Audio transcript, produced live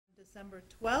December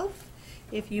 12th.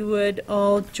 If you would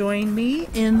all join me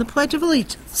in the Pledge of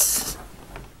Allegiance.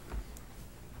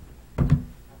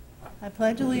 I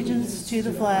pledge allegiance to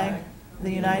the flag of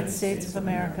the United States of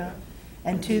America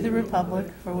and to the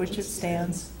republic for which it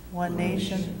stands, one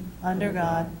nation, under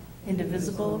God,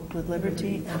 indivisible, with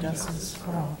liberty and justice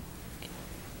for all.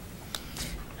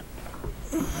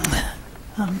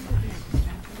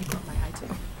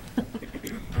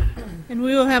 And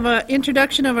we will have an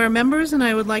introduction of our members, and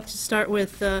I would like to start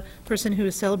with the person who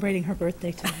is celebrating her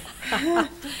birthday today.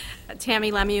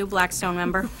 Tammy Lemieux, Blackstone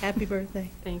member. Happy birthday.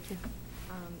 Thank you.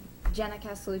 Jenna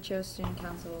Castelluccio, Student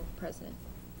Council President.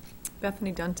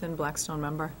 Bethany Dunton, Blackstone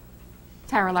member.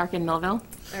 Tara Larkin, Millville.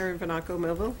 Erin Vanaco,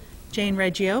 Millville. Jane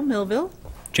Reggio, Millville.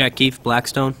 Jack Keefe,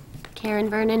 Blackstone. Karen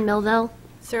Vernon, Millville.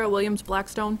 Sarah Williams,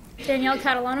 Blackstone. Danielle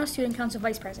Catalano, Student Council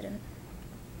Vice President.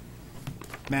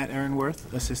 Matt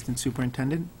Aaronworth, Assistant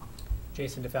Superintendent.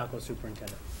 Jason DeFalco,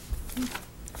 Superintendent.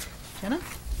 Jenna?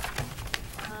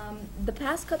 The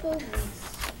past couple of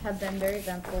weeks have been very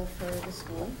eventful for the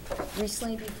school.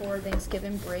 Recently, before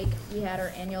Thanksgiving break, we had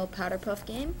our annual Powder Puff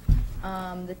game.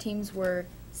 The teams were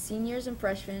seniors and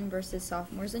freshmen versus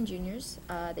sophomores and juniors.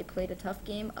 They played a tough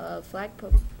game of flag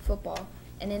football,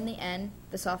 and in the end,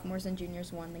 the sophomores and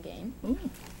juniors won the game.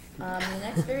 The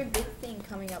next very big thing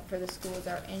coming up for the school is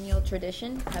our annual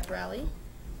tradition, Pep Rally.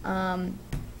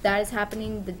 That is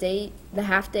happening the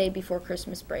half day before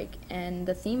Christmas break, and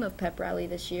the theme of Pep Rally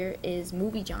this year is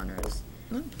movie genres.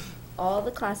 All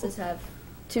the classes have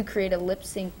to create a lip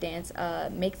sync dance,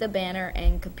 make the banner,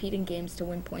 and compete in games to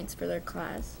win points for their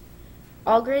class.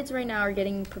 All grades right now are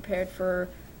getting prepared for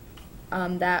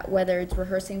that, whether it's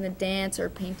rehearsing the dance or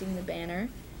painting the banner.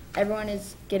 Everyone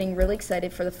is getting really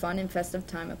excited for the fun and festive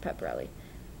time of Pep Rally.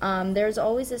 There's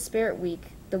always a Spirit Week,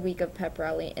 the week of Pep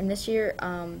Rally, and this year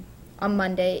on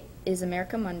Monday is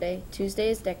America Monday,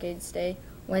 Tuesday is Decades Day,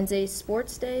 Wednesday is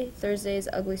Sports Day, Thursday is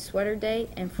Ugly Sweater Day,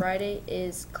 and Friday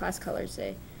is Class Colors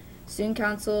Day. Student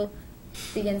Council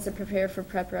begins to prepare for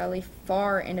Pep Rally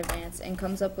far in advance and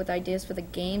comes up with ideas for the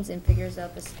games and figures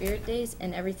out the spirit days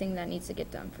and everything that needs to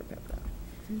get done for Pep Rally.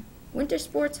 Winter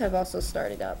sports have also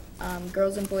started up.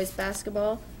 Girls and boys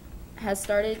basketball has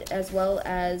started, as well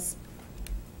as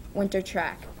winter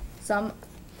track. Some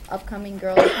upcoming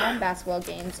girls' home basketball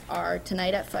games are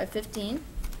tonight at 5:15,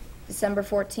 December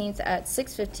 14th at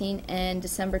 6:15, and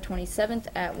December 27th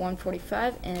at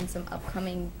 1:45. And some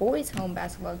upcoming boys' home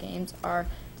basketball games are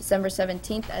December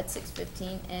 17th at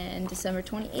 6:15 and December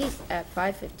 28th at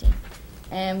 5:15.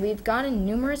 And we've gotten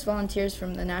numerous volunteers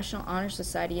from the National Honor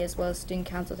Society as well as Student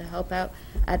Council to help out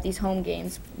at these home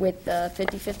games with the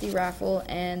 50-50 raffle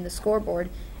and the scoreboard,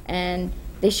 and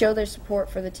they show their support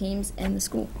for the teams and the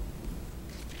school.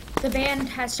 The band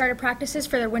has started practices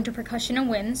for their Winter Percussion and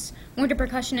Winds. Winter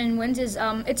Percussion and Winds is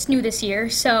it's new this year,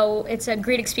 so it's a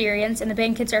great experience, and the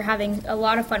band kids are having a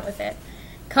lot of fun with it.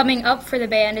 Coming up for the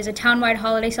band is a townwide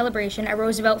holiday celebration at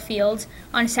Roosevelt Field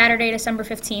on Saturday, December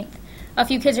 15th. A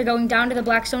few kids are going down to the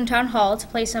Blackstone Town Hall to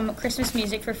play some Christmas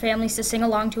music for families to sing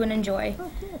along to and enjoy.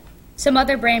 Some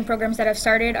other band programs that have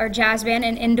started are jazz band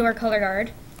and indoor color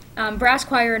guard. Brass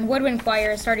choir and woodwind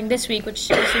choir is starting this week, which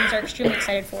students are extremely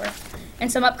excited for. And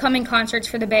some upcoming concerts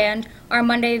for the band are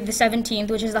Monday the 17th,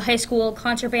 which is the high school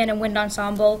concert band and wind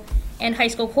ensemble, and high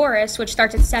school chorus, which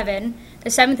starts at 7. The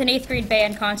 7th and 8th grade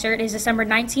band concert is December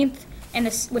 19th,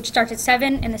 which starts at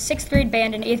 7, and the 6th grade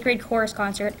band and 8th grade chorus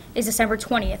concert is December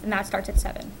 20th, and that starts at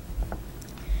 7.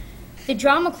 The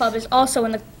drama club is also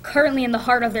currently in the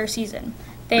heart of their season.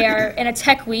 They are in a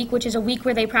tech week, which is a week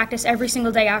where they practice every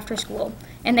single day after school,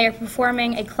 and they are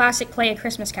performing a classic play, A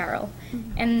Christmas Carol.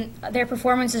 And their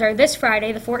performances are this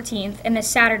Friday, the 14th, and this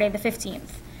Saturday, the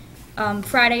 15th.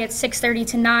 Friday it's 6:30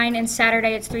 to 9, and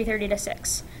Saturday it's 3:30 to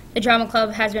 6. The drama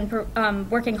club has been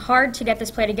working hard to get this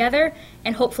play together,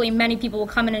 and hopefully many people will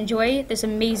come and enjoy this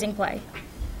amazing play.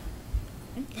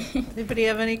 Anybody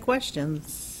have any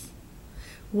questions?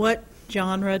 What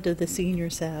genre do the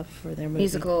seniors have for their movie?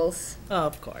 Musicals. Oh,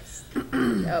 of course.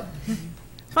 Yep.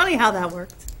 Funny how that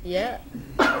worked. Yeah.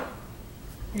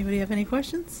 Anybody have any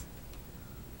questions?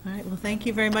 All right, well, thank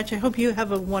you very much. I hope you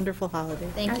have a wonderful holiday.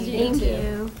 Thank you. Thank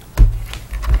you.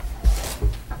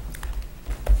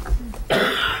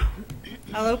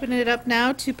 I'll open it up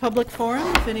now to public forum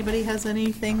if anybody has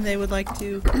anything they would like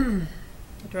to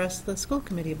address the school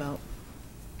committee about.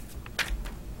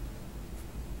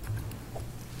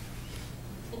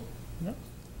 No?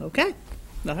 Okay.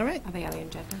 All right. Are they on the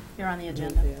agenda? You're on the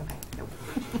agenda.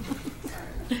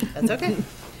 That's okay.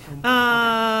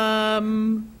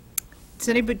 Does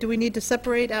anybody, do we need to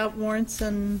separate out warrants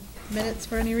and minutes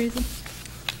for any reason?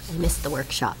 I missed the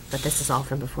workshop, but this is all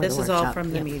from before the This workshop. is all from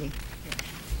the Yep. meeting.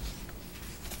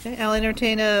 Okay, I'll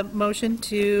entertain a motion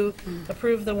to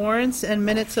approve the warrants and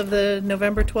minutes of the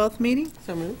November 12th meeting.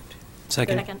 So moved.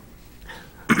 Second.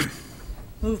 Second.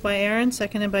 Moved by Aaron,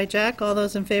 seconded by Jack. All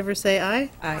those in favor say aye.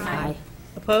 Aye.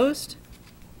 Opposed?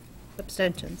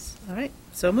 Abstentions. All right,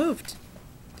 so moved.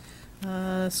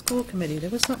 School committee, there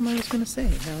was something I was going to say.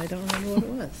 Now I don't remember what it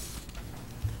was.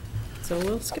 So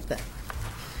we'll skip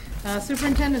that.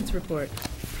 Superintendent's report.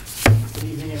 Good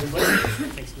evening, everybody.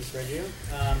 Thanks, Ms. Reggio.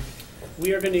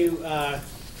 We are going to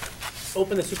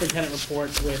open the superintendent report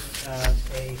with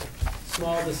a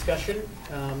small discussion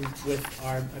with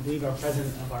I believe our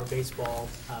president of our baseball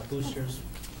boosters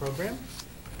program,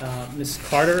 Ms.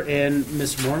 Carter and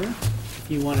Ms. Warner. If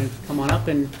you want to come on up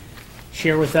and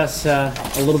share with us a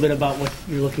little bit about what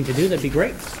you're looking to do, that'd be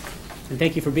great. And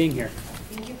thank you for being here.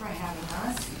 Thank you for having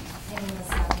us. My name is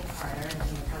Stephanie Carter, and I'm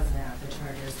the president of the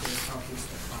Chargers Baseball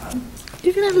Booster Club.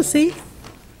 You can have a seat.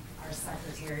 Our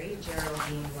secretary,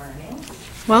 Geraldine Warning.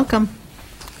 Welcome.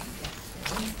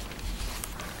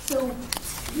 So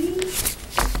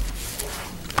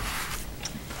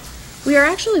We are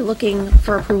actually looking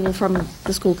for approval from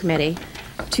the school committee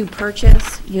to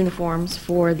purchase uniforms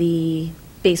for the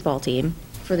baseball team,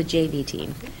 for the JV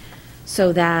team,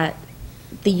 so that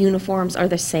the uniforms are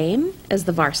the same as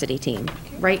the varsity team.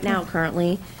 Right now,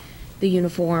 currently, the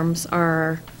uniforms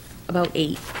are about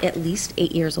at least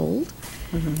 8 years old,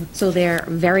 so they're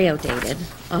very outdated.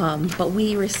 But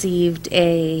we received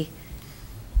a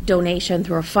donation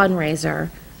through a fundraiser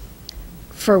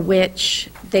for which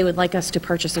they would like us to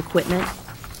purchase equipment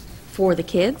for the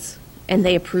kids, and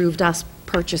they approved us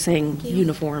purchasing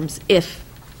uniforms if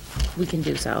we can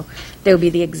do so. They would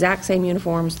be the exact same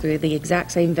uniforms through the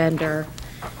exact same vendor.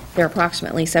 They're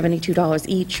approximately $72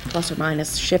 each, plus or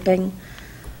minus shipping,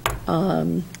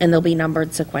 and they'll be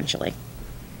numbered sequentially.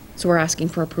 So we're asking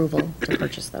for approval to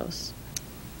purchase those.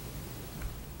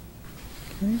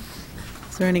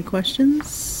 Is there any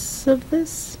questions of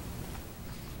this?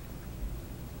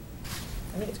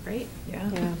 I think it's great. Yeah, I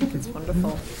think it's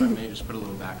wonderful. If I may just put a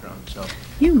little background. So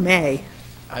You may.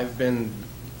 I've been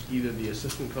either the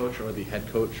assistant coach or the head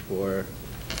coach for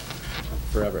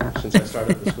forever, since I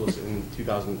started at the school in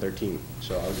 2013.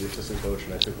 So I was the assistant coach,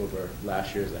 and I took over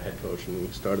last year as the head coach, and we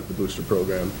started the booster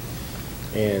program.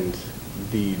 And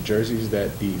the jerseys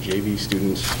that the JV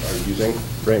students are using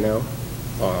right now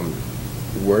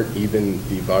weren't even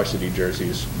the varsity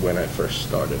jerseys when I first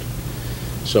started.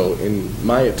 So in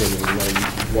my opinion,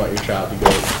 you want your child to go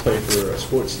play for a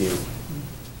sports team,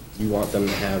 you want them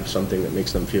to have something that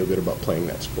makes them feel good about playing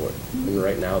that sport. And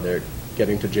right now they're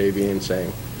getting to JV and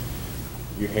saying,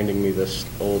 you're handing me this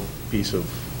old piece of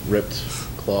ripped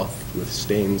cloth with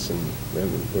stains, and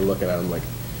we're looking at them like,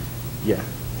 yeah,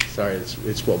 sorry,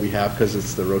 it's what we have because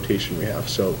it's the rotation we have.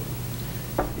 So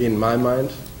in my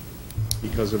mind,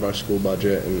 because of our school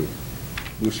budget and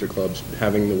booster clubs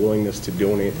having the willingness to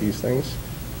donate these things,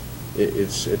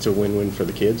 it's a win-win for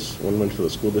the kids, win-win for the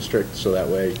school district, so that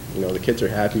way, the kids are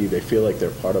happy, they feel like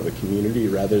they're part of a community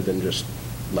rather than just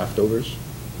leftovers,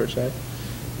 per se.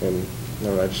 And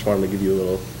I just wanted to give you a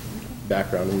little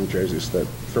background in the jerseys, that,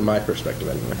 from my perspective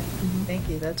anyway. Thank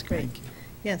you, that's great.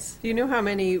 Yes. Do you know how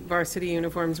many varsity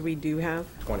uniforms we do have?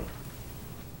 20.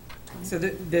 So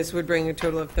this would bring a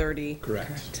total of 30.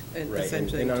 Correct. And Right,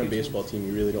 essentially and on a two baseball teams. team,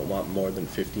 you really don't want more than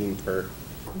 15 per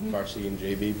varsity and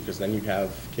JV, because then you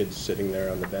have kids sitting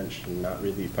there on the bench and not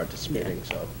really participating.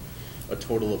 So a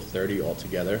total of 30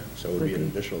 altogether, so it would be an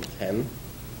additional 10. is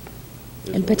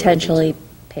what And we're potentially looking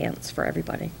pants for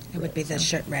everybody. it would be the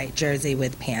shirt, right, jersey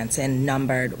with pants and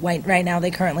numbered. Right now,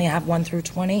 they currently have 1 through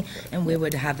 20, and we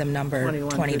would have them numbered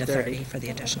 21 20 to through 30 30. for the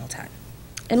additional 10.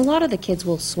 And a lot of the kids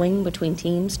will swing between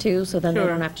teams too, so then they Sure.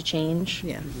 don't have to change.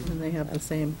 Yeah, and they have the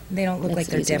same. They don't look That's like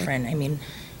they're easier. different. I mean,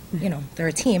 they're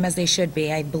a team, as they should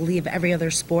be. I believe every other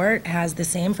sport has the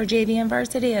same for JV and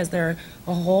varsity as they're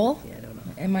a whole. Yeah, I don't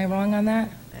know. Am I wrong on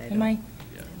that? Am I?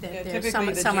 Yeah, There's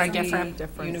typically the some are JV different.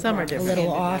 uniforms Some are are different. A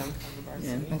little handed off. down from the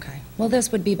varsity. Yeah. Okay. Well,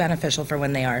 this would be beneficial for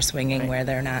when they are swinging, Right. where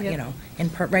they're not,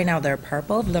 Yep. right now they're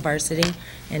purple, the varsity,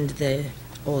 and the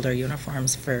older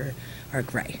uniforms are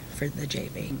gray for the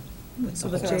JV. So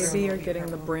the JV are getting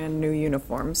the brand-new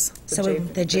uniforms. So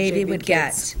the JV would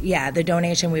get, the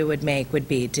donation we would make would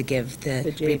be to give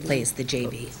The JV. replace the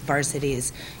JV.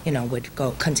 Varsities, would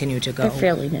continue to go They're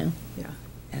fairly new. Yeah.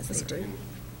 as they do.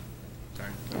 Sorry.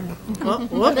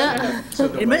 So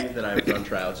the way that I've done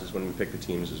tryouts is when we pick the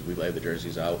teams is we lay the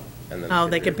jerseys out and then. Oh,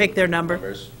 they can pick their number?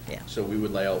 Numbers. Yeah. So we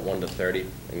would lay out 1 to 30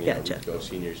 and, Gotcha. we'd go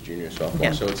seniors, juniors, sophomores.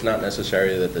 Yeah. So it's not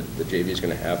necessary that the JV is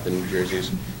going to have the new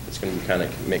jerseys. It's going to be kind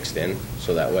of mixed in,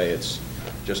 so that way it's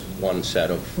just one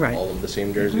set of Right. all of the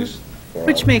same jerseys. for all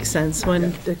Which of makes sense. When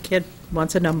Yeah. the kid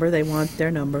wants a number, they want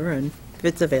their number, and if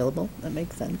it's available, that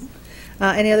makes sense.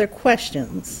 Any other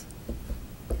questions?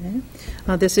 Okay.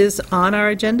 This is on our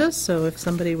agenda, so if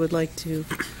somebody would like to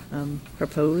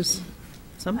propose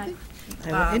something,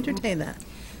 I will entertain that.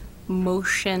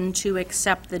 Motion to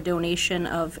accept the donation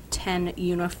of 10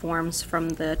 uniforms from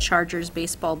the Chargers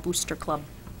Baseball Booster Club.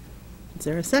 Is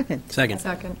there a second? Second.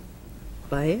 Second.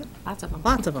 By it? Lots of them.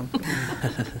 Lots of them.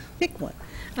 Pick one.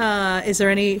 Is there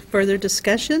any further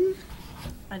discussion?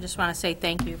 I just want to say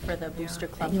thank you for the Booster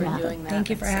Club for Yeah. doing that. Thank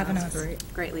you for It having sounds us.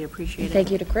 great. Greatly appreciated.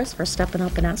 Thank you to Chris for stepping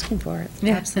up and asking for it.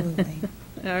 Absolutely.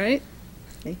 All right,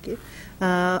 thank you.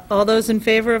 All those in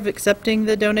favor of accepting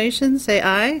the donation, say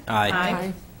aye.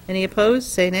 Aye. Any opposed,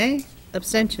 say nay.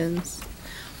 Abstentions.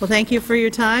 Well, thank you for your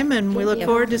time, and we look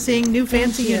forward to seeing new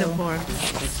fancy you. uniforms.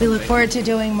 We look forward to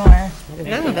doing more.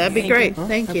 Yeah, that'd be great,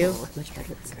 thank you. Much better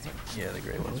than scissors. Yeah, the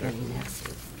gray ones I are, mean, that's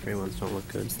gray ones don't look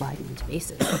good. sliding into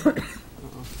bases.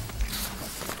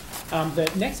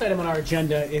 The next item on our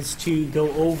agenda is to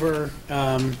go over,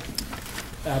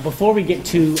 before we get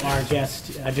to our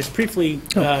guest, just briefly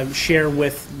share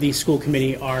with the school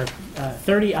committee our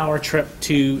 30-hour trip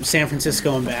to San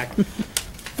Francisco and back.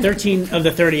 13 of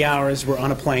the 30 hours were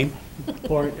on a plane.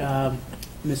 Poor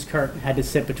Ms. Kirk had to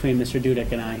sit between Mr.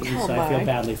 Dudek and I, and so I feel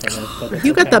badly for her. But it's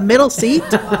You got okay. the middle seat?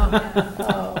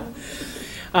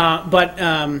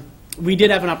 But we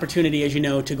did have an opportunity, as you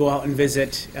know, to go out and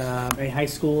visit a high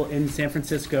school in San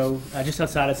Francisco, just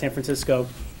outside of San Francisco,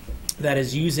 that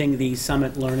is using the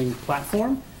Summit Learning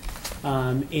platform.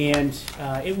 And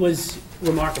it was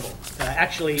remarkable.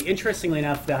 Actually, interestingly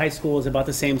enough, the high school is about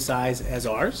the same size as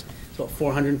ours, so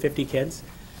 450 kids.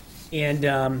 And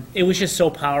it was just so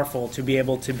powerful to be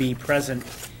able to be present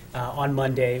on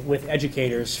Monday with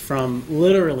educators from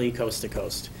literally coast to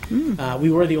coast.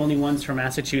 We were the only ones from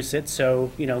Massachusetts,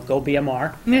 so, go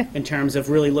BMR, Yeah. in terms of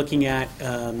really looking at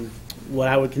what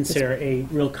I would consider a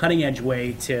real cutting-edge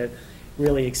way to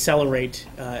really accelerate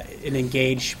and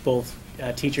engage both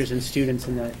teachers and students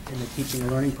in the teaching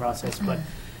and learning process. But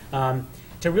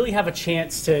to really have a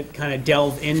chance to kind of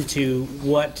delve into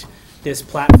what this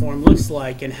platform looks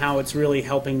like and how it's really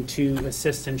helping to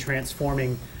assist in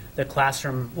transforming the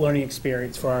classroom learning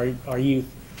experience for our youth,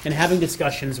 and having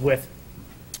discussions with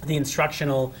the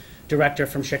instructional director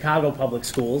from Chicago Public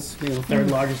Schools, third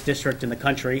largest district in the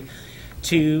country,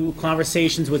 to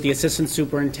conversations with the assistant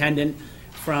superintendent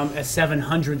from a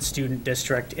 700-student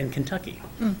district in Kentucky.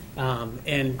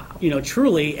 And,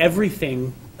 truly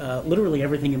everything, literally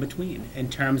everything in between, in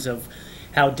terms of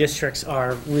how districts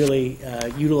are really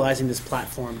utilizing this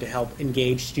platform to help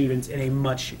engage students in a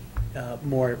much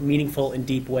more meaningful and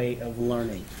deep way of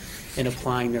learning and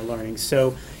applying their learning.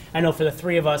 So I know for the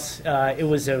three of us, it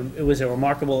was a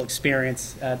remarkable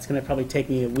experience. It's going to probably take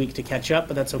me a week to catch up,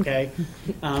 but that's okay.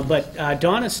 But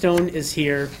Donna Stone is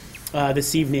here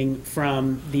this evening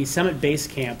from the Summit Base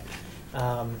Camp,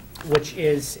 which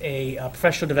is a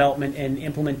professional development and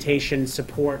implementation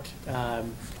support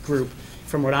group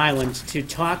from Rhode Island, to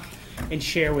talk and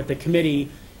share with the committee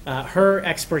her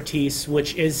expertise,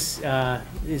 which is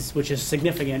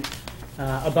significant,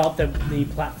 about the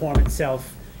platform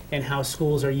itself and how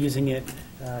schools are using it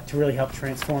to really help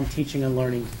transform teaching and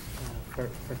learning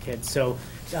for kids. So,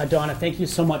 Donna, thank you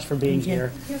so much for being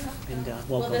here. And welcome.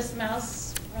 Will this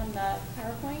mouse run the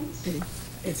PowerPoint?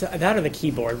 It's that or the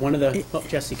keyboard. One of the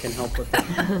Jesse can help with that.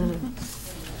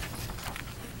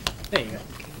 There you go.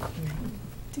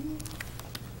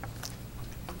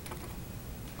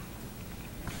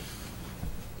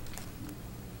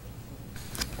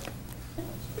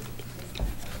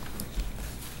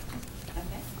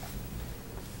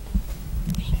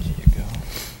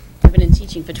 I've been in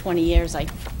teaching for 20 years. I'm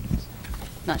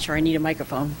not sure I need a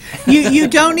microphone. You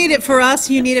don't need it for us,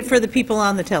 you need it for the people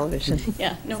on the television.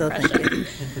 Yeah, no So thank pressure.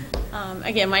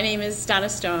 Again, my name is Donna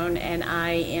Stone, and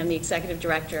I am the executive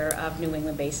director of New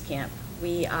England Base Camp.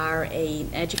 We are an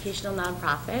educational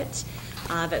nonprofit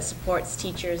that supports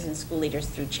teachers and school leaders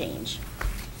through change.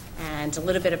 And a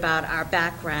little bit about our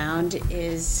background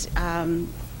is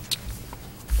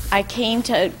I came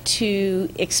to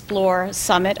explore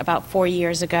Summit about 4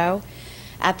 years ago.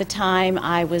 At the time,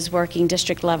 I was working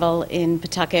district level in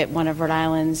Pawtucket, one of Rhode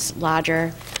Island's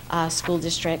larger school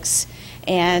districts,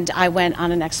 and I went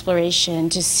on an exploration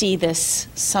to see this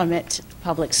Summit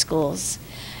Public Schools.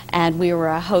 And we were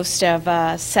a host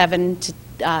of 7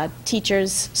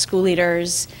 teachers, school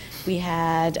leaders. We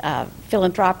had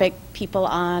philanthropic people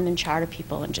on, and charter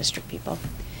people, and district people.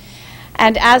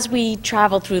 And as we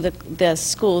traveled through the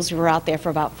schools, we were out there for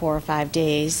about 4 or 5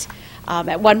 days.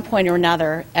 At one point or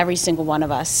another, every single one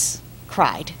of us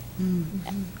cried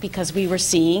because we were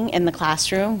seeing in the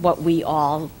classroom what we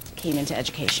all came into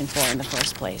education for in the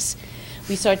first place.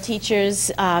 We saw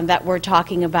teachers that were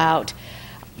talking about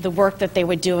the work that they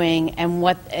were doing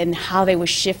and how they were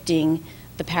shifting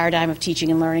the paradigm of teaching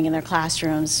and learning in their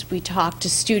classrooms. We talked to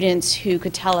students who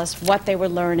could tell us what they were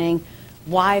learning,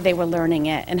 why they were learning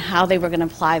it, and how they were going to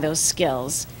apply those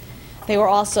skills. They were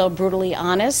also brutally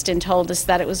honest and told us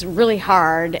that it was really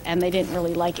hard and they didn't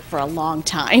really like it for a long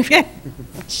time,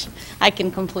 which I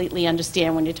can completely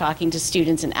understand when you're talking to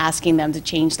students and asking them to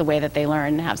change the way that they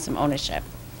learn and have some ownership.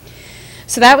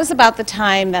 So that was about the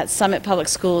time that Summit Public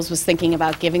Schools was thinking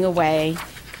about giving away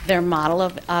their model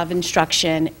of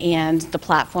instruction and the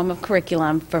platform of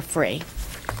curriculum for free.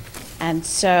 And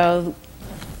so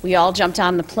we all jumped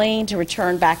on the plane to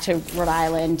return back to Rhode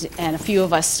Island, and a few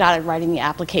of us started writing the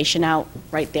application out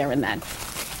right there and then.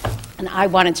 And I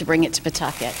wanted to bring it to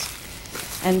Pawtucket.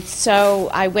 And so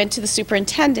I went to the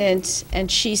superintendent,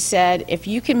 and she said, if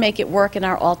you can make it work in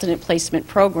our alternate placement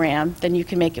program, then you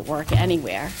can make it work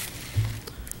anywhere.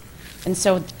 And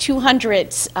so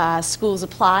 200 schools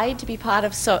applied to be part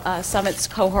of Summit's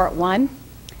Cohort 1.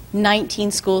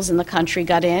 19 schools in the country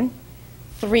got in.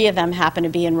 3 of them happened to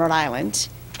be in Rhode Island.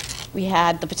 We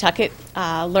had the Pawtucket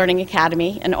Learning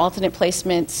Academy, an alternate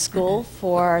placement school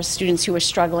for students who were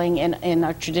struggling in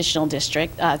our traditional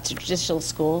district, traditional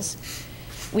schools.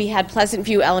 We had Pleasant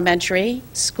View Elementary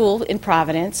School in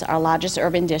Providence, our largest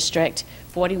urban district,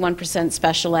 41%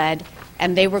 special ed,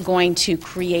 and they were going to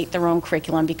create their own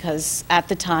curriculum because at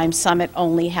the time Summit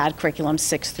only had curriculum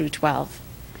 6 through 12.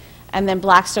 And then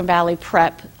Blackstone Valley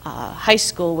Prep High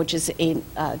School, which is a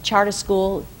charter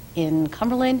school in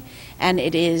Cumberland, and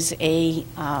it is a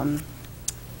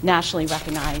nationally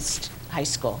recognized high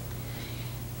school.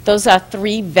 Those are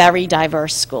 3 very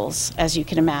diverse schools, as you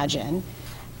can imagine,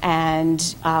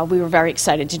 and we were very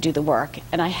excited to do the work.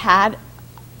 And I had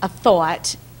a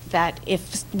thought that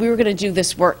if we were going to do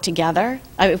this work together,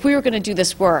 if we were going to do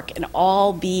this work and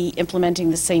all be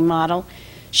implementing the same model,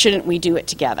 shouldn't we do it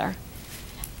together?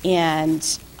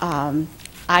 And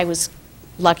I was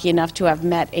lucky enough to have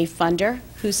met a funder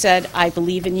who said, I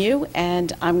believe in you,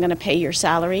 and I'm going to pay your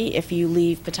salary if you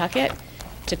leave Pawtucket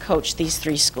to coach these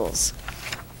 3 schools.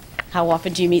 How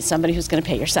often do you meet somebody who's going to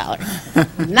pay your salary?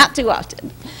 Not too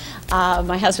often.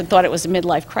 My husband thought it was a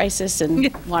midlife crisis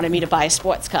and wanted me to buy a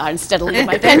sports car instead of leave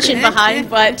my pension behind,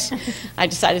 but I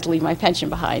decided to leave my pension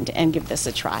behind and give this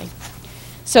a try.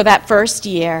 So that first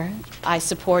year, I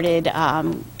supported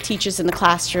teachers in the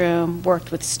classroom,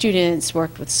 worked with students,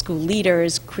 worked with school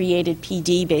leaders, created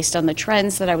PD based on the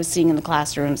trends that I was seeing in the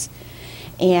classrooms,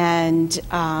 and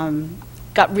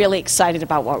got really excited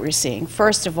about what we were seeing.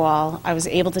 First of all, I was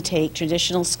able to take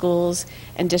traditional schools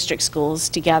and district schools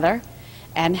together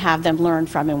and have them learn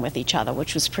from and with each other,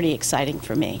 which was pretty exciting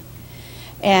for me.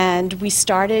 And we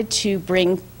started to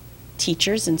bring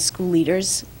teachers and school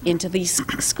leaders into these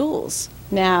schools.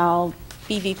 Now,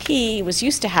 BVP was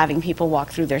used to having people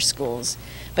walk through their schools,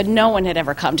 but no one had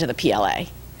ever come to the PLA.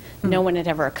 No one had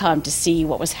ever come to see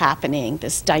what was happening,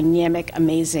 this dynamic,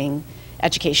 amazing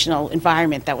educational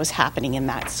environment that was happening in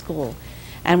that school.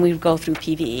 And we would go through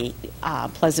PVE,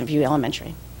 Pleasant View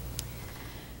Elementary.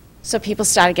 So people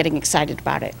started getting excited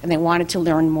about it, and they wanted to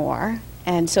learn more.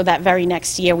 And so that very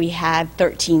next year, we had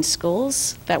 13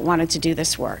 schools that wanted to do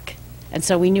this work. And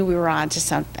so we knew we were on to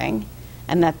something,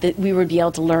 and that we would be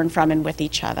able to learn from and with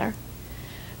each other.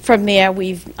 From there,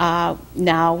 we've now,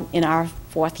 in our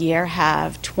 4th year,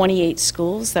 have 28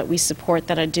 schools that we support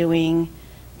that are doing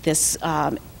this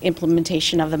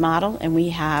implementation of the model, and we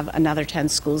have another 10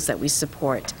 schools that we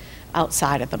support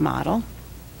outside of the model.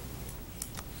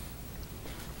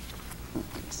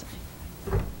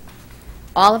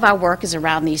 All of our work is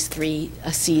around these 3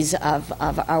 C's of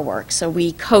our work. So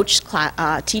we coach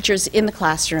teachers in the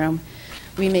classroom.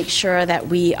 We make sure that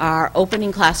we are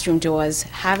opening classroom doors,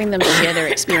 having them share their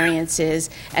experiences,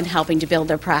 and helping to build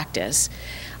their practice.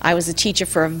 I was a teacher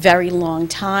for a very long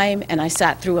time, and I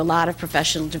sat through a lot of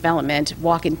professional development,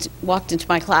 walked into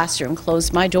my classroom,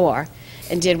 closed my door,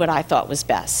 and did what I thought was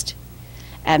best.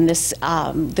 And this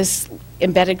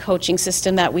embedded coaching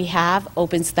system that we have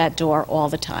opens that door all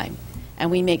the time. And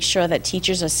we make sure that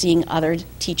teachers are seeing other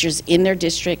teachers in their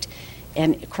district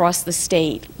and across the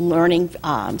state, learning,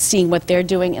 seeing what they're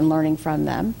doing and learning from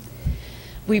them.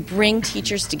 We bring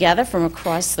teachers together from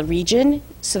across the region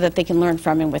so that they can learn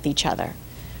from and with each other.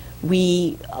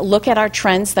 We look at our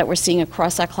trends that we're seeing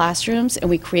across our classrooms, and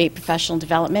we create professional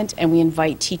development, and we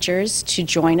invite teachers to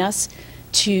join us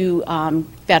to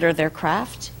better their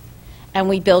craft. And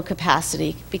we build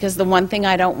capacity, because the one thing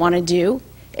I don't want to do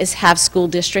is have school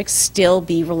districts still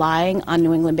be relying on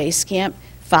New England Base Camp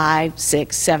 5,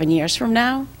 6, 7 years from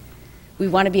now. We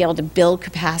want to be able to build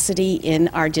capacity in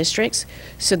our districts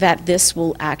so that this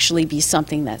will actually be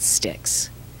something that sticks.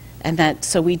 And that,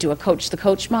 so we do a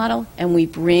coach-the-coach model, and we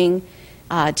bring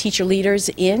teacher leaders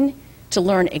in to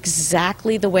learn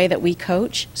exactly the way that we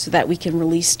coach so that we can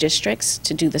release districts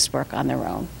to do this work on their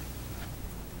own.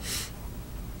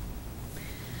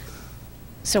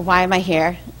 So why am I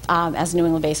here as New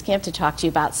England Base Camp to talk to you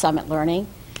about Summit Learning?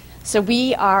 So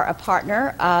we are a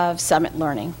partner of Summit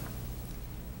Learning.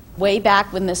 Way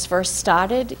back when this first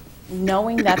started,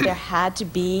 knowing that there had to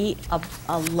be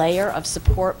a layer of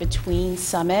support between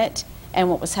Summit and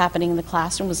what was happening in the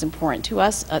classroom was important to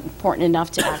us, important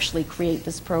enough to actually create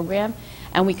this program,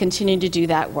 and we continue to do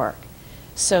that work.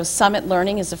 So Summit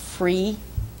Learning is a free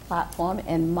platform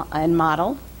and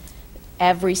model.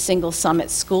 Every single Summit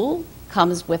school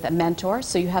comes with a mentor,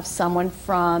 so you have someone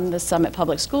from the Summit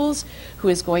Public Schools who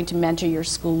is going to mentor your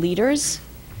school leaders.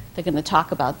 They're going to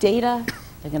talk about data,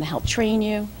 they're going to help train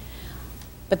you,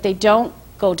 but they don't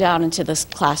go down into this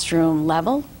classroom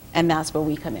level, and that's where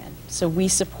we come in. So we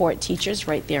support teachers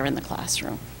right there in the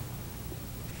classroom.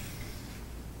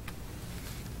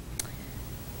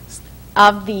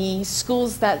 Of the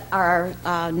schools that are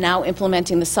now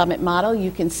implementing the Summit model, you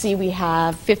can see we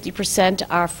have 50%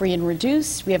 are free and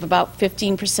reduced. We have about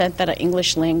 15% that are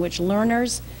English language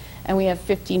learners, and we have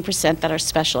 15% that are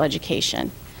special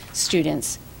education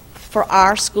students. For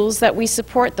our schools that we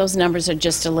support, those numbers are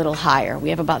just a little higher. We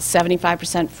have about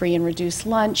 75% free and reduced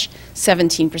lunch,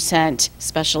 17%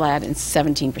 special ed, and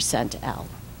 17% L.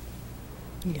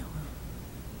 Yeah.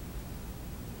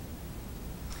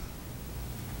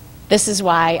 This is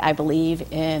why I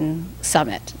believe in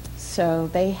Summit. So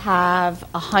they have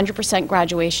a 100%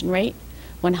 graduation rate.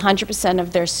 100%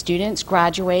 of their students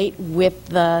graduate with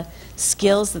the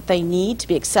skills that they need to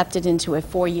be accepted into a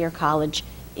four-year college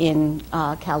in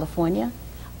California.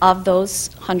 Of those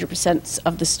 100%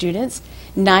 of the students,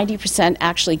 90%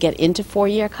 actually get into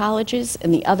four-year colleges,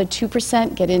 and the other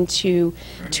 2% get into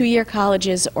two-year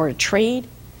colleges or a trade.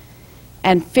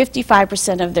 And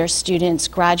 55% of their students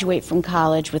graduate from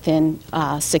college within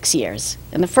 6 years.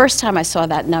 And the first time I saw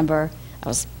that number, I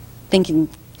was thinking,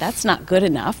 that's not good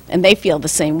enough, and they feel the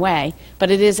same way,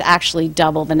 but it is actually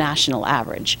double the national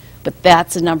average. But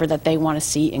that's a number that they want to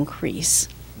see increase.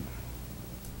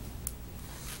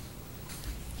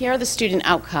 Here are the student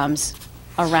outcomes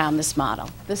around this model.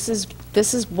 This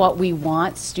is what we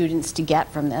want students to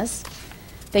get from this.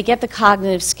 They get the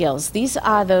cognitive skills. These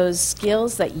are those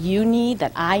skills that you need,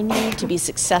 that I need to be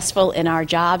successful in our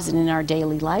jobs and in our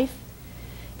daily life.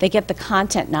 They get the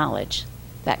content knowledge,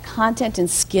 that content and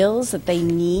skills that they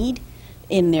need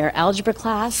in their algebra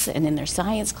class and in their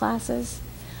science classes,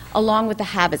 along with the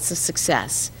habits of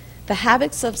success. The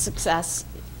habits of success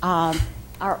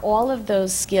are all of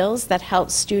those skills that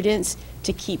help students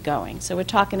to keep going. So we're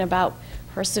talking about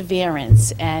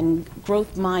perseverance and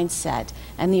growth mindset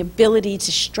and the ability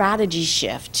to strategy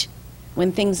shift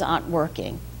when things aren't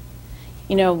working.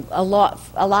 You know, a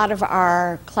lot of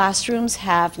our classrooms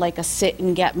have like a sit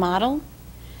and get model,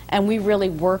 and we really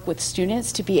work with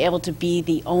students to be able to be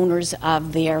the owners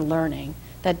of their learning.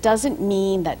 That doesn't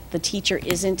mean that the teacher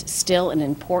isn't still an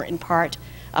important part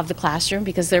of the classroom,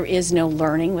 because there is no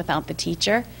learning without the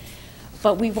teacher.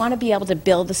 But we want to be able to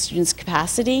build the students'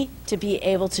 capacity to be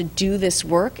able to do this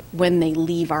work when they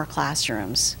leave our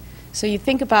classrooms. So you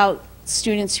think about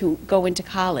students who go into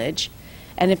college,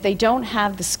 and if they don't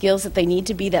have the skills that they need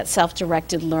to be that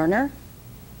self-directed learner,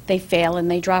 they fail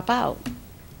and they drop out.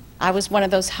 I was one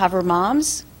of those hover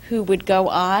moms who would go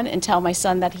on and tell my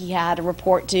son that he had a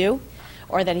report due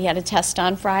or that he had a test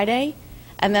on Friday,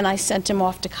 and then I sent him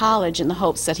off to college in the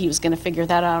hopes that he was going to figure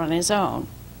that out on his own.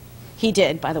 He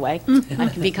did, by the way.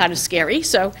 That can be kind of scary,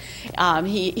 so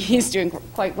he's doing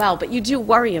quite well. But you do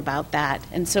worry about that,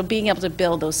 and so being able to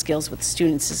build those skills with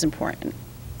students is important.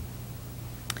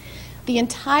 The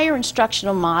entire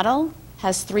instructional model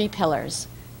has 3 pillars.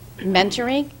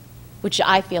 Mentoring, which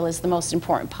I feel is the most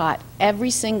important part.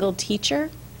 Every single teacher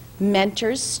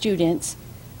mentors students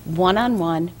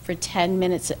one-on-one for 10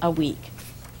 minutes a week.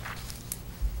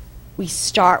 We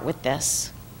start with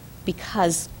this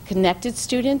because connected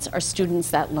students are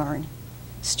students that learn.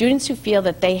 Students who feel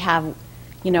that they have,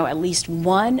 you know, at least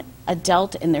one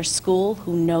adult in their school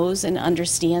who knows and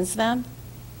understands them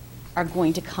are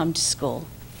going to come to school.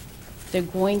 they're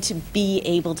going to be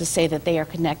able to say that they are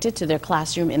connected to their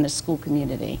classroom in the school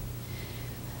community.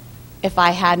 If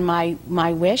I had my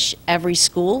wish, every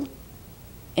school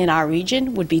in our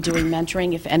region would be doing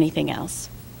mentoring, if anything else.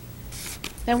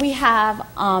 Then we have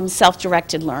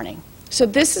self-directed learning. So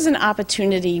this is an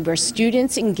opportunity where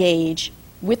students engage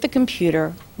with the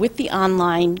computer, with the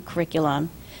online curriculum,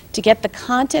 to get the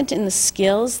content and the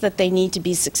skills that they need to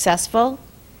be successful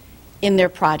in their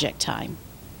project time.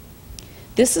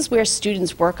 This is where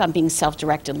students work on being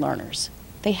self-directed learners.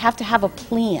 They have to have a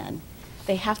plan.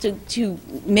 They have to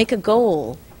make a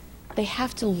goal. They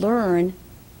have to learn,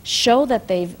 show that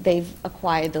they've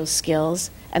acquired those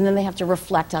skills, and then they have to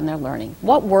reflect on their learning.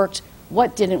 What worked,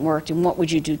 what didn't work, and what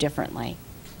would you do differently?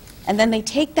 And then they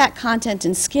take that content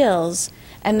and skills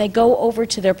and they go over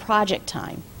to their project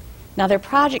time. Now their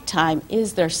project time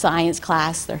is their science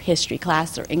class, their history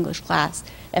class, their English class,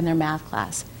 and their math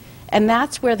class. And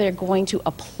that's where they're going to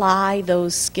apply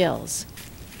those skills.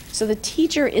 So the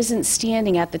teacher isn't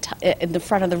standing at in the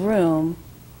front of the room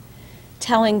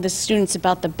telling the students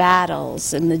about the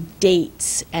battles and the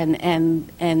dates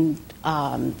and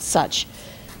such.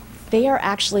 They are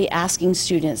actually asking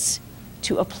students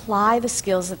to apply the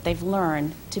skills that they've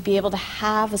learned to be able to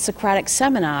have a Socratic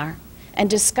seminar and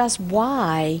discuss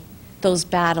why those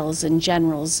battles and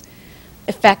generals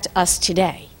affect us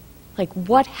today. Like,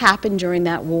 what happened during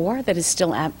that war that is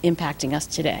still impacting us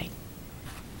today?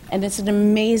 And it's an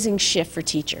amazing shift for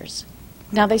teachers.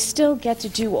 Now, they still get to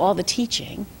do all the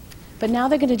teaching, but now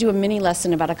they're going to do a mini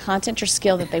lesson about a content or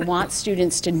skill that they want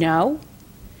students to know,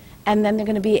 and then they're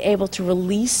going to be able to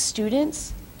release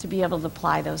students to be able to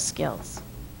apply those skills.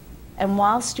 And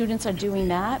while students are doing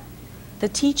that, the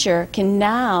teacher can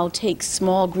now take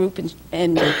small group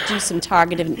and do some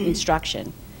targeted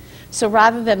instruction. So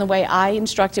rather than the way I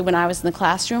instructed when I was in the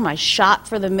classroom, I shot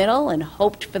for the middle and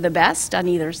hoped for the best on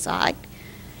either side,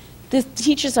 the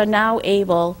teachers are now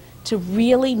able to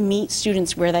really meet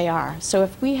students where they are. So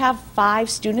if we have 5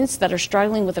 students that are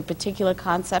struggling with a particular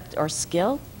concept or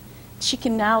skill, she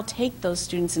can now take those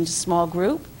students into small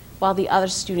group while the other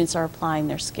students are applying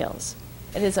their skills.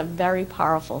 It is a very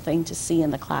powerful thing to see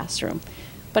in the classroom.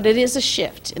 But it is a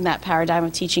shift in that paradigm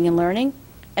of teaching and learning,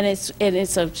 and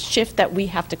it's a shift that we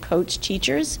have to coach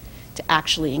teachers to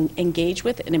actually engage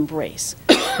with and embrace.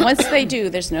 Once they do,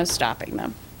 there's no stopping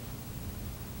them.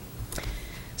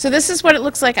 So this is what it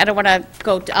looks like. I don't want to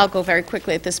go, I'll go very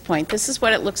quickly at this point. This is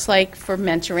what it looks like for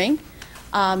mentoring.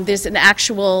 There's an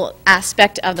actual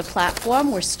aspect of the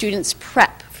platform where students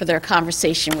prep for their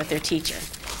conversation with their teacher.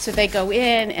 So they go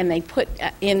in and they put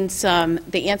in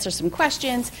they answer some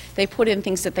questions, they put in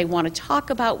things that they want to talk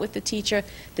about with the teacher.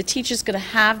 The teacher's going to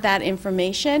have that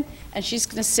information, and she's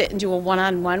going to sit and do a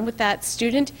one-on-one with that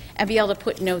student and be able to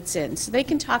put notes in. So they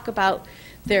can talk about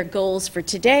their goals for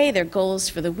today, their goals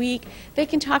for the week. They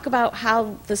can talk about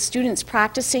how the student's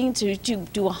practicing to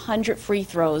do 100 free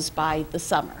throws by the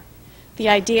summer. The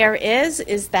idea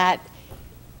is that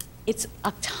it's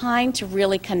a time to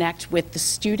really connect with the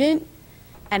student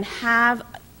and have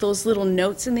those little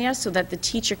notes in there so that the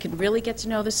teacher can really get to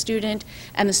know the student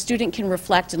and the student can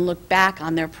reflect and look back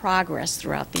on their progress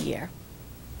throughout the year.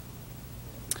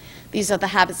 These are the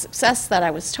habits of success that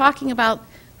I was talking about,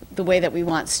 the way that we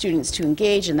want students to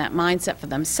engage in that mindset for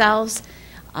themselves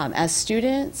as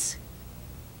students.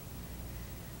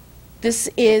 This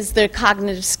is the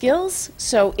cognitive skills.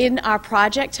 So in our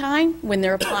project time, when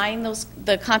they're applying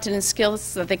the content and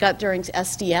skills that they got during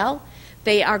SDL,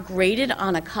 they are graded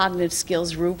on a cognitive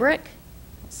skills rubric.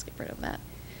 Let's skip rid of that.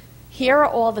 Here are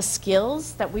all the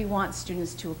skills that we want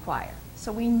students to acquire.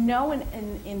 So we know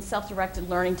in self-directed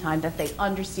learning time that they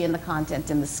understand the content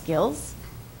and the skills,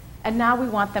 and now we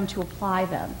want them to apply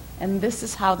them. And this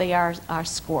is how they are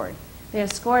scored. They are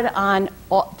scored on,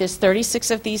 there's 36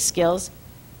 of these skills.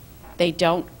 They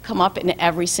don't come up in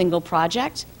every single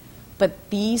project,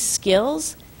 but these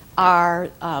skills are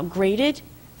graded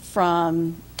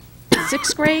from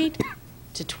 6th grade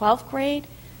to 12th grade.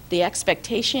 The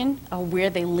expectation of where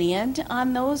they land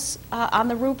on those, on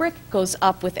the rubric, goes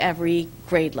up with every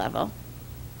grade level.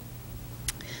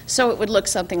 So it would look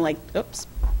something like, oops,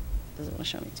 doesn't want to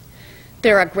show me.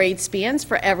 There are grade spans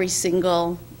for every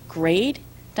single grade.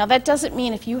 Now that doesn't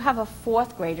mean if you have a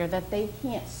 4th grader that they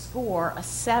can't score a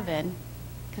 7,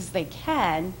 because they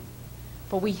can,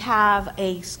 but we have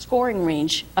a scoring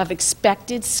range of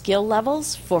expected skill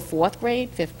levels for 4th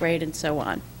grade, 5th grade, and so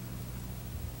on.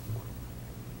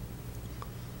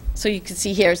 So you can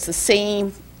see here it's the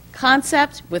same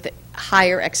concept with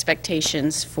higher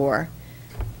expectations for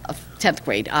a 10th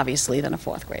grade, obviously, than a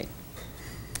 4th grade.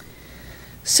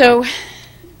 So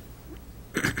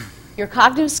Your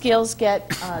cognitive skills get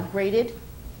graded.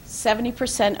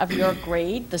 70% of your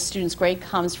grade, the student's grade,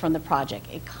 comes from the project.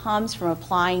 It comes from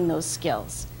applying those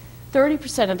skills.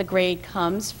 30% of the grade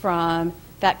comes from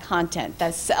that content,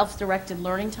 that self-directed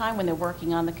learning time when they're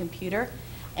working on the computer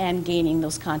and gaining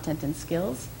those content and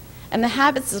skills. And the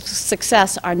habits of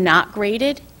success are not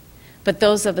graded, but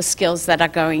those are the skills that are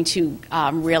going to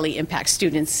really impact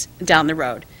students down the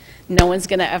road. No one's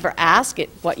going to ever ask it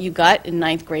what you got in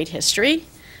 9th grade history,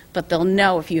 but they'll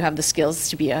know if you have the skills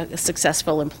to be a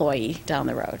successful employee down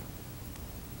the road.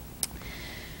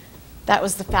 That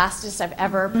was the fastest I've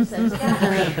ever presented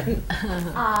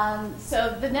that.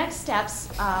 So the next steps,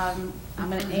 I'm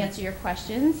going to answer your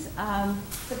questions.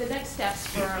 So the next steps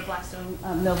for Blackstone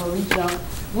Millville Regional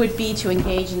would be to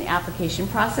engage in the application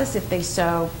process if they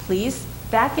so please.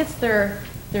 That gets their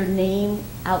name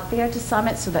out there to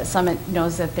Summit so that Summit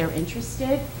knows that they're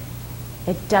interested.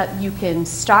 You can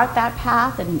start that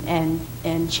path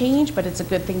and change, but it's a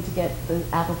good thing to get the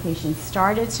application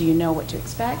started so you know what to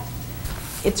expect.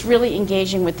 It's really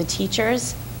engaging with the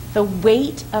teachers. The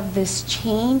weight of this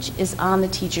change is on the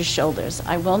teachers' shoulders.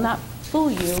 I will not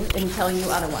fool you in telling you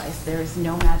otherwise. There is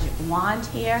no magic wand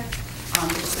here.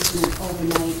 This isn't an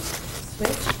overnight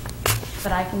switch.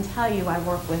 But I can tell you I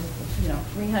work with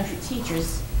 300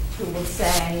 teachers who will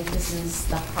say this is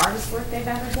the hardest work they've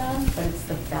ever done, but it's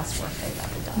the best work they've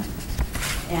ever done.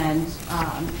 And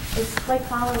it's like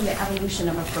following the evolution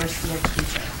of a first-year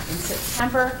teacher. In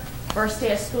September, first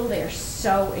day of school, they are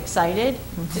so excited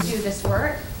to do this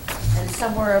work. And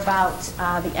somewhere about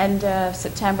the end of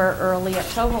September, early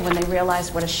October, when they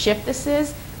realize what a shift this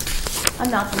is,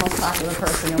 I'm not the most popular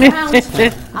person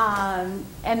around.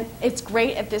 And it's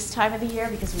great at this time of the year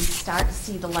because we start to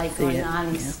see the light going on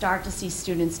and start to see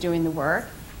students doing the work.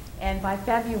 And by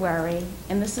February,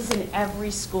 and this is in every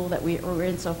school that we're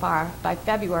in so far, by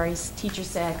February, teachers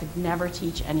say I could never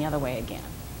teach any other way again.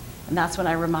 And that's when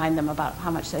I remind them about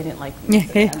how much they didn't like me in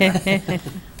September.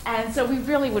 And so we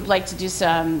really would like to do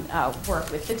some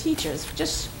work with the teachers.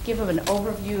 Just give them an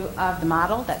overview of the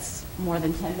model, that's more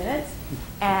than 10 minutes,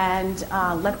 and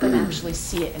let them actually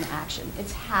see it in action.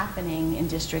 It's happening in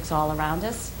districts all around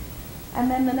us. And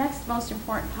then the next most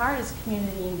important part is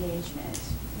community engagement.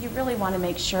 You really want to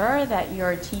make sure that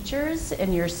your teachers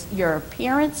and your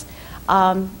parents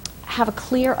have a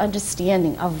clear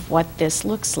understanding of what this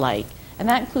looks like. And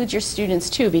that includes your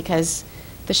students too, because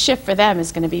the shift for them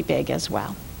is going to be big as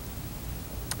well.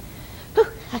 Whew,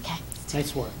 okay.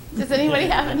 Nice work. Does anybody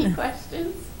have any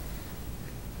questions?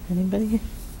 Anybody?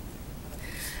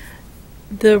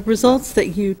 The results that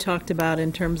you talked about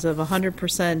in terms of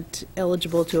 100%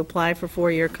 eligible to apply for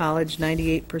four-year college,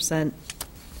 98%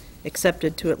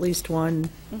 accepted to at least one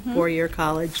four-year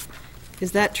college,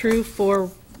 is that true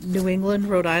for New England,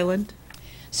 Rhode Island?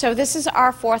 So this is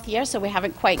our 4th year, so we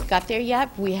haven't quite got there yet.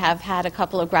 We have had a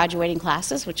couple of graduating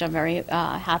classes, which I'm very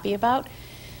happy about.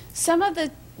 Some of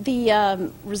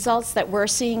the results that we're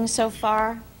seeing so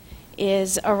far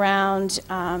is around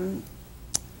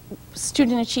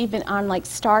student achievement on like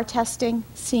STAR testing,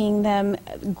 seeing them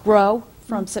grow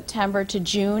from September to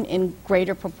June in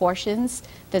greater proportions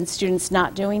than students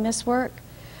not doing this work.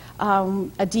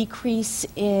 A decrease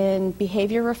in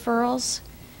behavior referrals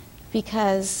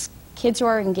because kids who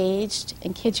are engaged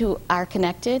and kids who are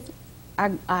connected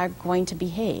are going to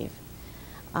behave.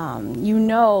 You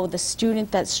know the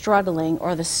student that's struggling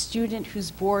or the student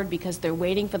who's bored because they're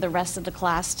waiting for the rest of the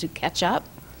class to catch up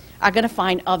are going to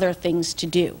find other things to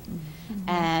do.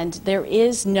 And there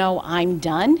is no I'm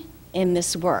done in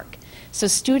this work. So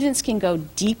students can go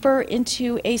deeper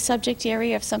into a subject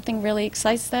area if something really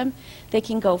excites them. They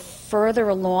can go further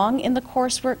along in the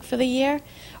coursework for the year,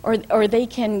 or they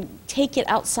can take it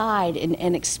outside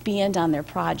and expand on their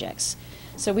projects.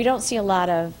 So we don't see a lot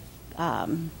of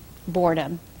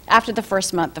boredom. After the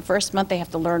first month they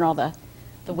have to learn all the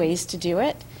ways to do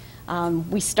it.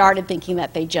 We started thinking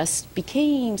that they just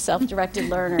became self-directed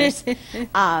learners,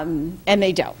 and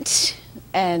they don't.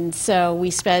 And so we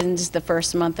spend the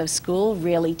first month of school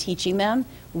really teaching them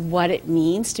what it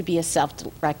means to be a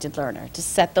self-directed learner, to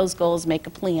set those goals, make a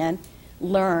plan,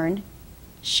 learn,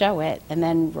 show it, and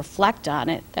then reflect on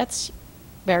it. That's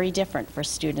very different for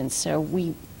students. So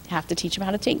we have to teach them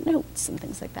how to take notes and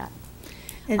things like that.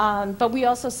 But we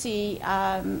also see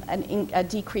a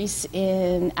decrease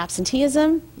in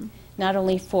absenteeism, not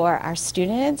only for our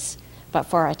students, but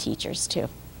for our teachers too,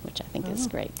 which I think is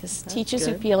great, because teachers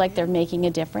who feel like they're making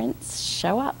a difference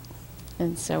show up.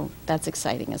 And so that's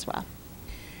exciting as well.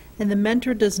 And the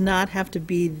mentor does not have to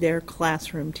be their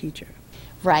classroom teacher.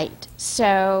 Right.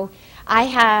 So I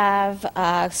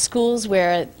have schools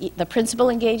where the principal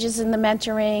engages in the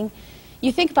mentoring.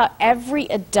 You think about every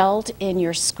adult in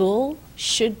your school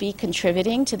should be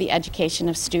contributing to the education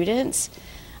of students.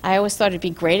 I always thought it'd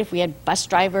be great if we had bus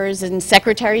drivers and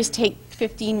secretaries take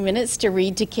 15 minutes to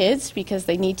read to kids because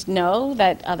they need to know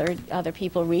that other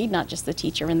people read, not just the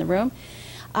teacher in the room.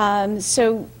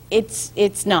 So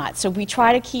it's not. So we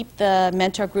try to keep the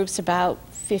mentor groups about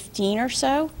 15 or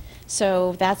so.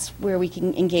 So that's where we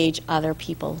can engage other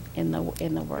people in the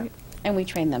work, and we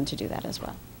train them to do that as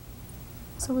well.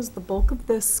 So is the bulk of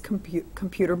this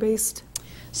computer-based?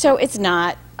 So it's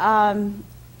not.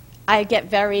 I get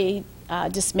very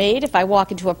dismayed if I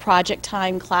walk into a project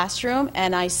time classroom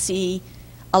and I see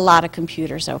a lot of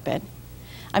computers open.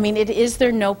 I mean, it is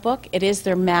their notebook, it is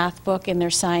their math book and their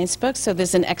science book, so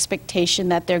there's an expectation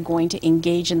that they're going to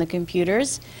engage in the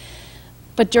computers.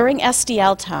 But during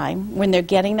SDL time, when they're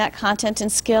getting that content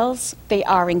and skills, they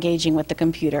are engaging with the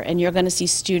computer, and you're going to see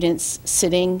students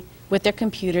sitting with their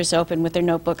computers open with their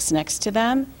notebooks next to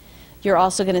them. You're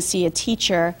also going to see a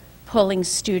teacher pulling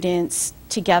students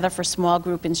together for small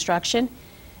group instruction.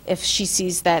 If she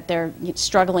sees that they're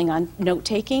struggling on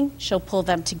note-taking, she'll pull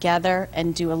them together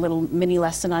and do a little mini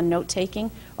lesson on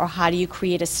note-taking, or how do you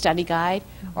create a study guide,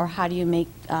 or how do you make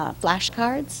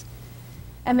flashcards.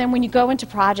 And then when you go into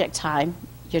project time,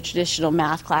 your traditional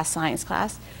math class, science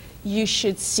class, you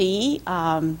should see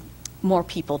more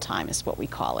people time is what we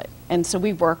call it. And so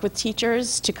we work with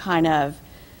teachers to kind of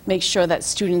make sure that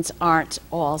students aren't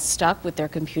all stuck with their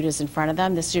computers in front of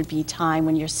them. This should be time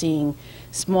when you're seeing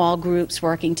small groups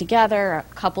working together, or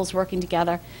couples working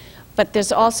together. But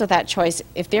there's also that choice.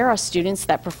 If there are students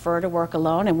that prefer to work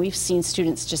alone, and we've seen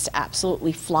students just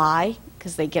absolutely fly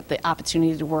because they get the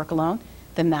opportunity to work alone,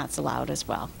 then that's allowed as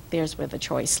well. There's where the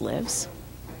choice lives.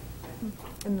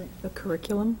 And the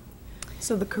curriculum?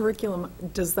 So the curriculum,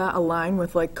 does that align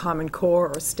with like Common Core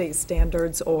or state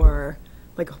standards, or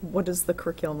like what does the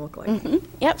curriculum look like? Mm-hmm.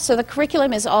 Yep, so the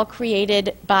curriculum is all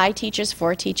created by teachers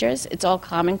for teachers. It's all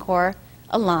Common Core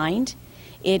aligned.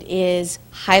 It is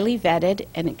highly vetted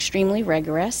and extremely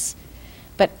rigorous,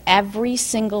 but every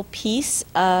single piece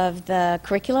of the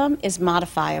curriculum is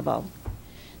modifiable.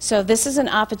 So this is an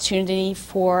opportunity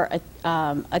for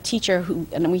a teacher who,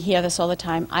 and we hear this all the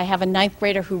time, I have a 9th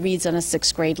grader who reads on a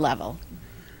 6th grade level.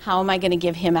 How am I going to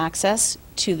give him access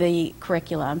to the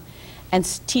curriculum? And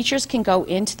teachers can go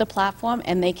into the platform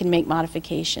and they can make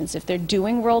modifications. If they're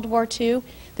doing World War II,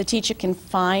 the teacher can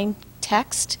find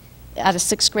text at a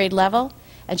 6th grade level,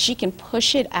 and she can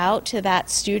push it out to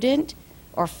that student,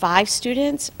 or 5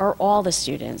 students, or all the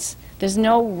students. There's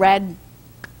no red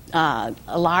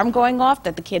alarm going off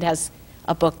that the kid has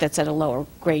a book that's at a lower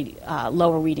grade,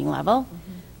 lower reading level,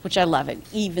 which I love. It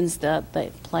evens the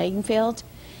playing field.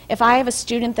 If I have a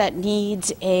student that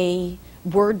needs a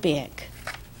word bank,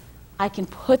 I can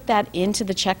put that into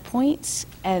the checkpoints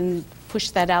and push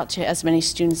that out to as many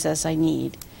students as I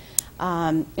need.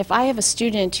 If I have a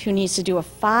student who needs to do a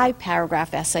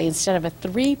 5-paragraph essay instead of a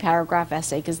 3-paragraph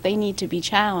essay because they need to be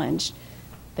challenged,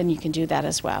 then you can do that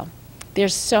as well.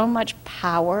 There's so much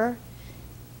power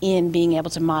in being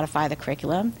able to modify the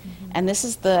curriculum, and this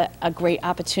is a great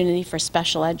opportunity for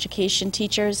special education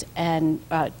teachers and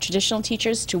traditional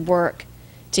teachers to work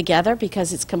together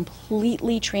because it's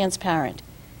completely transparent.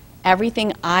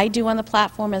 Everything I do on the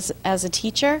platform as a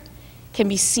teacher can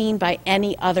be seen by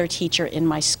any other teacher in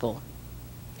my school.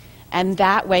 And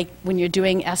that way, when you're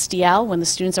doing SDL, when the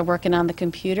students are working on the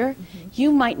computer,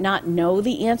 you might not know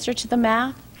the answer to the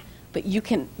math, but you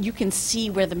can see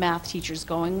where the math teacher's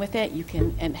going with it. You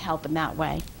can help in that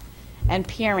way. And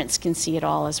parents can see it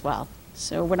all as well.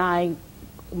 So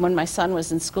when my son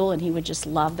was in school, and he would just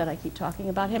love that I keep talking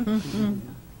about him,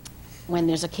 when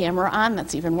there's a camera on,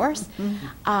 that's even worse.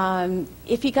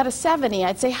 If he got a 70,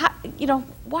 I'd say,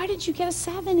 why did you get a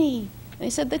 70? And he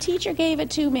said, the teacher gave it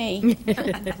to me.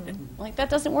 Like, that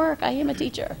doesn't work. I am a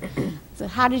teacher. So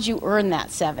how did you earn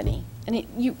that 70? And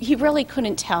he really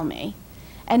couldn't tell me.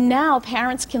 And now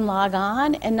parents can log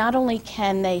on, and not only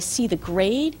can they see the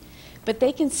grade, but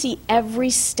they can see every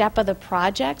step of the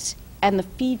project and the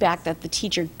feedback that the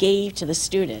teacher gave to the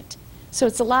student. So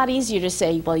it's a lot easier to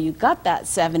say, well, you got that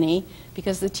 70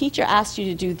 because the teacher asked you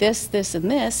to do this, this, and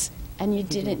this, and you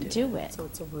didn't do it. So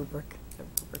it's a rubric. The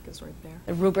rubric is right there.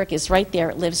 The rubric is right there.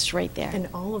 It lives right there. And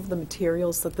all of the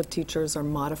materials that the teachers are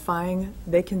modifying,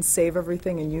 they can save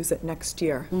everything and use it next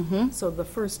year. So the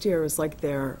first year is like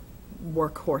their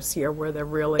workhorse year where they're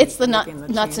really it's the making the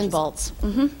nuts and changes. bolts.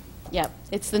 Yep,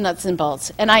 it's the nuts and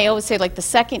bolts. And I always say, like, the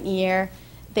second year,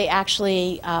 they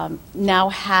actually now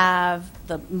have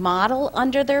the model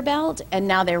under their belt, and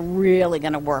now they're really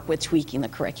going to work with tweaking the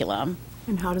curriculum.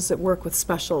 And how does it work with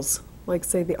specials? Like,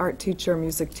 say, the art teacher,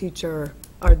 music teacher,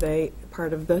 are they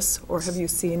part of this, or have you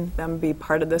seen them be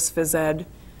part of this phys ed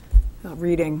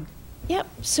reading? Yep,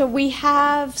 so we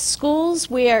have schools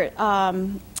where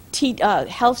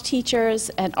health teachers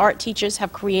and art teachers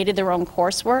have created their own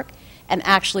coursework and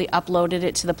actually uploaded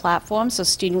it to the platform so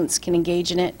students can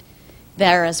engage in it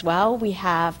there as well. We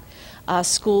have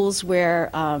schools where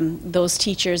those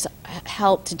teachers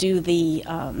help to do the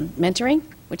mentoring,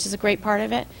 which is a great part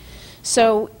of it.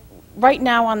 So right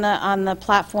now on the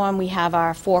platform we have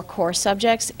our 4 core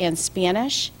subjects and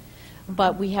Spanish,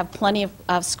 but we have plenty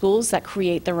of schools that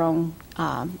create their own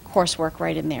coursework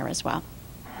right in there as well.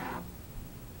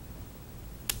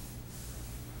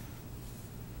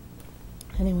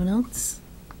 Anyone else?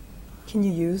 Can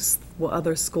you use what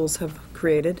other schools have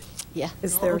created? Yeah.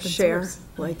 Is there a Open share, source.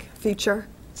 like, feature?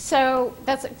 So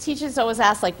that's teachers always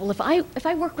ask, like, well, if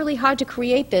I work really hard to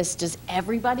create this, does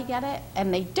everybody get it?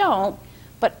 And they don't.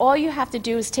 But all you have to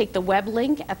do is take the web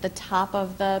link at the top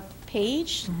of the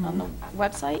page on the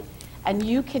website, and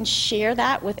you can share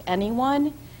that with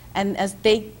anyone. And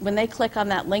when they click on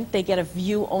that link, they get a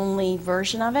view-only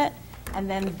version of it, and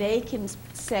then they can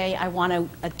say, I want to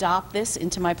adopt this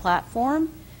into my platform,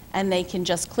 and they can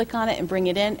just click on it and bring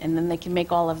it in, and then they can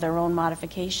make all of their own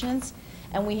modifications.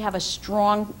 And we have a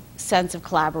strong sense of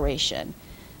collaboration.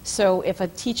 So if a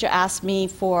teacher asks me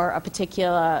for a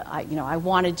particular, I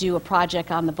want to do a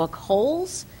project on the book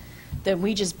Holes, then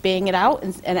we just bang it out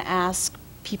and ask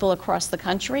people across the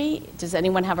country, does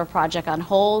anyone have a project on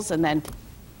Holes? And then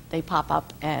they pop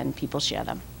up and people share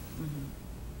them.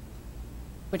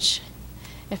 Which,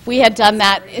 if we had done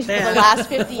that for the last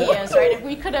 50 years, right? If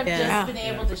we could have just been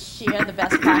able to share the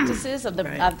best practices of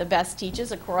the best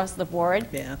teachers across the board,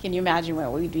 can you imagine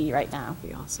where we'd be right now? That'd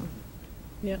be awesome.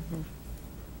 Yeah.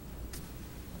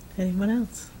 Anyone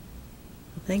else?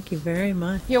 Well, thank you very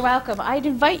much. You're welcome. I'd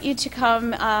invite you to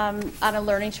come on a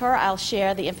learning tour. I'll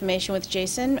share the information with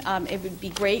Jason. It would be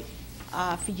great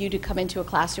for you to come into a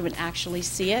classroom and actually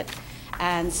see it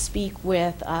and speak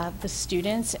with the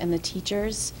students and the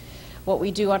teachers. What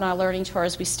we do on our learning tour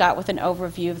is we start with an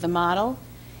overview of the model,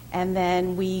 and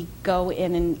then we go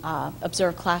in and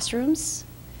observe classrooms,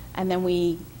 and then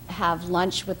we have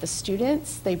lunch with the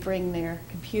students. They bring their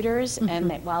computers,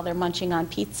 and while they're munching on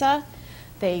pizza,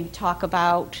 they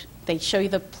show you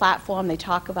the platform, they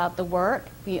talk about the work.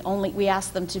 We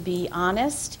ask them to be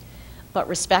honest, but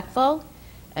respectful,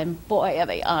 and boy, are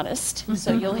they honest.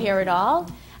 So you'll hear it all.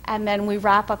 And then we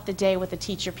wrap up the day with a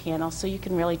teacher panel, so you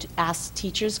can really ask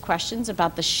teachers questions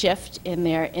about the shift in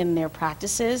their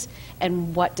practices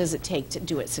and what does it take to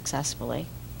do it successfully.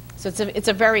 So it's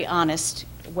a very honest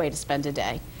way to spend a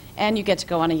day. And you get to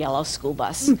go on a yellow school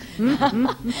bus.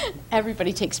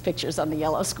 Everybody takes pictures on the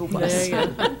yellow school bus.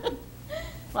 Well,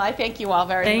 I thank you all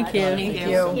very much. Thank you.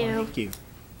 Thank you.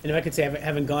 And if I could say,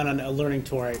 having gone on a learning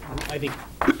tour, I think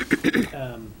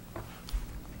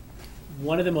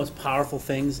one of the most powerful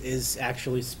things is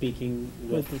actually speaking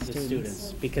with the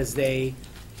students, because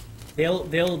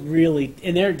they'll really,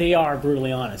 and they are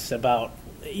brutally honest about,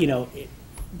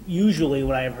 usually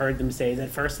what I have heard them say is, at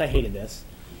first I hated this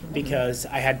because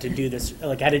I had to do this,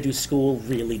 I had to do school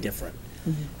really different.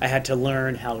 I had to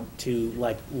learn how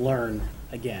to learn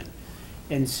again.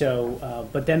 And so,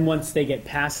 but then once they get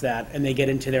past that and they get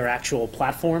into their actual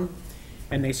platform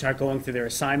and they start going through their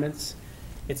assignments,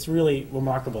 it's really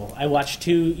remarkable. I watched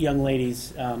 2 young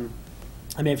ladies, I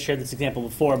may have shared this example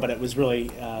before, but it was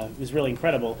really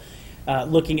incredible,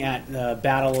 looking at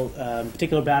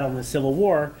particular battle in the Civil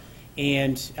War,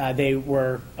 and they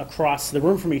were across the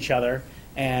room from each other,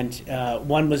 and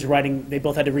one was writing, they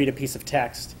both had to read a piece of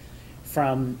text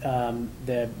from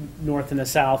the North and the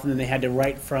South, and then they had to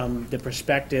write from the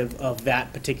perspective of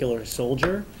that particular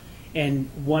soldier. And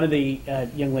one of the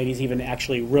young ladies even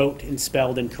actually wrote and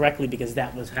spelled incorrectly because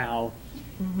that was how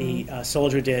the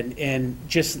soldier did. And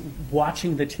just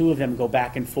watching the 2 of them go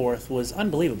back and forth was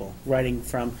unbelievable, writing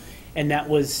from, and that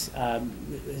was, I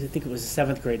think it was a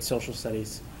 7th grade social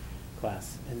studies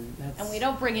class. And we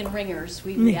don't bring in ringers.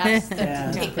 We ask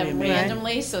them to take them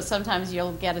randomly, so sometimes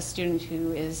you'll get a student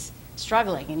who is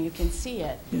struggling and you can see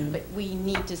it, but we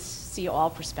need to see all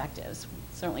perspectives.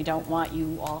 Certainly don't want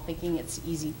you all thinking it's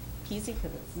easy peasy,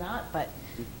 because it's not, but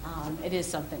it is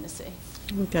something to see.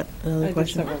 We've got another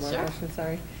question. Several more questions,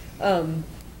 sorry.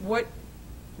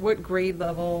 What grade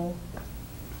level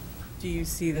do you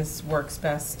see this works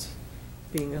best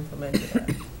being implemented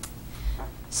at?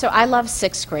 So I love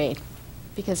 6th grade,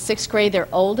 because 6th grade, they're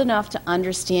old enough to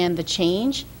understand the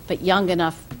change, but young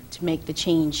enough to make the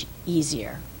change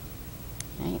easier.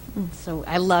 Right? So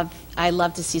I love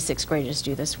to see 6th graders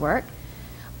do this work.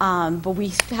 But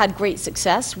we've had great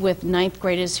success with 9th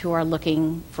graders who are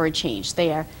looking for a change.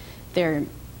 They they're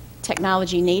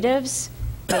technology natives.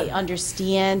 They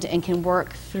understand and can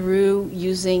work through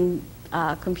using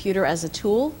computer as a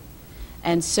tool,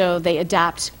 and so they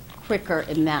adapt quicker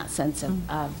in that sense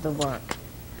of the work.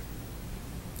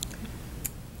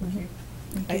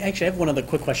 I actually have one other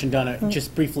quick question, Donna,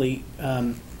 just briefly.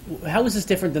 How is this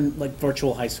different than like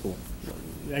virtual high school?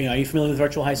 Are you familiar with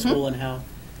virtual high school and how?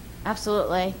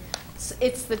 Absolutely.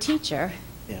 It's the teacher.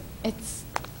 Yeah.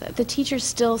 The teacher's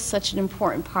still such an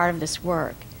important part of this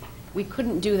work. We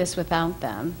couldn't do this without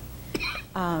them.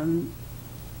 The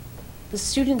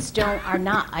students are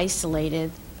not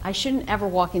isolated. I shouldn't ever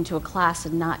walk into a class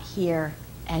and not hear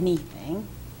anything.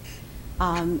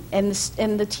 And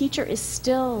the teacher is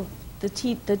still, the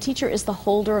teacher is the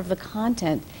holder of the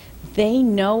content. They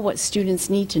know what students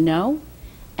need to know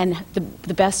and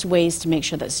the best ways to make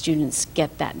sure that students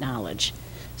get that knowledge.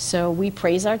 So we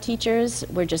praise our teachers.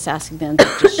 We're just asking them to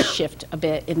just shift a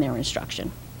bit in their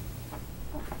instruction.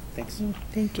 Thanks.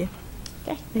 Thank you.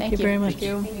 Okay, Thank you very much. Thank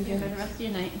you. Thank you. Have a good rest of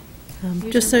your night.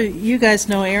 Just so you guys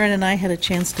know, Erin and I had a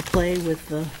chance to play with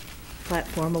the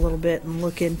platform a little bit and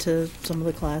look into some of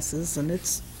the classes, and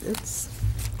it's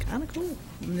kind of cool.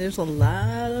 And there's a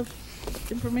lot of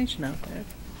information out there.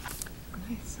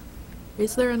 Nice.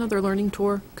 Is there another learning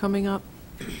tour coming up?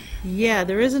 Yeah,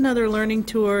 there is another learning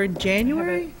tour in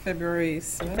January. February.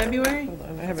 February? Hold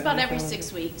on, I have It's it about in my every calendar.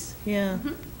 6 weeks. Yeah.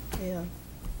 Yeah.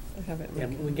 I have it. Yeah,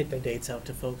 we can get the dates out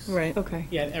to folks. Right. Okay.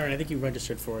 Yeah, Erin, I think you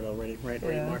registered for it already, right?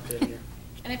 Or you Yeah. marked it in here.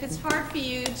 And if it's hard for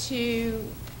you to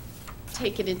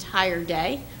take an entire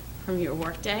day from your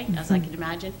work day, as I can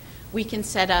imagine, we can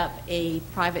set up a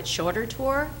private shorter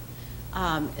tour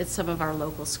at some of our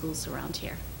local schools around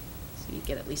here. So you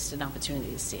get at least an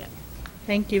opportunity to see it.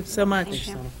 Thank you so much. Thanks,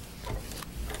 Donna.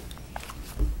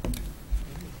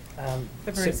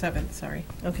 February So- 7th, sorry.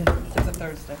 Okay. It's a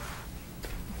Thursday.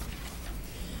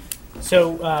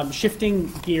 So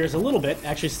shifting gears a little bit,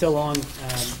 actually still on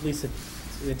at least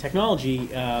the technology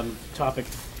topic,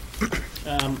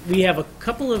 we have a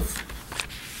couple of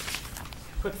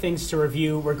quick things to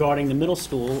review regarding the middle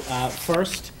school.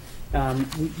 First,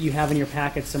 you have in your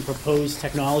packet some proposed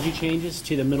technology changes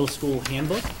to the middle school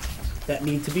handbook that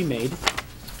need to be made.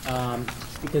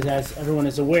 Because as everyone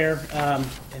is aware,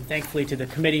 and thankfully to the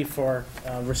committee for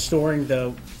restoring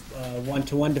the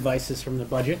one-to-one devices from the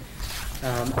budget,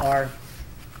 our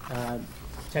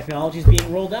technology is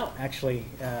being rolled out, actually.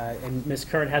 And Ms.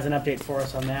 Kurt has an update for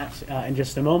us on that in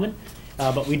just a moment.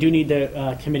 But we do need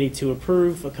the committee to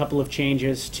approve a couple of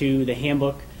changes to the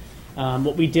handbook.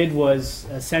 What we did was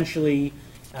essentially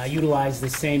utilize the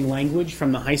same language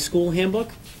from the high school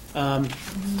handbook.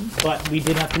 But we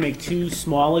did have to make two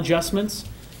small adjustments.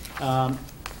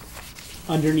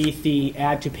 Underneath the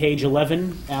add to page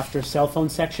 11 after cell phone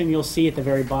section, you'll see at the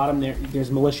very bottom there's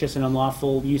malicious and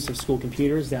unlawful use of school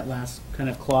computers, that last kind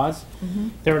of clause.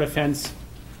 Third offense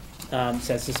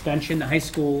says suspension. The high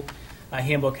school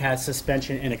handbook has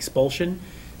suspension and expulsion.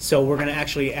 So we're going to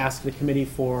actually ask the committee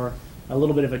for a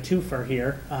little bit of a twofer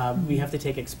here. We have to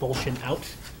take expulsion out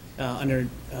under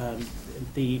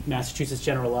the Massachusetts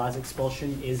general laws.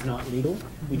 Expulsion is not legal.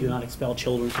 We do not expel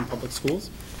children from public schools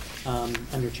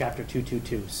under Chapter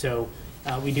 222. So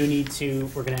we do need to,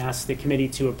 we're going to ask the committee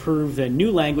to approve the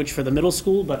new language for the middle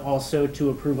school, but also to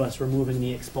approve us removing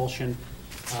the expulsion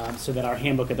so that our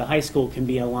handbook at the high school can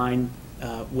be aligned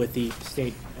with the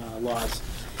state laws.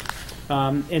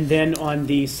 And then on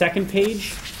the second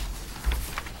page,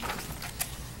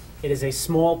 it is a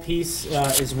small piece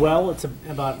as well. It's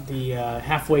about the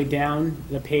halfway down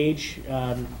the page.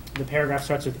 The paragraph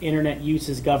starts with internet use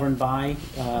is governed by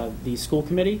the school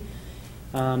committee.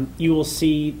 You will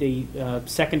see the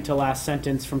second to last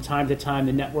sentence, from time to time,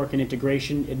 the network and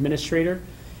integration administrator.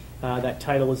 That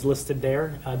title is listed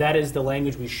there. That is the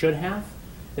language we should have.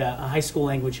 The high school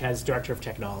language has director of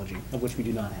technology, of which we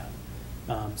do not have.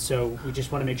 So we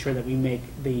just want to make sure that we make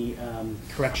the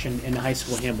correction in the high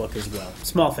school handbook as well.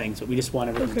 Small things, but we just want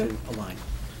everything to align.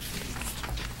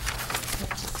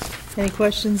 Any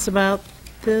questions about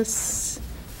this?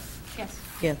 Yes.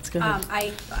 Yes, go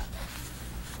ahead.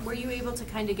 Were you able to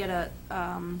kind of get a,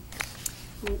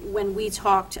 when we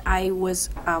talked, I was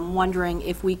wondering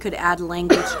if we could add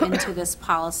language into this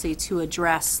policy to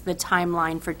address the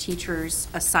timeline for teachers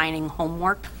assigning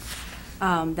homework.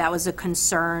 That was a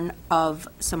concern of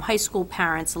some high school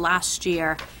parents last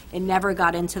year. It never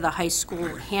got into the high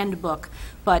school handbook,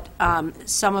 but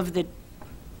some of the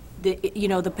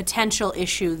potential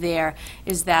issue there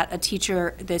is that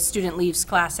the student leaves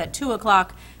class at 2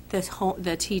 o'clock,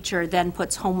 the teacher then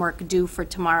puts homework due for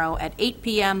tomorrow at 8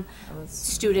 p.m.,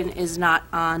 student is not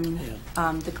on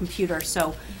the computer,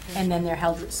 so, and then they're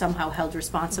somehow held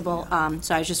responsible.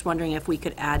 So I was just wondering if we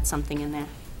could add something in there.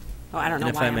 Oh, I don't know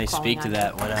And if why I I'm may calling speak to on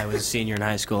that, when I was a senior in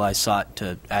high school, I sought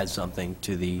to add something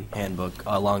to the handbook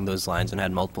along those lines and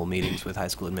had multiple meetings with high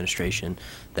school administration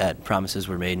that promises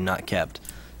were made and not kept.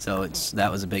 So that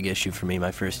was a big issue for me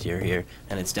my first year here,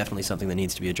 and it's definitely something that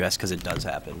needs to be addressed because it does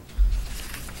happen.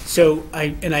 So I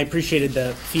appreciated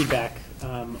the feedback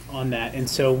on that. And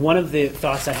so one of the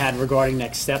thoughts I had regarding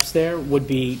next steps there would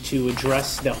be to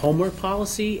address the homework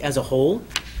policy as a whole,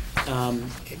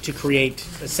 to create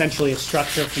essentially a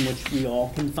structure from which we all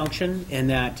can function, and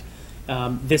that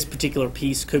this particular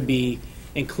piece could be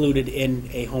included in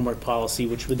a homework policy,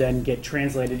 which would then get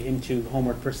translated into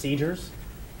homework procedures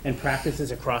and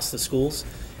practices across the schools.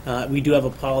 We do have a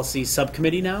policy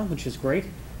subcommittee now, which is great.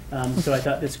 So I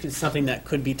thought this is something that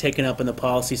could be taken up in the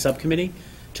policy subcommittee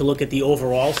to look at the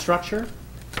overall structure,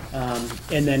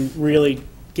 and then really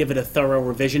give it a thorough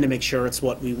revision to make sure it's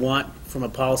what we want from a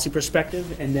policy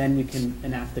perspective, and then we can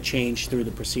enact the change through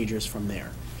the procedures from there.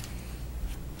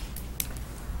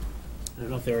 I don't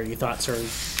know if there are any thoughts or...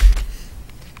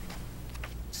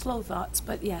 Slow thoughts,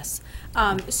 but yes.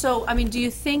 So, I mean, do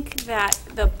you think that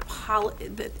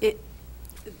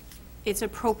it's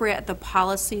appropriate at the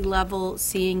policy level,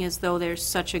 seeing as though there's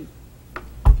such a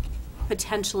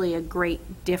potentially a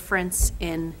great difference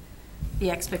in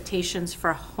the expectations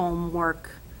for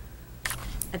homework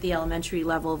at the elementary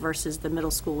level versus the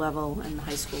middle school level and the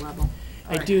high school level?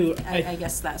 I do. I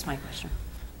guess that's my question.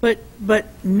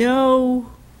 But no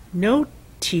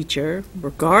teacher,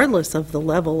 regardless of the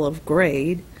level of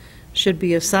grade, should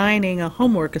be assigning a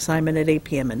homework assignment at 8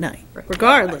 p.m. at night,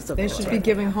 regardless of the They level. should be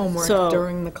giving homework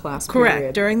during the class Correct,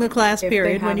 period. during the class If they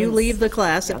period, when you haven't- leave the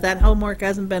class, if that homework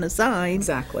hasn't been assigned.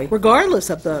 Exactly. Regardless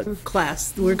of the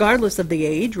class, regardless of the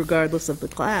age, regardless of the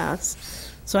class.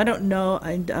 So I don't know,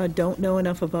 I don't know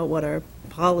enough about what our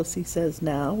policy says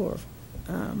now, or,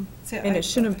 And it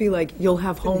shouldn't be like, you'll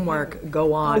have homework,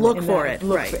 go on. Look and for then it,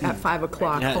 look right. At 5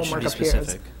 o'clock, Yeah, it should homework be appears.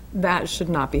 specific. That should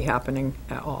not be happening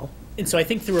at all. And so I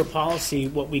think through a policy,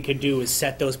 what we could do is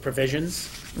set those provisions.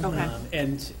 Okay.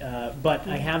 But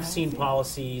I have seen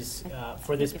policies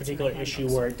for this particular issue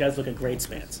where it does look at grade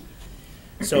spans.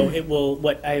 So it will,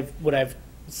 what I've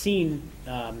seen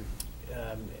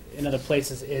in other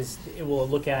places is it will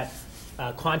look at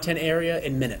content area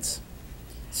in minutes.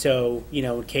 So,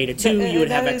 K to 2, you would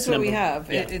have That X is what number. we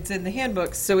have. Yeah. It's in the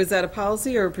handbooks. So is that a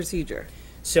policy or a procedure?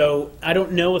 So I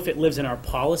don't know if it lives in our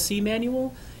policy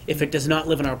manual. If it does not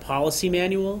live in our policy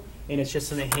manual and it's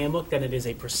just in the handbook, then it is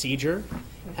a procedure.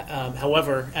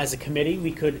 However, as a committee,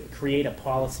 we could create a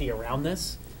policy around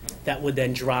this that would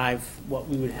then drive what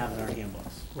we would have in our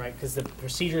handbooks, right? Because the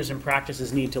procedures and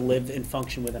practices need to live and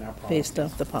function within our policy. based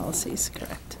off the policies,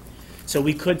 correct. So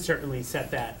we could certainly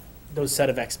set those set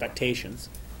of expectations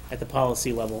at the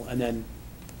policy level, and then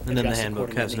And then the adjust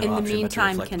handbook has accordingly. no In the option but to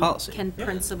meantime, reflect the policy. can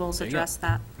principals There you go. address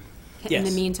that? In the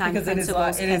Yes. meantime, Because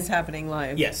principals. it is happening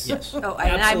live. Yes. Oh, and I'm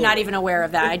Absolutely. not even aware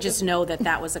of that. I just know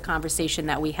that was a conversation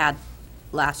that we had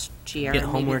last year. Get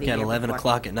and maybe homework the at year 11 before.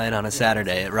 o'clock at night on a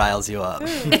Saturday. It riles you up.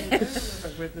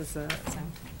 Witness that.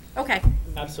 Okay,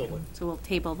 Absolutely. so we'll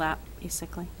table that,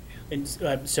 basically. And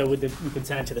so we could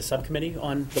send it to the subcommittee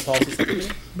on the policy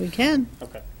subcommittee? We can.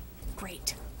 Okay.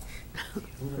 Great.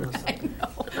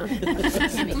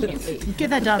 Get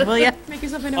that done, will you? Make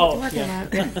yourself a Oh, yeah.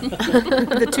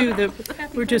 The two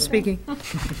that were just speaking.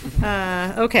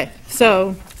 Okay,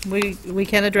 so we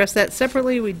can address that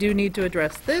separately. We do need to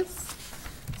address this.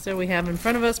 So we have in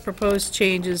front of us proposed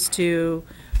changes to,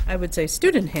 I would say,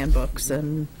 student handbooks,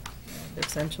 and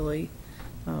essentially,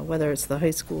 whether it's the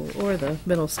high school or the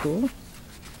middle school,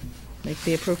 make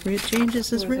the appropriate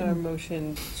changes as Was our written.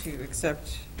 motion to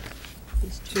accept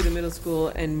to the middle school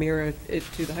and mirror it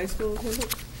to the high school handbook?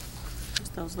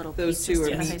 Just those little Those pieces two to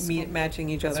are the high school. matching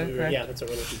each other, correct? Yeah, that's what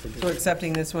we're looking for. So we're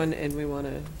accepting this one and we want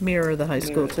to, Mirror the high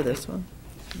school to this one.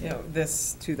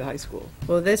 this to the high school.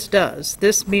 Well, this does.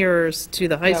 This mirrors to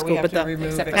the high Yeah, we school, have but to the, remove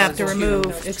Except for have to those two- remove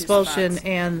those two expulsion spots.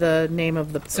 and the name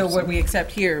of the person. So what we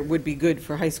accept here would be good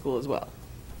for high school as well.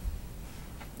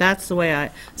 That's the way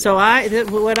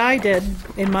what I did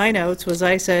in my notes was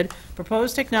I said,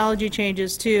 proposed technology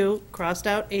changes to, crossed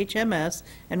out HMS,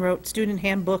 and wrote student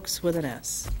handbooks with an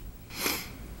S.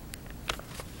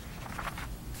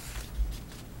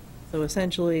 So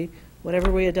essentially, whatever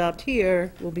we adopt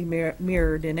here will be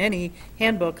mirrored in any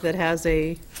handbook that has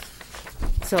a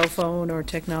cell phone or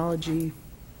technology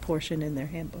portion in their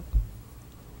handbook.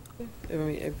 I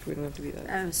mean, if we don't have to be that.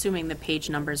 I'm assuming the page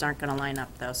numbers aren't going to line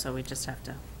up, though, so we just have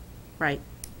to right,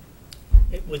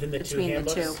 Within the two between the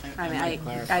handbooks? two. I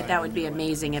mean, that would be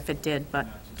amazing if it did, but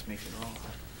Just make it all.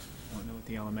 I don't know what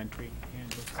the elementary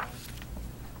handbooks are.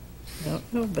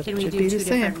 No, but can it we should do be two the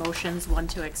same. different motions? One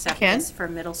to accept Can. this for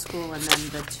middle school, and then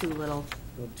the two little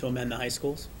To amend the high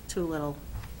schools?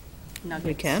 nuggets.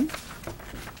 We can.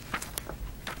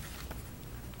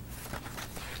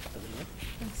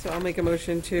 So I'll make a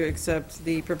motion to accept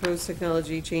the proposed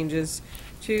technology changes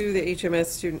to the HMS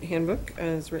student handbook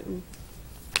as written.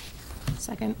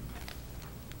 Second.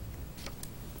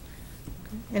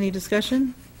 Any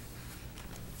discussion?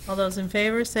 All those in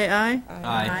favor, say aye.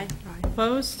 Aye.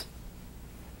 Opposed?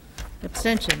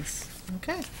 Abstentions?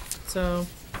 Okay, so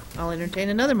I'll entertain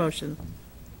another motion.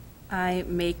 I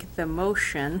make the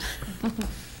motion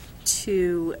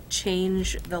to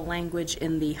change the language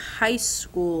in the high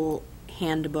school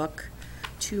handbook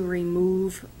to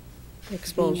remove the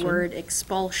Expulsion. word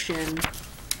expulsion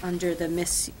under the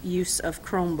misuse of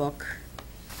Chromebook.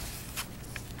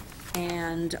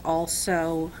 And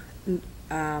also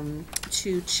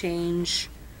to change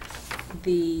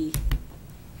the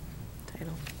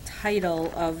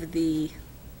title of the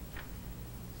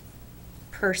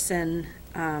person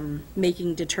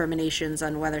making determinations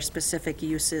on whether specific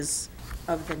uses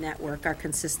of the network are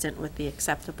consistent with the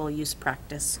acceptable use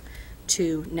practice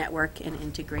to network and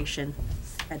integration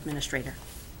administrator.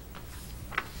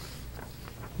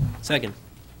 Second.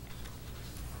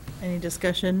 Any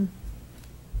discussion?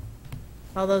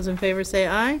 All those in favor say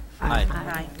aye. Aye.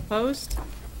 Aye. Opposed?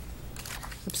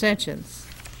 Abstentions?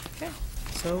 Okay,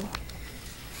 so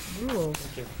ruled.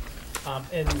 Thank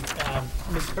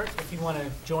you. Ms. Kurt, if you want to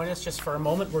join us just for a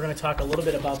moment, we're going to talk a little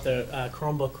bit about the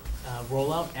Chromebook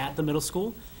rollout at the middle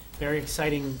school. Very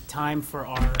exciting time for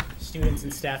our students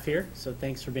and staff here, so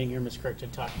thanks for being here, Ms. Kurt, to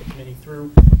talk the committee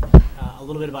through a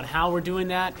little bit about how we're doing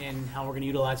that and how we're going to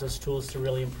utilize those tools to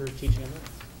really improve teaching and learning.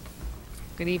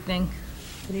 Good evening.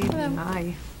 Good evening.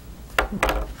 Aye.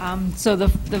 So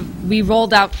we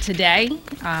rolled out today,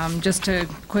 just to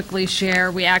quickly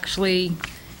share, we actually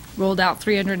rolled out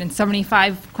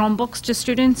 375 Chromebooks to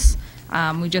students.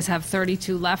 We just have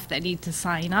 32 left that need to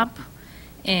sign up,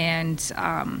 and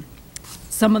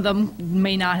some of them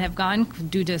may not have gone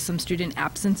due to some student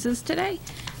absences today.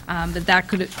 But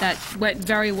that went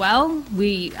very well.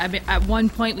 At one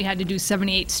point, we had to do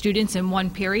 78 students in one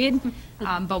period,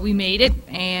 but we made it,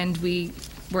 and we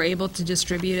were able to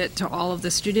distribute it to all of the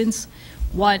students.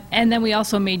 And then we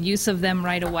also made use of them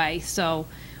right away. So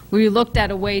we looked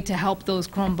at a way to help those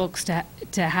Chromebooks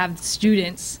to have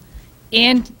students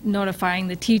and notifying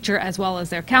the teacher as well as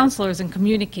their counselors and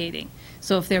communicating.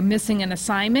 So if they're missing an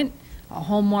assignment, a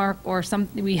homework, or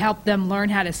something, we help them learn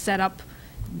how to set up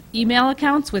email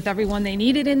accounts with everyone they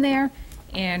needed in there.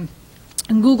 And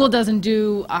Google doesn't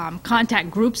do contact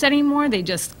groups anymore, they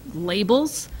just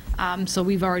labels. So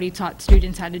we've already taught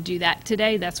students how to do that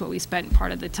today. That's what we spent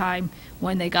part of the time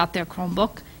when they got their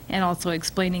Chromebook, and also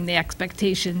explaining the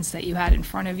expectations that you had in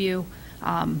front of you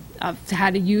of how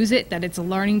to use it, that it's a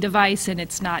learning device and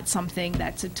it's not something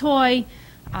that's a toy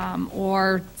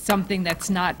or something that's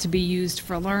not to be used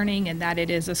for learning, and that it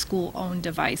is a school-owned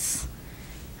device.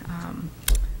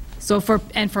 So for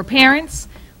parents,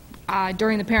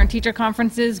 during the parent-teacher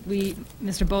conferences,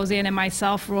 Mr. Bozan and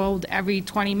myself rolled every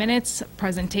 20 minutes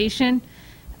presentation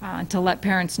to let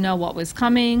parents know what was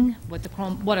coming, what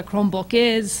a Chromebook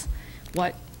is,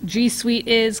 what G Suite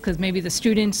is, because maybe the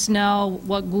students know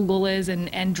what Google is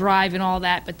and Drive and all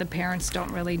that, but the parents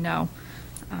don't really know.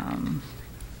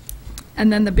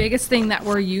 And then the biggest thing that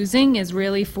we're using is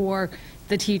really for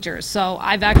the teachers. So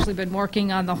I've actually been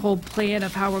working on the whole plan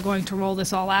of how we're going to roll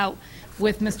this all out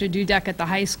with Mr. Dudek at the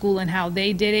high school and how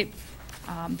they did it,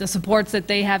 the supports that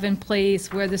they have in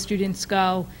place, where the students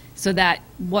go, so that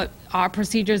what our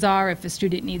procedures are, if a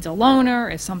student needs a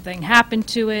loaner, if something happened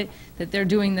to it, that they're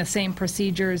doing the same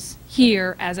procedures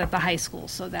here as at the high school,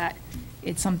 so that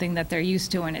it's something that they're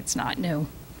used to and it's not new.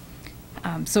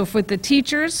 So for the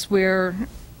teachers, we're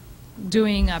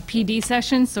doing a PD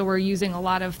session, so we're using a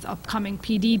lot of upcoming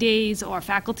PD days or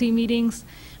faculty meetings,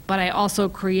 but I also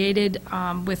created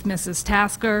with Mrs.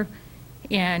 Tasker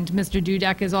and Mr.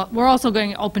 Dudek we're also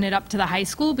going to open it up to the high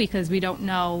school, because we don't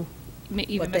know,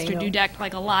 even Mr. Dudek,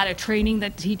 like a lot of training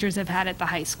that teachers have had at the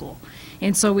high school.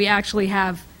 And so we actually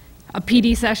have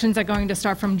PD sessions that are going to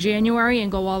start from January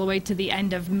and go all the way to the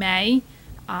end of May.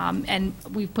 And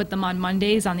we've put them on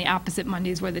Mondays, on the opposite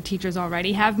Mondays where the teachers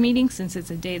already have meetings, since it's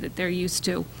a day that they're used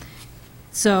to.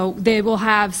 So they will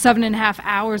have 7.5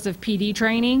 hours of PD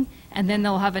training, and then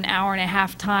they'll have an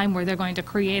hour-and-a-half time where they're going to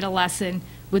create a lesson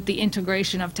with the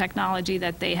integration of technology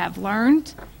that they have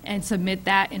learned and submit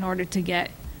that in order to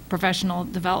get professional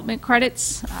development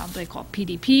credits, they call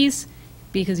PDPs,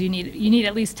 because you need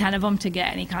at least 10 of them to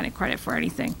get any kind of credit for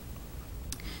anything.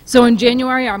 So in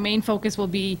January, our main focus will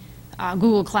be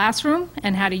Google Classroom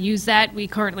and how to use that. We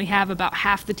currently have about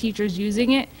half the teachers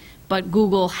using it, but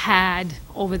Google had,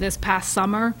 over this past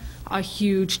summer, a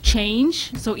huge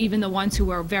change. So even the ones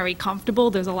who are very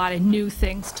comfortable, there's a lot of new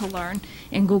things to learn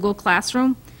in Google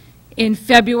Classroom. In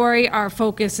February, our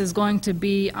focus is going to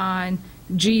be on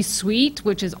G Suite,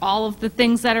 which is all of the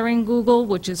things that are in Google,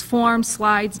 which is Forms,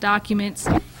 Slides, Documents,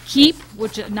 Keep,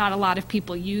 which not a lot of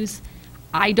people use.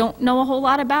 I don't know a whole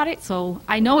lot about it, so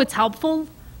I know it's helpful,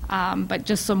 but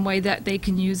just some way that they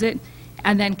can use it.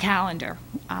 And then Calendar.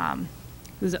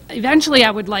 Eventually,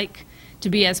 I would like to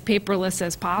be as paperless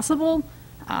as possible.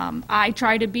 I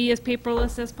try to be as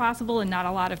paperless as possible and not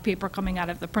a lot of paper coming out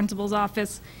of the principal's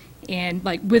office. And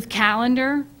like with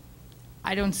Calendar,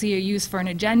 I don't see a use for an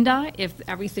agenda. If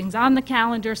everything's on the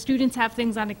calendar, students have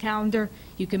things on the calendar,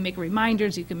 you can make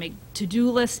reminders, you can make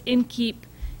to-do lists in Keep,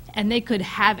 and they could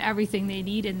have everything they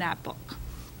need in that book,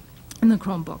 in the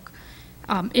Chromebook.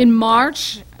 In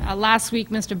March, last week,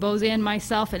 Mr. Bozan,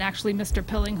 myself, and actually Mr.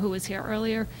 Pilling, who was here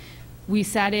earlier, we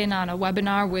sat in on a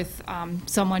webinar with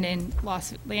someone in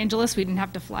Los Angeles. We didn't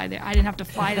have to fly there. I didn't have to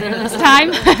fly there this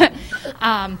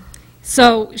time.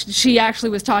 So she actually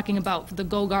was talking about the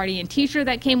Go Guardian teacher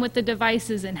that came with the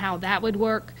devices and how that would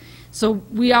work. So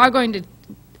we are going to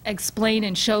explain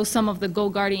and show some of the Go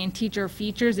Guardian teacher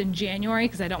features in January,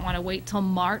 because I don't want to wait till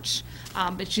March,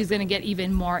 but she's going to get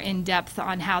even more in-depth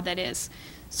on how that is.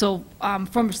 So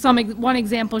from one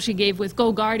example she gave with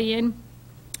Go Guardian,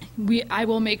 I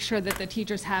will make sure that the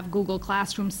teachers have Google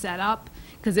Classroom set up,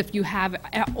 because if you have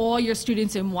all your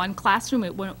students in one classroom,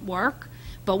 it wouldn't work.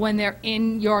 But when they're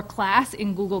in your class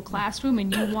in Google Classroom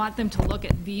and you want them to look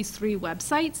at these 3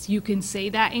 websites, you can say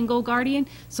that in Go Guardian,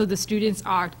 so the students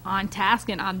are on task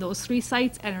and on those 3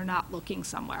 sites and are not looking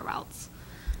somewhere else.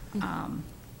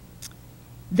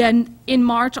 Then in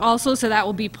March also, so that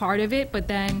will be part of it, but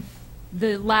then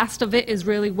the last of it is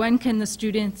really when can the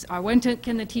students, or when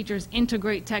can the teachers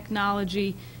integrate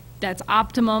technology that's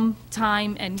optimum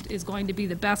time and is going to be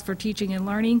the best for teaching and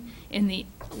learning in the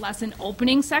lesson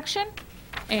opening section.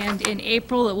 And in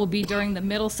April, it will be during the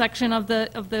middle section of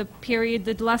the period,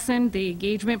 the lesson, the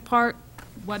engagement part,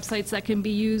 websites that can be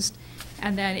used,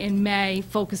 and then in May,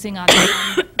 focusing on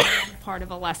the part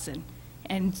of a lesson.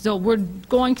 And so we're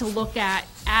going to look at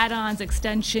add-ons,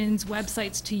 extensions,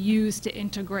 websites to use to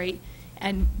integrate,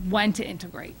 and when to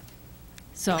integrate.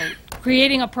 So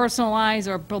creating a personalized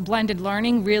or blended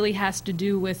learning really has to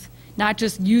do with not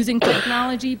just using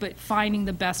technology, but finding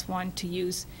the best one to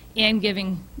use and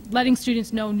letting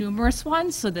students know numerous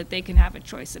ones so that they can have a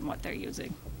choice in what they're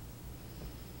using.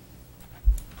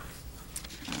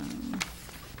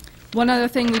 One other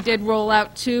thing we did roll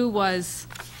out too was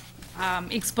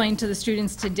explain to the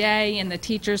students today and the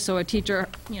teachers, so a teacher,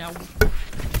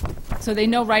 so they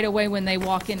know right away when they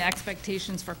walk in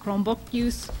expectations for Chromebook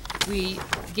use. We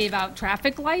gave out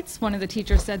traffic lights. One of the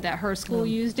teachers said that her school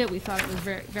used it. We thought it was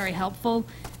very, very helpful,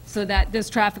 so that this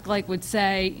traffic light would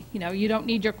say, you don't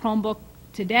need your Chromebook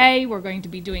today. We're going to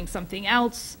be doing something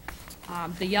else.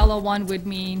 The yellow one would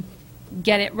mean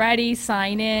get it ready,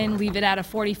 sign in, leave it at a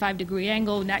 45-degree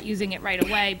angle, not using it right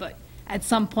away, but at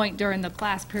some point during the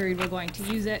class period we're going to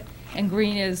use it. And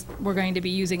green is we're going to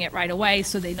be using it right away,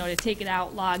 so they know to take it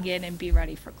out, log in, and be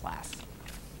ready for class.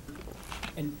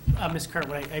 And Ms. Kurt,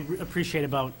 what I appreciate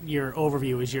about your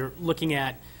overview is you're looking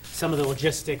at some of the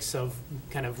logistics of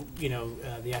kind of,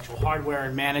 the actual hardware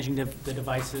and managing the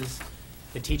devices,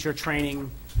 the teacher training,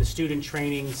 the student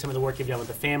training, some of the work you've done with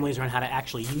the families around how to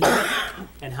actually use it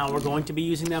and how we're going to be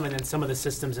using them, and then some of the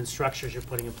systems and structures you're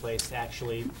putting in place to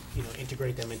actually,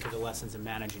 integrate them into the lessons and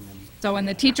managing them. So when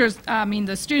the teachers,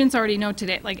 the students already know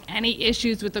today, like any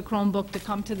issues with the Chromebook, to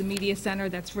come to the Media Center.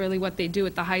 That's really what they do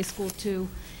at the high school too.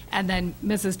 And then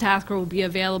Mrs. Tasker will be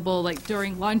available like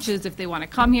during lunches if they want to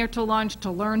come here to lunch to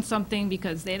learn something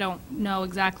because they don't know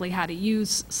exactly how to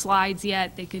use slides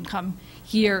yet. They can come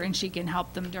here and she can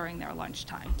help them during their lunch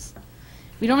times.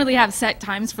 We don't really have set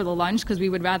times for the lunch because we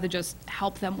would rather just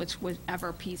help them with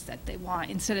whatever piece that they want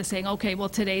instead of saying, okay, well,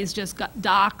 today's just got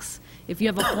docs. If you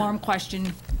have a form question,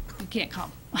 you can't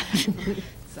come.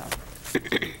 So.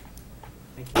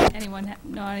 Anyone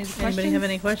know any questions? Anybody have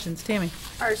any questions? Tammy?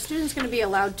 Are students going to be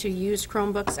allowed to use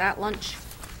Chromebooks at lunch?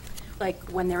 like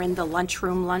when they're in the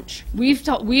lunchroom lunch?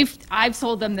 I've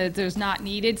told them that there's not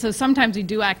needed. So sometimes we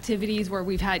do activities where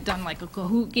we've done like a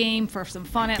Kahoot game for some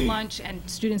fun at lunch, and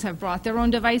students have brought their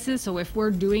own devices. So if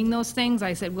we're doing those things,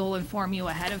 I said, we'll inform you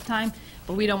ahead of time,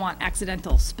 but we don't want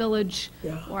accidental spillage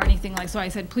or anything like, so I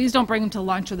said, please don't bring them to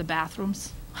lunch or the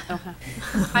bathrooms. Okay.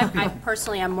 I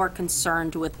personally am more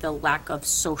concerned with the lack of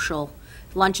social.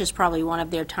 Lunch is probably one of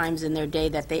their times in their day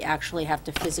that they actually have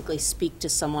to physically speak to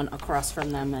someone across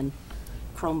from them, and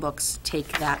Chromebooks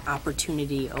take that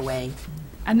opportunity away.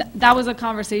 And that was a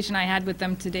conversation I had with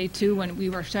them today, too, when we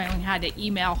were showing how to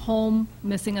email home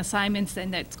missing assignments,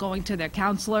 and that's going to their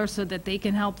counselor so that they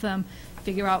can help them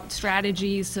figure out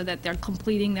strategies so that they're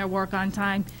completing their work on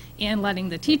time, and letting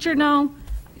the teacher know,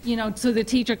 so the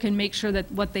teacher can make sure that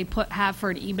what they have for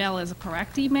an email is a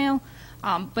correct email.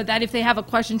 But that if they have a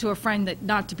question to a friend, that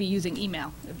not to be using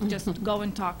email, just go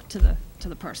and talk to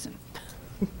the person.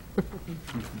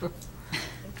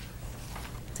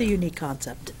 It's a unique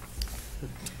concept.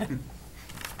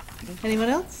 Anyone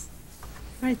else?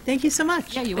 All right, thank you so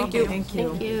much. Yeah, you're Thank welcome. you.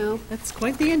 Thank you. That's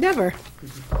quite the endeavor.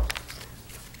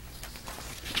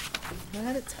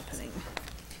 Glad it's happening.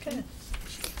 Okay.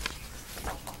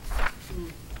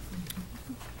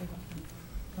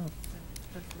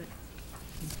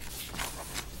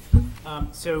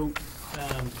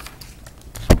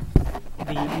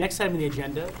 The next item on the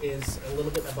agenda is a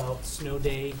little bit about snow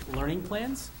day learning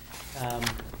plans.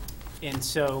 And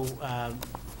so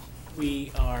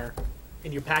we are,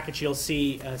 in your package, you'll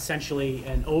see essentially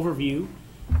an overview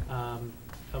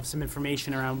of some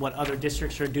information around what other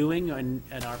districts are doing and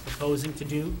are proposing to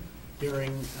do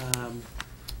during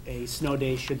a snow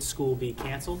day should school be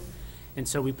canceled. And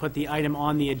so we put the item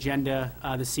on the agenda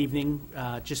this evening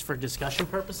just for discussion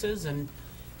purposes and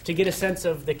to get a sense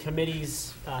of the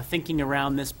committee's thinking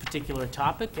around this particular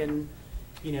topic, and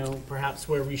perhaps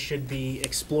where we should be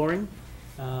exploring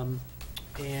and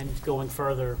going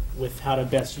further with how to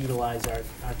best utilize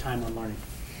our time on learning.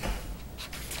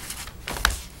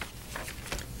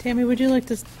 Tammy, would you like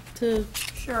to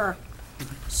Sure.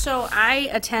 So I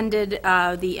attended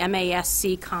the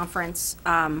MASC conference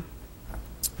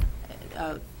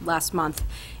last month,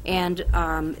 and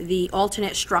the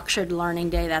alternate structured learning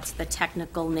day, that's the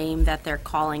technical name that they're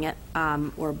calling it,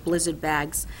 or blizzard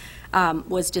bags,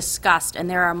 was discussed, and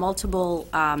there are multiple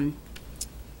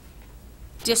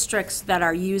districts that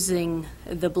are using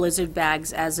the blizzard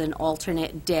bags as an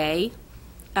alternate day.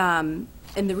 And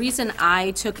the reason I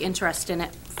took interest in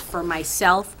it for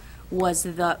myself was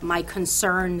my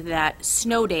concern that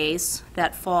snow days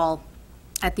that fall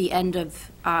at the end of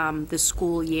the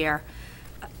school year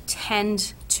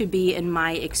tend to be, in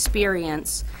my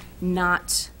experience,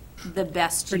 not the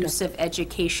best use of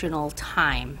educational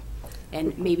time,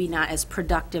 and maybe not as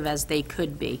productive as they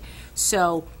could be.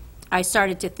 So I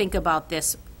started to think about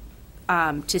this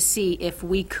to see if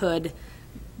we could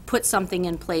put something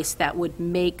in place that would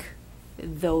make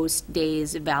those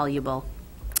days valuable.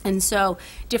 And so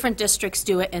different districts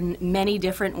do it in many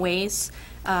different ways.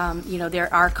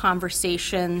 There are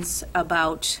conversations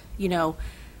about,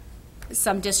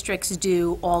 some districts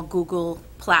do all Google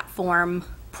platform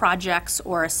projects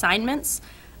or assignments.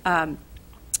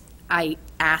 I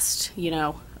asked,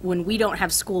 when we don't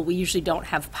have school, we usually don't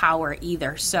have power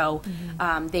either. So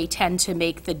they tend to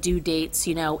make the due dates,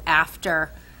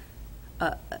 after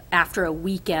a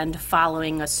weekend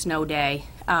following a snow day.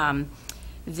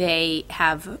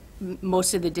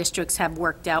 Most of the districts have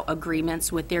worked out agreements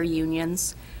with their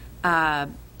unions.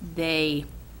 They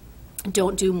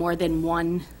don't do more than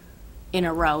one in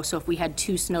a row. So if we had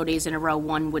 2 snow days in a row,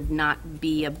 one would not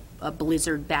be a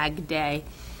blizzard bag day.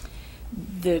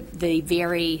 They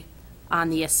vary on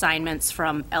the assignments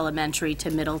from elementary to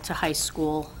middle to high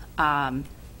school. The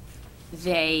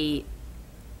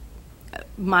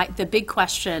big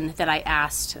question that I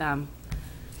asked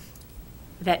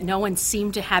that no one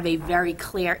seemed to have a very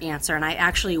clear answer, and I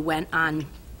actually went on,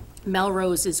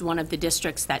 Melrose is one of the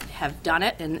districts that have done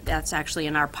it, and that's actually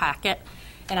in our packet,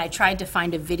 and I tried to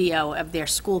find a video of their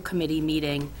school committee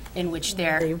meeting in which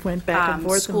their went back and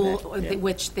forth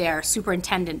which their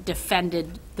superintendent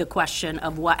defended the question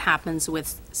of what happens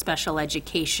with special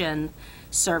education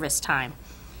service time.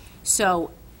 So,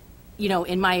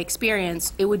 in my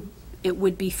experience, it would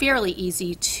be fairly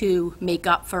easy to make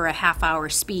up for a half-hour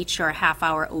speech or a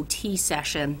half-hour OT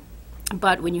session.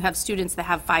 But when you have students that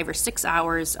have 5 or 6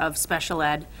 hours of special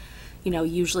ed,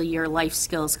 usually your life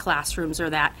skills classrooms or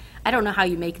that, I don't know how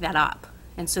you make that up.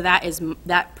 And so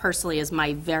that personally is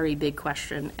my very big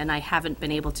question, and I haven't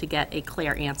been able to get a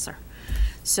clear answer.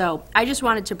 So I just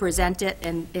wanted to present it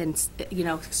and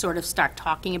sort of start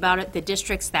talking about it. The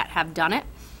districts that have done it,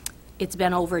 it's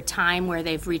been over time where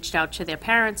they've reached out to their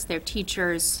parents, their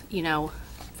teachers,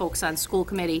 folks on school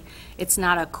committee. It's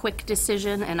not a quick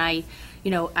decision, and I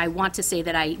want to say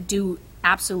that I do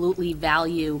absolutely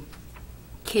value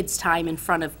kids' time in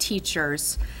front of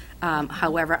teachers.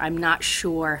 However, I'm not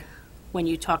sure when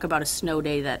you talk about a snow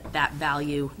day that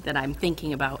value that I'm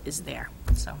thinking about is there.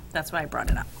 So that's why I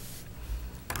brought it up.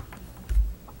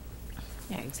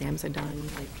 Yeah, exams are done,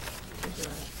 like,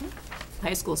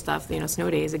 high school stuff,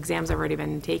 snow days, exams have already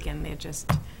been taken, they're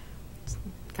just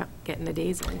getting the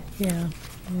days in. Yeah,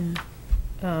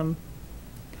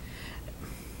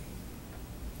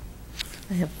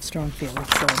 I have strong feelings,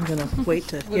 so I'm going to wait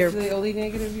to hear. What's the only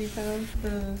negative you found,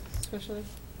 especially?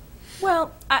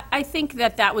 Well, I think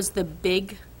that was the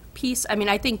big piece. I mean,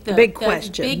 I think the big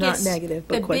question, biggest, not negative,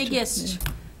 but the question. biggest,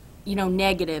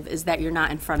 negative is that you're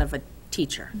not in front of a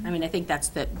teacher. I mean, I think that's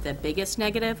the biggest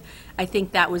negative. I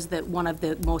think that was one of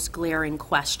the most glaring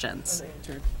questions.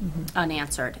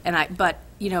 Unanswered. But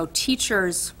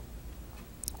teachers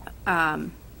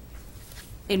in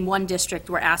one district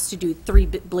were asked to do 3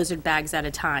 blizzard bags at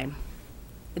a time.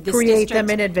 Create them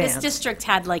in advance. This district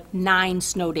had 9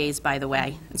 snow days, by the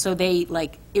way. So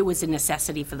it was a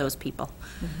necessity for those people.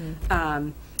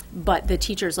 But the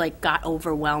teachers got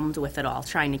overwhelmed with it all,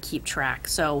 trying to keep track.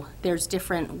 So there's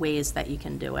different ways that you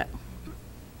can do it.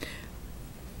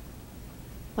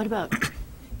 What about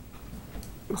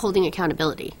holding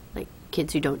accountability, like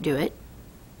kids who don't do it?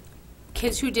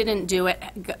 Kids who didn't do it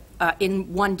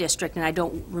in one district, and I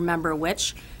don't remember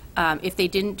which, if they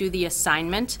didn't do the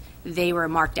assignment, they were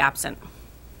marked absent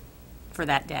for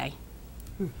that day.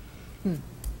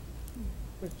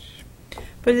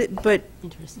 But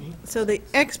Interesting. so the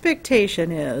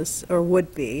expectation is, or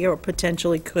would be, or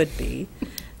potentially could be,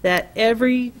 that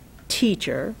every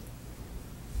teacher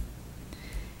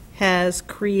has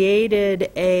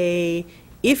created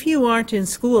if you aren't in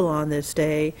school on this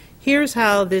day, here's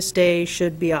how this day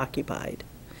should be occupied.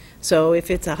 So if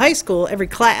it's a high school,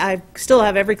 I still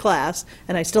have every class,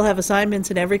 and I still have assignments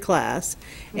in every class.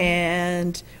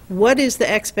 And what is the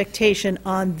expectation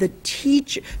on the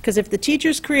teacher? Because if the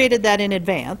teachers created that in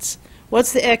advance,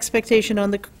 what's the expectation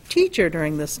on the teacher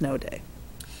during the snow day?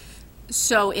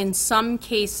 So in some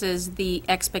cases, the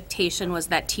expectation was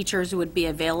that teachers would be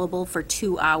available for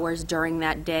 2 hours during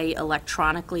that day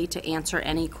electronically to answer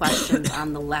any questions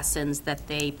on the lessons that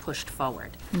they pushed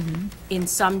forward. In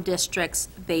some districts,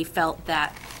 they felt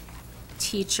that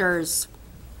teachers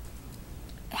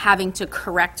having to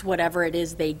correct whatever it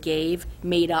is they gave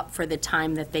made up for the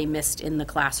time that they missed in the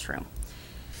classroom.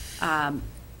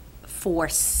 For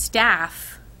staff,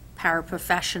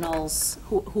 paraprofessionals,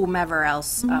 whomever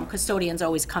else, custodians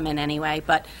always come in anyway,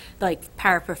 but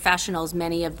paraprofessionals,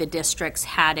 many of the districts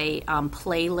had a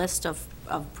playlist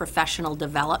of professional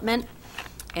development,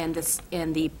 and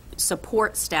the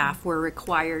support staff were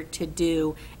required to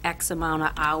do X amount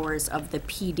of hours of the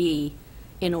PD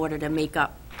in order to make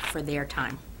up for their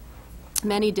time.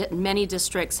 Many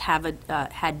districts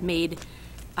had made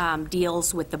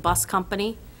deals with the bus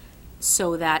company,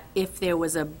 so that if there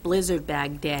was a blizzard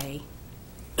bag day,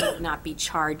 it would not be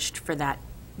charged for that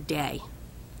day.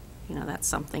 That's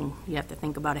something you have to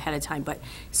think about ahead of time. But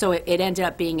so it ended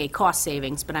up being a cost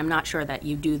savings, but I'm not sure that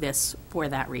you do this for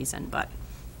that reason. But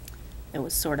it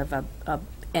was sort of a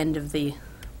end of a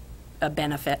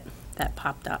benefit that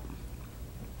popped up.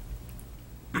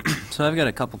 So I've got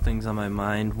a couple things on my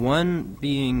mind. One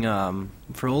being,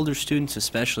 for older students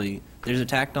especially, there's a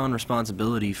tacked on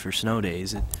responsibility for snow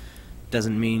days. It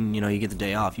doesn't mean, you get the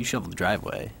day off. You shovel the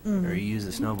driveway or you use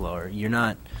the snowblower. You're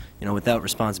not, without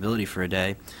responsibility for a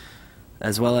day.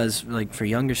 As well as, for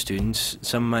younger students,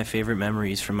 some of my favorite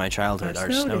memories from my childhood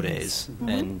are snow days.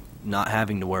 And not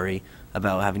having to worry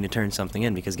about having to turn something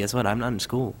in, because guess what? I'm not in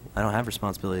school. I don't have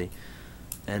responsibility.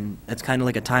 And it's kind of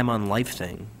like a time on life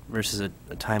thing versus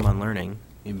a time on learning.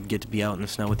 You get to be out in the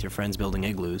snow with your friends building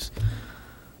igloos.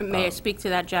 May I speak to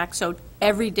that, Jack? So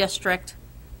every district,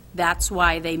 that's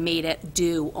why they made it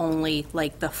due only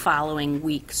the following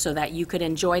week, so that you could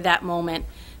enjoy that moment,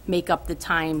 make up the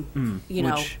time,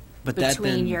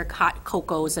 between your hot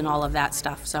cocos and all of that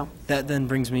stuff. So that then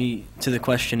brings me to the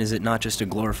question, is it not just a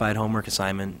glorified homework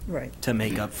assignment to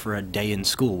make up for a day in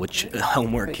school, which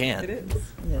homework can't? It is.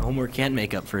 Yeah. Homework can't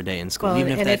make up for a day in school, Well,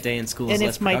 even if and that day in school is and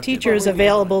less if my productive. teacher is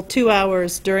available 2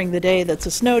 hours during the day that's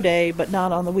a snow day, but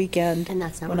not on the weekend, And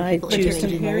that's not when what I people are choose doing. to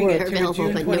do my Comparing work. it to a available,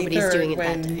 June but nobody's doing it 23rd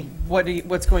that day. when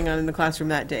what's going on in the classroom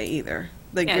that day either.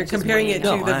 Yeah, You're just comparing it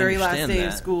No, to the I very last understand day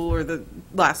of that. school or the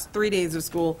last 3 days of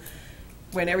school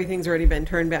when everything's already been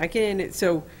turned back in.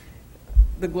 So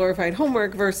the glorified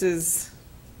homework versus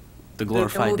the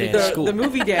glorified day the- of school. the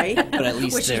movie day. But at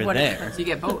least Which is they're what it there. You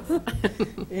get both.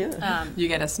 Yeah. You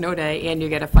get a snow day and you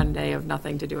get a fun day of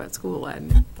nothing to do at school.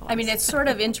 And I mean, it's sort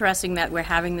of interesting that we're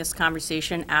having this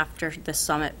conversation after the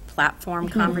Summit platform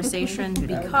conversation,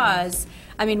 because,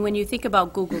 I mean, when you think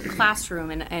about Google Classroom,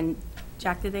 and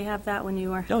Jack, did they have that when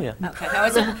you were? Oh, yeah. Okay,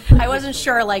 I wasn't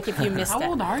sure, like, if you missed it. how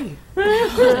old are you?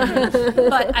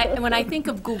 But when I think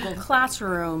of Google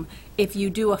Classroom, if you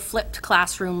do a flipped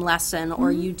classroom lesson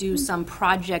or you do some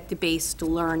project-based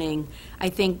learning, I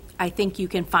think you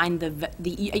can find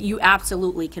you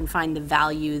absolutely can find the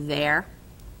value there.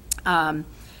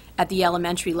 At the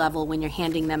elementary level, when you're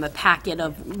handing them a packet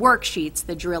of worksheets,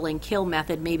 the drill and kill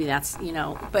method, maybe that's,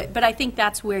 but I think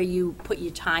that's where you put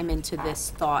your time into this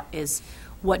thought, is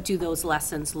what do those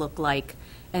lessons look like?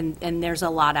 And there's a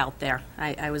lot out there.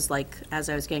 I was like, as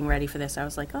I was getting ready for this, I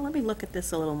was like, oh, let me look at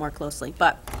this a little more closely.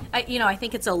 But, I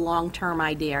think it's a long-term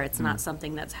idea. It's not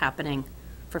something that's happening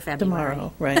for February.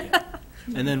 Tomorrow, right.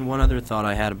 And then one other thought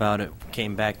I had about it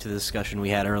came back to the discussion we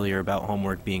had earlier about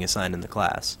homework being assigned in the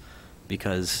class.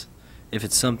 Because if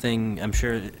it's something, I'm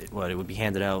sure, it would be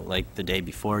handed out like the day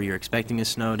before you're expecting a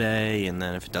snow day, and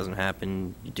then if it doesn't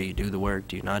happen, do you do the work,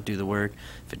 do you not do the work?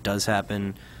 If it does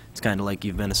happen, it's kind of like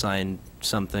you've been assigned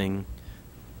something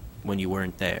when you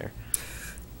weren't there.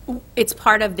 It's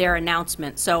part of their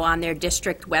announcement. So on their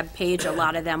district webpage, a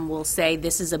lot of them will say,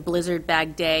 this is a blizzard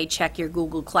bag day, check your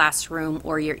Google Classroom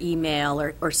or your email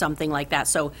or something like that.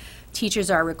 So teachers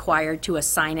are required to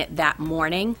assign it that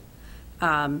morning.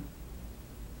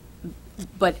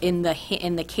 But in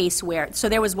the case where, so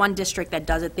there was one district that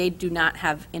does it, they do not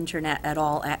have internet at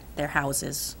all at their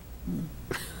houses.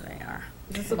 They are.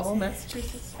 Is this all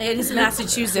Massachusetts? It is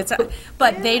Massachusetts,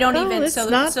 but they don't even, it's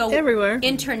not everywhere.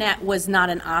 Internet was not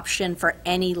an option for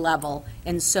any level,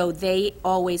 and so they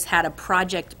always had a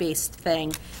project-based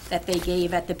thing that they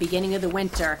gave at the beginning of the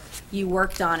winter. You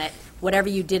worked on it. Whatever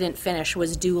you didn't finish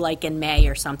was due like in May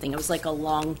or something. It was like a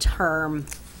long-term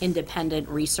independent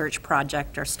research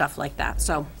project or stuff like that,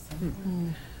 so.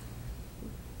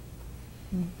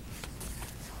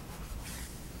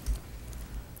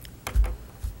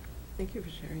 Thank you for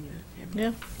sharing that.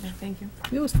 Yeah, Thank you.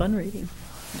 it was fun reading.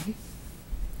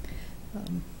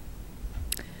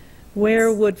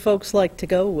 Where would folks like to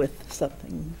go with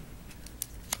something?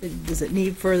 Does it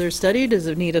need further study? Does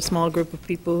it need a small group of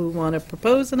people who want to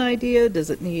propose an idea? Does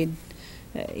it need,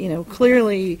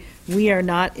 clearly, we are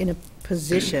not in a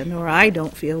position, or I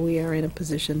don't feel we are in a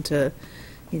position to,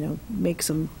 make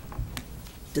some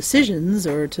decisions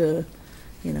or to,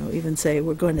 even say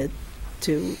we're going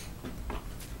to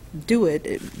do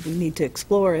it. We need to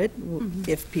explore it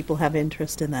if people have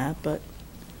interest in that, but.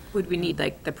 Would we need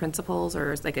like the principals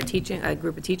or like a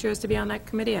group of teachers to be on that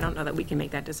committee? I don't know that we can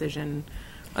make that decision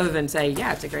other than say,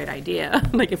 yeah, it's a great idea.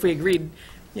 Like if we agreed,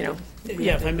 Yeah,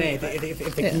 if I may,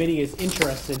 if the committee is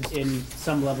interested in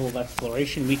some level of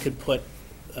exploration, we could put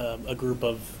a group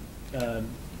of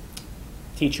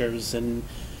teachers and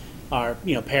our,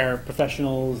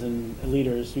 paraprofessionals and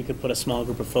leaders. We could put a small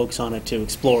group of folks on it to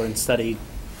explore and study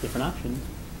different options.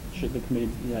 Should the committee,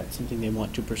 that's something they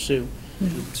want to pursue.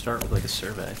 Start with like a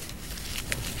survey.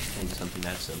 And something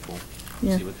that simple.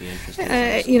 Yeah. See what the interest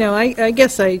is. I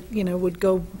guess I would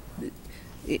go,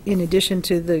 in addition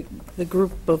to the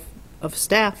group of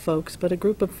staff folks, but a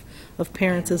group of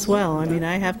parents as well. I mean,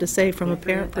 I have to say, from a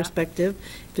parent perspective,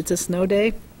 if it's a snow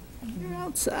day, you're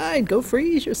outside, go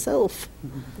freeze yourself.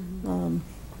 I'm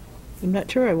not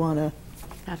sure I want to.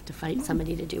 Have to fight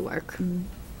somebody to do work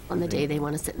on the day they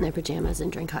want to sit in their pajamas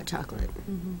and drink hot chocolate.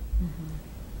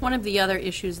 One of the other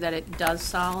issues that it does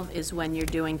solve is when you're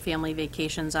doing family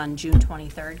vacations on June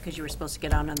 23rd, because you were supposed to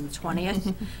get on the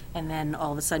 20th, and then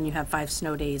all of a sudden you have 5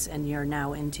 snow days and you're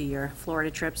now into your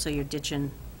Florida trip, so you're ditching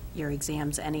your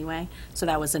exams anyway. So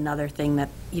that was another thing that,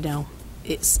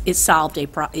 it solved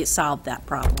that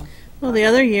problem. Well, the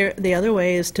other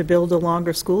way is to build a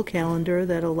longer school calendar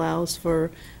that allows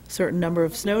for a certain number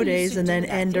of snow days and then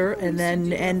end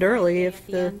early if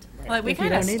the. Well, we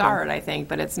kind of start, I think,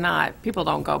 but it's not, people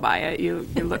don't go by it. You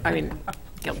look, I mean,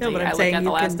 guilty. No, but I'm I look saying at the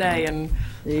you last can- day and.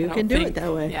 You I can don't do it think-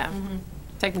 that way. Yeah.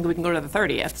 Technically, we can go to the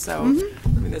 30th, so, I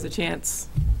mean, there's a chance.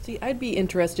 See, I'd be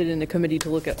interested in a committee to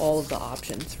look at all of the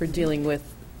options for dealing with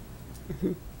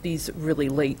these really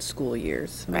late school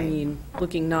years. I mean,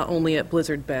 looking not only at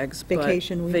blizzard bags, but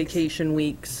Vacation weeks. vacation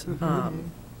weeks,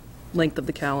 length of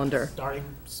the calendar. Starting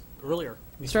earlier.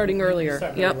 Starting earlier,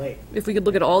 Start very yep. late. If we could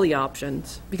look at all the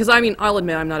options. Because, I mean, I'll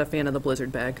admit, I'm not a fan of the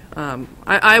blizzard bag.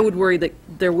 I would worry that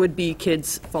there would be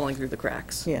kids falling through the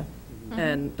cracks. Yeah.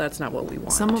 and that's not what we want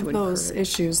to Some encourage. of those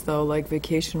issues, though, like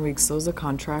vacation weeks, those are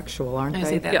contractual, aren't I they?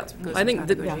 say that Yeah, goes I think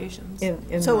into the-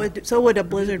 negotiations. So would a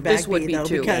blizzard This bag would be, be though,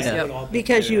 too, because, yeah.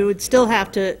 because you would still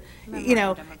have to, you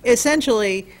know,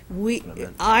 essentially,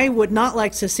 I would not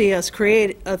like to see us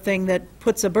create a thing that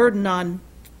puts a burden on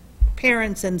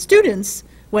parents and students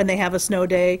when they have a snow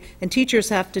day, and teachers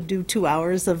have to do 2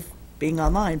 hours of being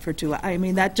online for 2 hours. I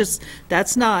mean,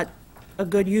 that's not a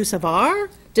good use of our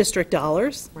district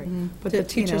dollars. Right. But the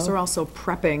teachers are also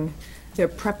prepping, they're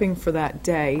prepping for that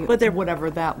day, But they're whatever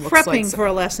that looks like. prepping for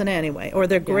a lesson anyway, or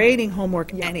they're grading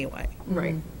homework anyway.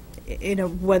 Right. You know,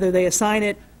 whether they assign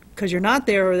it because you're not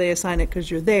there or they assign it because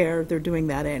you're there, they're doing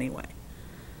that anyway.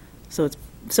 So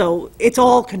it's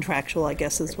all contractual, I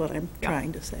guess, is what I'm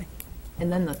trying to say.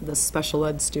 And then the special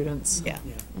ed students. Yeah.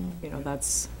 You know,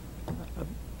 that's a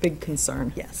big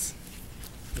concern. Yes.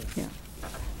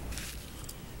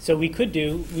 So we could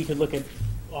look at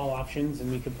all options,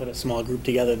 and we could put a small group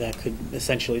together that could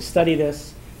essentially study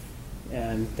this,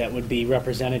 and that would be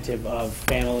representative of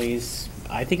families.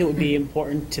 I think it would be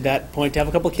important to that point to have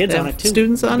a couple of kids on it, too.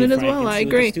 Students on to it be as frank, well, and I see what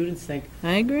the agree. students think,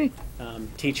 I agree.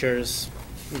 teachers,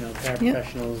 you know,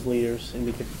 paraprofessionals, leaders, and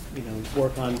we could, you know,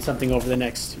 work on something over the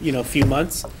next, you know, few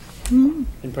months,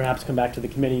 and perhaps come back to the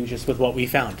committee just with what we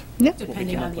found. Yeah.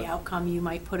 Depending on the outcome, you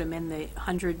might put them in the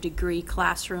 100-degree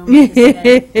classroom instead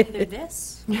of either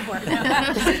this or Or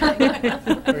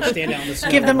stand out in the snow.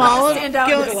 Give them all, Stand out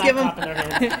give with give laptop in their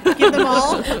hand. them, give them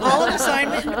all an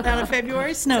assignment on a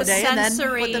February snow day, and then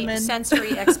put them in.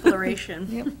 sensory exploration.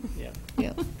 Yep.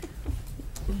 Yep.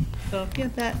 So,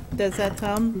 does that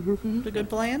sound a good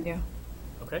plan? Yeah.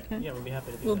 Okay, yeah, we'll be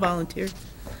happy to do We'll that. volunteer.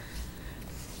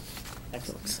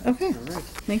 Excellent. Okay, All right.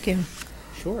 thank you.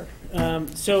 Sure.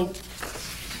 So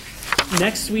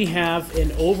next we have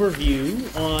an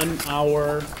overview on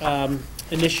our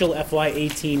initial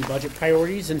FY18 budget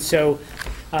priorities. And so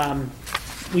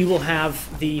we will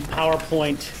have the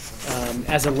PowerPoint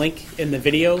as a link in the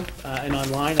video and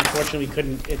online. Unfortunately,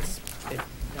 it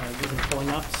isn't pulling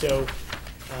up. So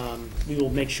we will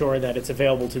make sure that it's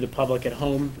available to the public at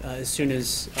home as soon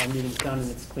as our meeting's done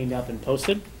and it's cleaned up and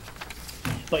posted.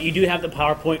 But you do have the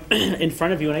PowerPoint in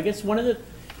front of you, and I guess one of the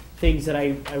things that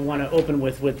I want to open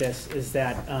with this is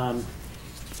that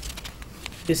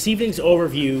this evening's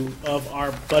overview of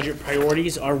our budget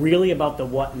priorities are really about the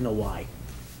what and the why.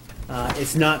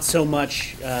 It's not so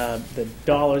much the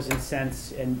dollars and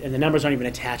cents, and the numbers aren't even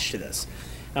attached to this.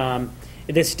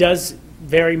 This does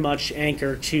very much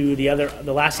anchor to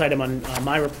the last item on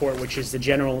my report, which is the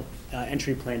general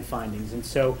entry plan findings. And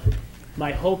so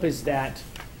my hope is that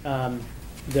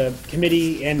the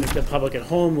committee and the public at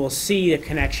home will see a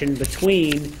connection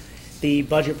between the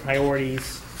budget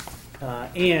priorities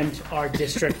and our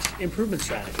district improvement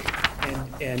strategy.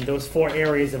 And those 4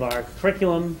 areas of our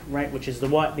curriculum, right, which is the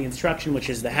what, the instruction,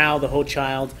 which is the how, the whole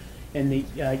child, and the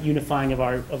unifying of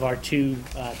our 2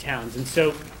 towns. And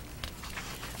so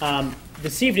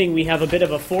this evening we have a bit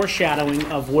of a foreshadowing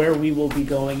of where we will be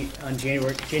going on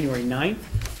January 9th,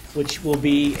 which will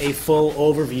be a full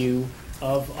overview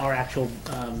of our actual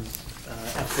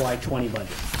FY20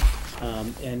 budget.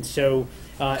 And so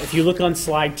if you look on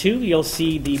slide 2, you'll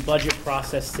see the budget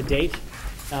process to date.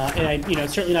 And I'm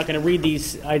certainly not going to read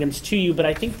these items to you, but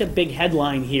I think the big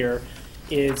headline here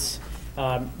is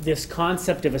this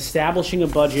concept of establishing a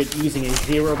budget using a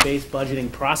zero-based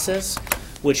budgeting process,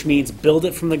 which means build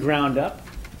it from the ground up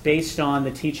based on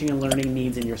the teaching and learning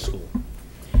needs in your school.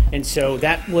 And so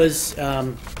that was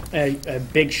a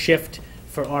big shift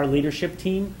for our leadership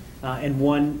team, and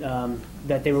one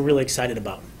that they were really excited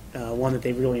about, one that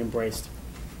they really embraced.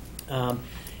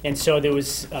 And so there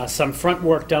was some front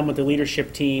work done with the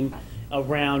leadership team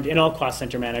around, and all cost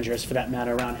center managers for that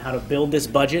matter, around how to build this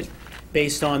budget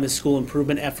based on the school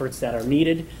improvement efforts that are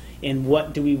needed, and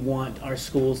what do we want our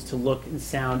schools to look and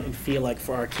sound and feel like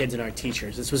for our kids and our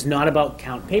teachers. This was not about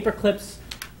count paper clips,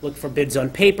 look for bids on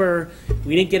paper.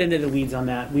 We didn't get into the weeds on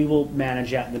that. We will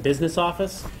manage that in the business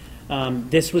office.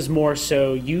 This was more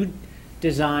so you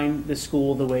design the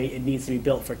school the way it needs to be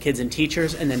built for kids and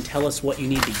teachers, and then tell us what you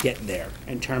need to get there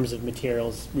in terms of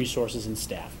materials, resources, and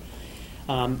staff.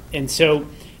 And so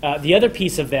the other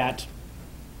piece of that,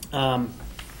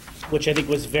 which I think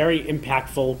was very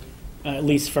impactful, at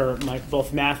least for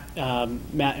both Matt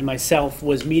and myself,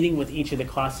 was meeting with each of the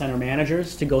cost center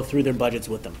managers to go through their budgets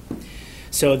with them.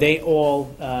 So they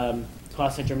all,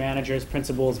 cost center managers,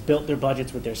 principals, built their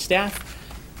budgets with their staff,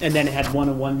 and then had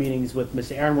one-on-one meetings with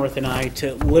Mr. Aaronworth and I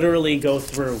to literally go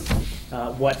through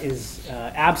what is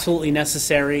absolutely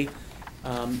necessary,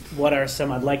 what are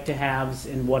some I'd like to haves,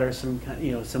 and what are some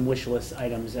some wish list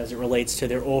items as it relates to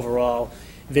their overall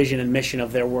vision and mission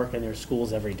of their work in their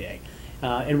schools every day.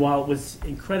 And while it was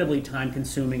incredibly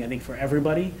time-consuming, I think, for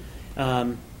everybody,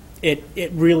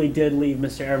 it really did leave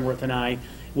Mr. Aaronworth and I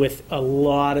with a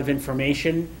lot of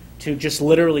information to just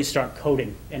literally start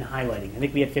coding and highlighting. I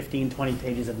think we had 15, 20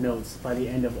 pages of notes by the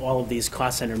end of all of these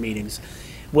cost center meetings,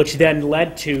 which then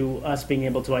led to us being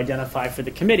able to identify for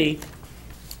the committee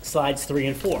slides 3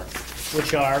 and 4,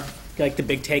 which are like the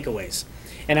big takeaways.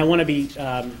 And I want to be,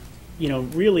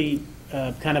 really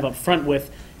kind of upfront with,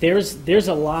 there's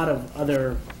a lot of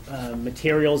other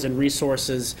materials and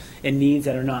resources and needs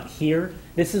that are not here.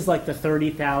 This is like the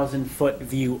 30,000-foot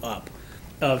view up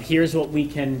of here's what we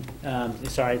can,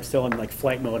 sorry, I'm still in like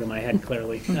flight mode in my head,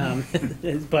 clearly.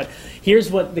 But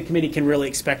here's what the committee can really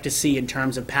expect to see in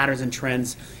terms of patterns and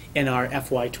trends in our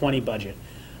FY20 budget.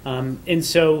 And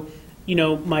so,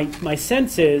 my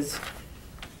sense is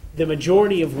the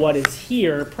majority of what is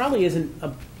here probably isn't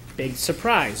a big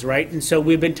surprise, right? And so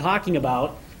we've been talking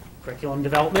about curriculum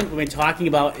development. We've been talking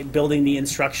about building the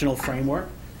instructional framework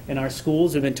in our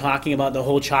schools. We've been talking about the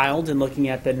whole child and looking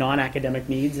at the non-academic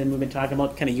needs, and we've been talking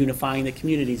about kind of unifying the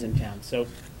communities in town. So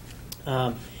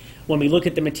when we look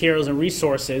at the materials and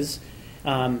resources,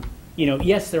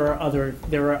 yes, there are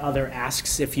other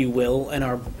asks, if you will, in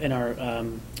our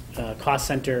cost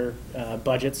center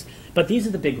budgets, but these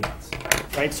are the big ones,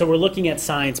 right? So we're looking at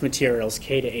science materials,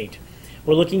 K-8.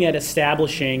 We're looking at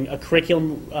establishing a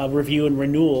curriculum review and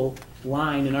renewal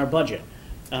line in our budget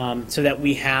so that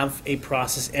we have a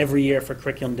process every year for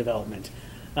curriculum development.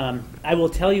 I will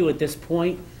tell you at this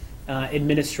point,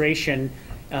 administration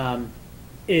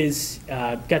is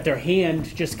got their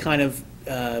hand just kind of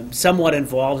somewhat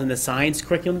involved in the science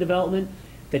curriculum development.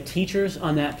 The teachers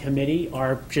on that committee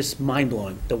are just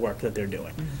mind-blowing, the work that they're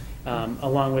doing,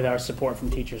 along with our support from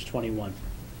Teachers 21.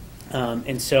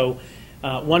 And so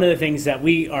one of the things that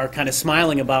we are kind of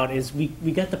smiling about is we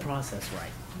got the process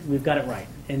right. We've got it right.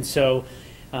 And so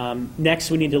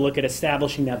next we need to look at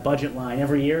establishing that budget line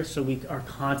every year so we are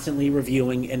constantly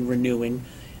reviewing and renewing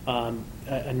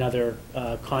another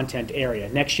content area.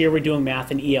 Next year we're doing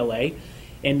math and ELA,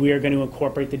 and we are going to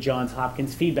incorporate the Johns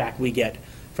Hopkins feedback we get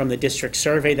from the district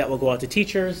survey that will go out to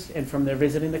teachers and from their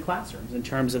visiting the classrooms in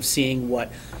terms of seeing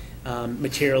what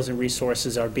materials and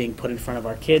resources are being put in front of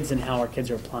our kids and how our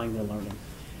kids are applying their learning.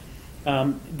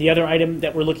 The other item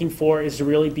that we're looking for is to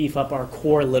really beef up our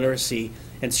core literacy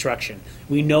instruction.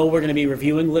 We know we're going to be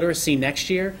reviewing literacy next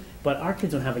year, but our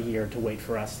kids don't have a year to wait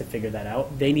for us to figure that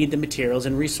out. They need the materials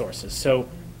and resources. So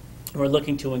we're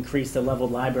looking to increase the level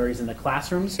of libraries in the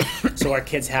classrooms so our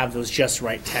kids have those just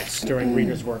right texts during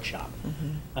Reader's Workshop.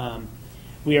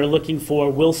 We are looking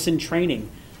for Wilson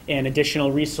training and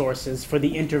additional resources for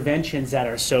the interventions that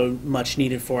are so much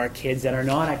needed for our kids that are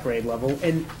not at grade level.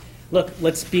 And look,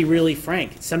 let's be really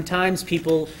frank. Sometimes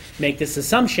people make this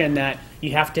assumption that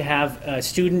you have to have a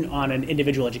student on an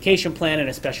individual education plan and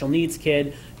a special needs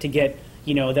kid to get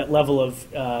that level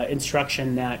of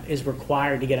instruction that is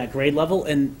required to get at grade level,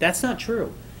 and that's not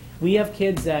true. We have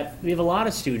a lot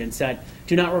of students that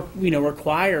do not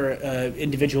require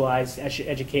individualized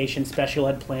education, special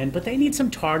ed plan, but they need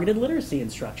some targeted literacy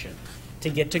instruction to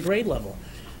get to grade level.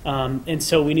 And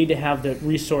so we need to have the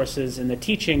resources and the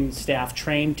teaching staff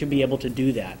trained to be able to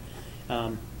do that.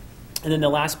 And then the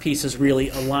last piece is really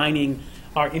aligning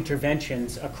our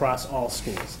interventions across all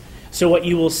schools. So what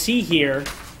you will see here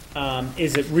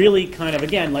is it really kind of,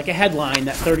 again, like a headline,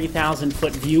 that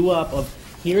 30,000-foot view up of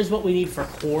here's what we need for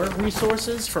core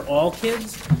resources for all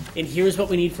kids, and here's what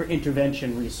we need for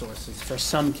intervention resources for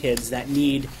some kids that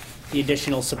need the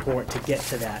additional support to get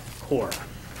to that core.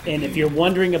 And if you're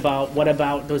wondering about what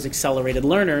about those accelerated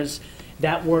learners,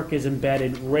 that work is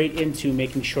embedded right into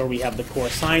making sure we have the core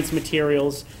science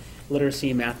materials, literacy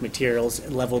and math materials,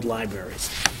 and leveled libraries.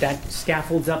 That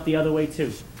scaffolds up the other way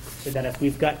too, so that if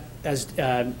we've got, as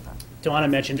Donna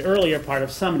mentioned earlier, part of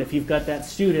Summit, if you've got that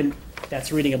student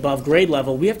that's reading above grade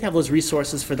level, we have to have those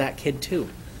resources for that kid too,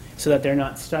 so that they're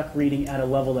not stuck reading at a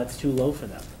level that's too low for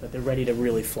them, that they're ready to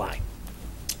really fly.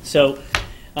 So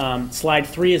slide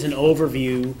 3 is an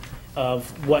overview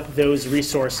of what those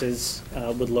resources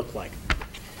would look like.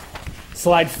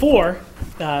 Slide 4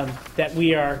 that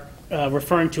we are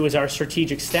referring to as our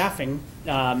strategic staffing,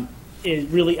 it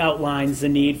really outlines the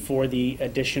need for the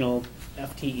additional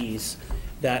FTEs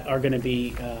that are going to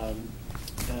be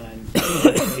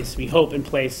we hope in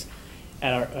place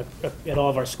at all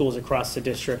of our schools across the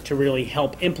district to really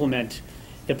help implement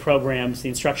the programs, the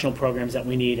instructional programs that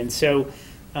we need. And so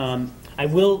I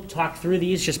will talk through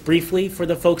these just briefly for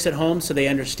the folks at home so they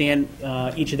understand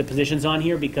each of the positions on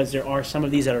here, because there are some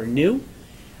of these that are new.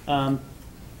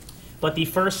 But the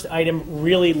first item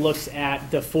really looks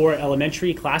at the 4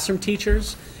 elementary classroom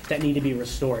teachers that need to be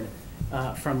restored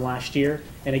from last year.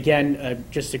 And again,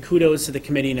 just a kudos to the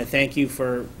committee and a thank you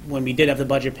for, when we did have the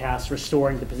budget passed,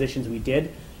 restoring the positions we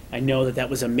did. I know that that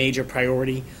was a major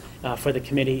priority for the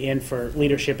committee and for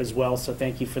leadership as well, so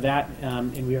thank you for that.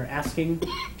 And we are asking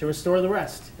to restore the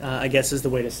rest, I guess is the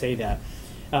way to say that.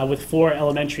 With 4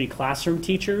 elementary classroom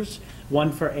teachers,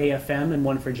 1 for AFM and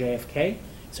 1 for JFK,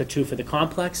 so 2 for the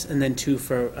complex, and then 2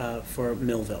 for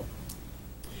Millville.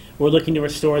 We're looking to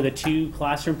restore the 2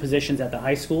 classroom positions at the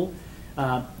high school.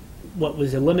 What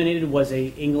was eliminated was a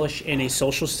English and a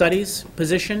social studies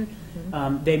position.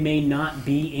 They may not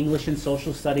be English and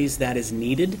social studies that is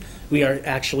needed. We are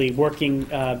actually working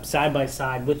side by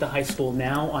side with the high school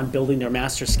now on building their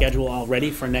master schedule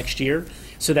already for next year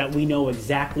so that we know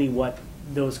exactly what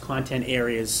those content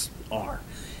areas are.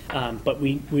 But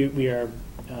we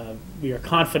are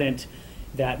confident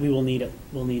that we'll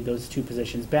need those 2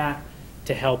 positions back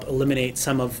to help eliminate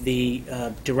some of the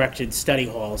directed study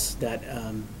halls that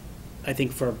I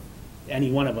think for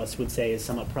any one of us would say is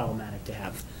somewhat problematic to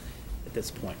have at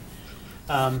this point.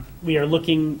 We are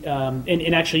looking,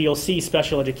 and actually you'll see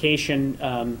special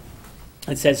education,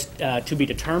 it says to be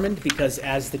determined, because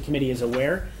as the committee is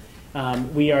aware,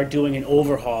 we are doing an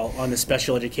overhaul on the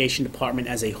special education department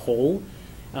as a whole,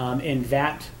 and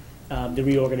that, the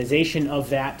reorganization of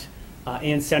that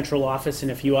and central office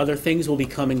and a few other things will be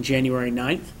coming January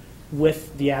 9th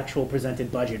with the actual presented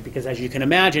budget, because as you can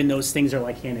imagine, those things are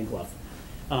like hand in glove.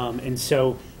 And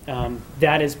so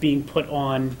that is being put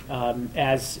on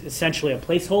as essentially a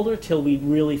placeholder till we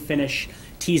really finish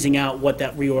teasing out what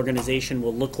that reorganization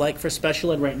will look like for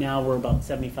special ed. Right now, we're about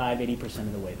 75–80%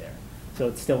 of the way there. So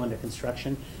it's still under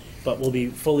construction, but we'll be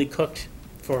fully cooked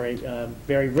for a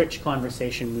very rich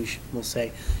conversation, we'll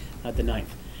say, at the 9th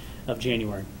of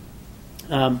January.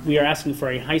 We are asking for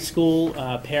a high school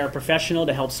paraprofessional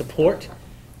to help support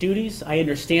duties. I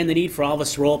understand the need for all of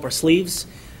us to roll up our sleeves.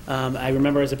 I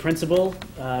remember as a principal,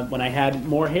 when I had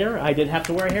more hair, I did have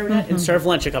to wear a hairnet and serve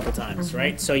lunch a couple times,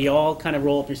 right? So you all kind of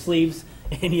roll up your sleeves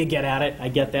and you get at it. I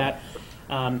get that.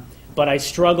 But I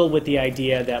struggle with the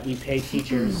idea that we pay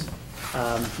teachers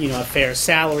a fair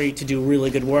salary to do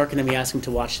really good work, and then we ask them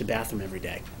to watch the bathroom every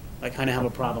day. I kind of have a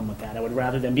problem with that. I would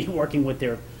rather them be working with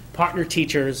their partner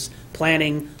teachers,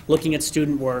 planning, looking at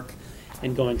student work,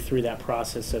 and going through that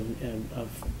process of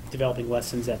developing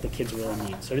lessons that the kids really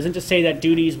need. So it isn't to say that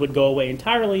duties would go away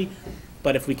entirely,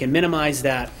 but if we can minimize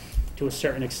that to a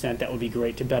certain extent, that would be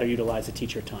great to better utilize the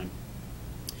teacher time.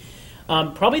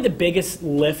 Probably the biggest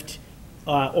lift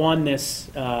on this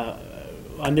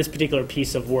particular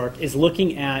piece of work is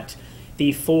looking at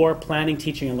the 4 planning,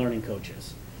 teaching, and learning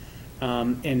coaches.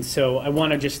 And so I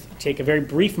want to just take a very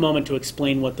brief moment to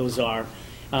explain what those are.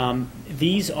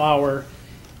 These are,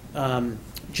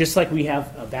 just like we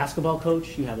have a basketball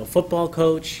coach, you have a football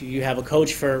coach, you have a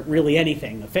coach for really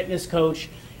anything, a fitness coach,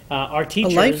 our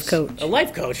teachers. A life coach. A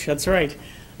life coach, that's right.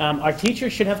 Our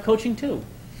teachers should have coaching too.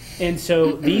 And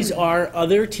so these are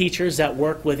other teachers that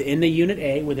work within the Unit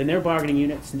A, within their bargaining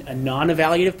units, a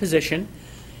non-evaluative position,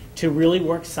 to really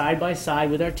work side by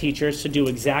side with our teachers to do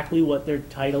exactly what their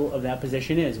title of that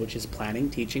position is, which is planning,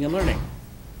 teaching, and learning.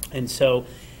 And so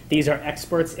these are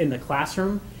experts in the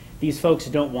classroom. These folks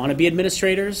don't want to be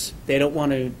administrators. They don't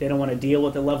want to deal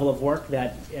with the level of work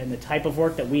and the type of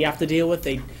work that we have to deal with.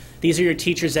 These are your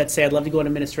teachers that say, I'd love to go into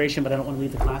administration, but I don't want to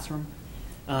leave the classroom.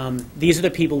 These are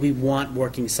the people we want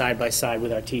working side by side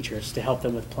with our teachers to help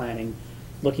them with planning,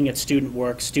 looking at student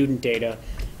work, student data,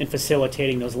 and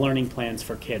facilitating those learning plans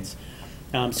for kids.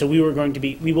 So we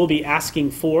will be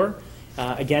asking for,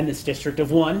 again, this district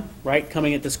of 1, right,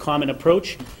 coming at this common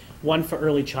approach, 1 for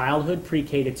early childhood,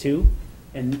 pre-K to 2,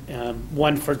 and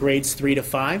 1 for grades 3 to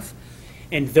 5.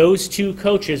 And those 2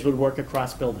 coaches would work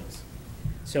across buildings.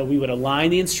 So we would align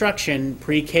the instruction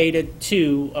pre-K to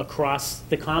 2 across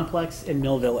the complex in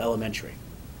Millville Elementary.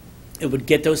 It would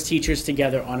get those teachers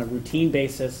together on a routine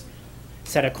basis,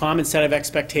 set a common set of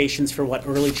expectations for what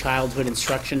early childhood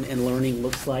instruction and learning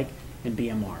looks like in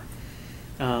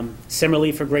BMR.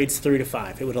 Similarly for grades 3 to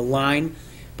 5. It would align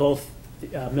both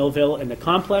Millville and the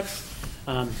complex,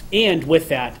 and with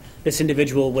that, this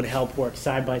individual would help work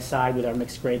side by side with our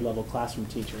mixed grade level classroom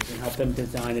teachers and help them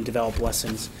design and develop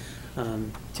lessons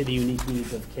to the unique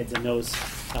needs of kids in those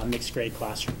mixed grade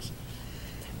classrooms.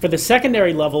 For the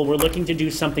secondary level, we're looking to do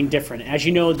something different. As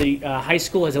you know, the high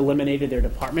school has eliminated their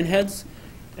department heads.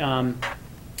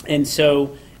 And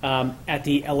so at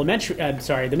the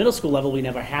the middle school level, we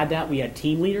never had that. We had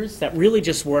team leaders that really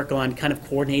just work on kind of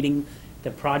coordinating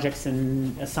the projects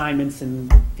and assignments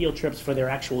and field trips for their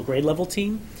actual grade level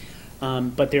team.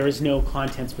 but there is no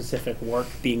content-specific work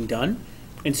being done.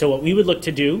 And so what we would look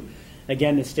to do,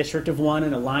 again, this district of one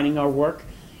and aligning our work,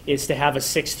 is to have a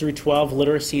 6 through 12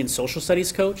 literacy and social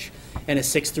studies coach and a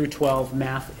 6 through 12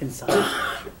 math and science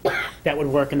that would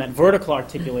work in that vertical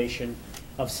articulation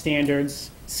of standards,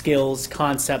 skills,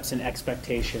 concepts, and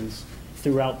expectations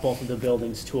throughout both of the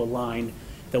buildings to align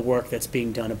the work that's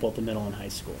being done at both the middle and high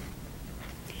school.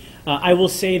 I will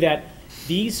say that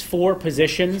these 4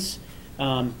 positions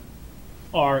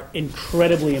are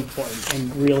incredibly important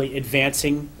in really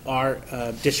advancing our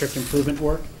district improvement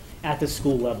work at the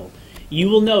school level. You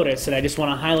will notice, and I just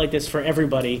want to highlight this for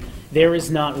everybody, there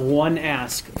is not one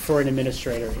ask for an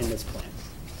administrator in this plan.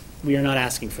 We are not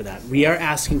asking for that. We are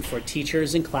asking for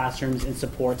teachers in classrooms and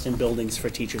supports in buildings for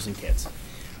teachers and kids.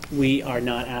 We are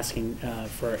not asking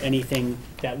for anything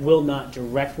that will not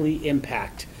directly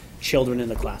impact children in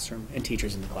the classroom and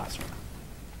teachers in the classroom.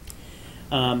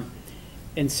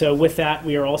 And so with that,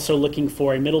 we are also looking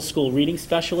for a middle school reading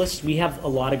specialist. We have a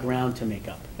lot of ground to make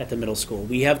up at the middle school.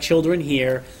 We have children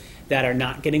here that are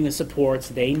not getting the supports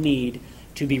they need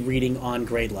to be reading on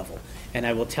grade level. And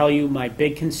I will tell you, my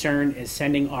big concern is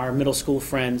sending our middle school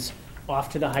friends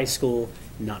off to the high school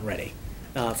not ready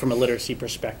from a literacy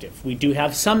perspective. We do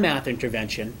have some math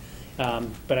intervention,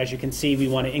 but as you can see, we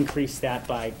want to increase that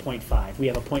by 0.5. We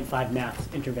have a 0.5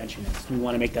 math interventionist. We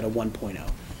want to make that a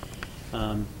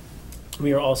 1.0.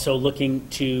 We are also looking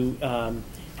to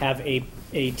have a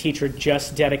teacher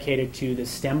just dedicated to the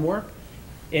STEM work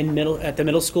at the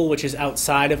middle school, which is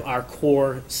outside of our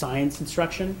core science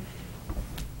instruction.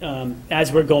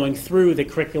 As we're going through the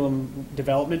curriculum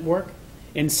development work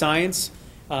in science,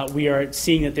 we are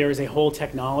seeing that there is a whole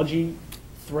technology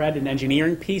thread and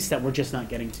engineering piece that we're just not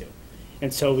getting to.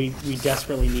 And so we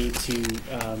desperately need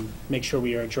to make sure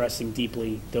we are addressing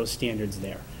deeply those standards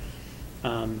there.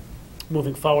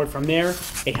 Moving forward from there,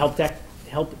 a help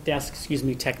desk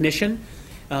technician.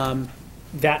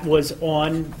 That was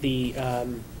on the,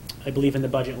 I believe, in the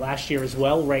budget last year as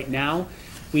well. Right now,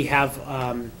 we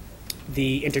have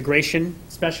the integration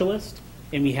specialist,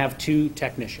 and we have 2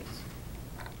 technicians.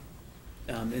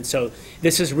 And so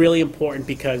this is really important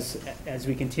because as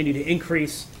we continue to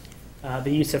increase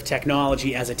the use of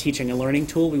technology as a teaching and learning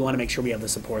tool, we want to make sure we have the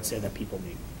supports there that people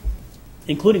need,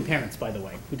 including parents, by the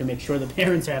way. We need to make sure the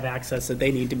parents have access that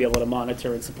they need to be able to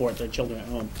monitor and support their children at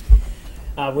home.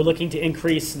 We're looking to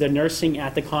increase the nursing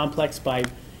at the complex by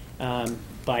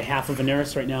half of a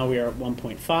nurse. Right now we are at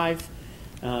 1.5.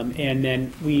 And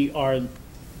then we are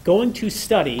going to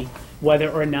study whether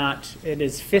or not it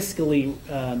is fiscally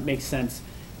makes sense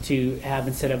to have,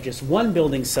 instead of just 1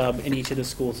 building sub in each of the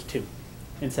schools, 2,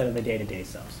 instead of the day-to-day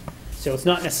subs. So it's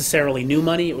not necessarily new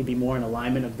money. It would be more in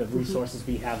alignment of the resources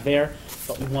we have there,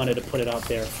 but we wanted to put it out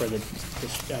there for the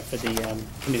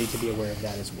committee to be aware of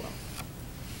that as well.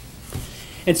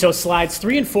 And so slides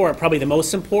 3 and 4 are probably the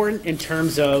most important in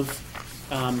terms of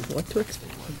What to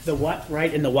expect. the what,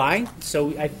 right, and the why.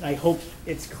 So I hope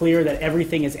it's clear that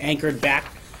everything is anchored back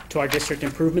to our district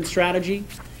improvement strategy.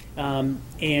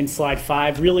 And slide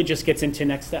 5 really just gets into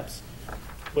next steps,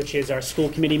 which is our school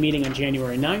committee meeting on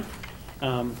January 9th.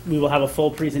 We will have a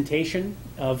full presentation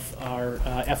of our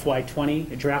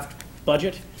FY20 draft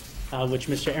budget, which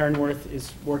Mr. Aaronworth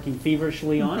is working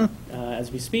feverishly on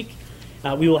as we speak.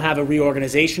 We will have a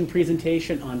reorganization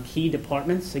presentation on key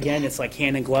departments. Again, it's like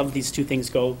hand in glove. These 2 things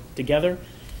go together.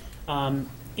 And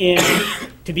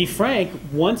to be frank,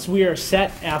 once we are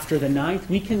set after the 9th,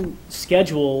 we can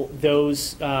schedule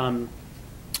those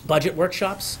budget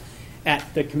workshops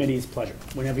at the committee's pleasure,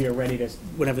 whenever you're ready to,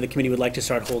 whenever the committee would like to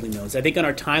start holding those. I think on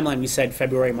our timeline we said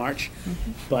February, March,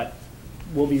 but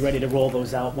we'll be ready to roll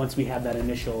those out once we have that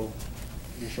initial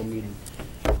meeting.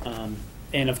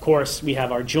 And of course, we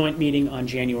have our joint meeting on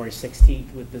January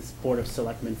 16th with this Board of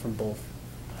Selectmen from both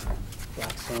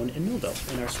Blackstone and Millville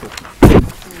in our school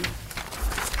committee.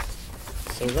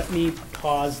 So let me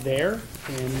pause there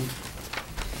and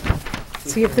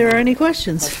See if there are any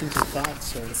questions. questions or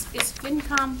thoughts. Or Is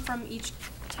FinCom from each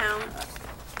town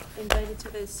invited to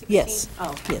the 16th? Yes.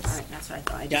 Oh, Yes. all right, that's what I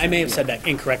thought. yeah, I may have said that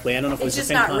incorrectly. I don't know if it was It's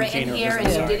the just not FinCom written Jane or here, it and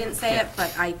was you sorry. didn't say it,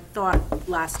 but I thought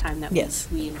last time that Yes.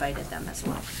 we invited them as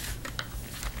well.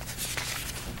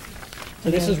 So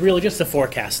this is really just the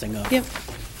forecasting of. Yep.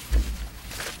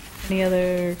 Any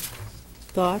other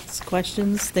thoughts,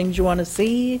 questions, things you want to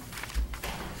see?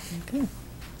 Okay.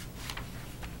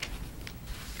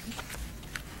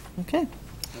 Okay.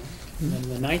 And then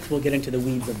the 9th, we'll get into the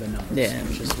weeds of the numbers, Yeah.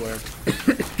 which is where.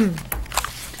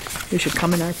 We should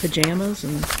come in our pajamas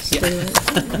and stay there.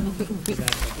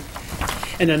 Exactly.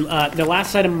 And then the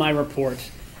last item of my report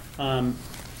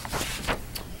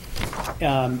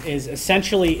is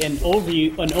essentially an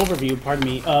overview, pardon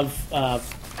me, of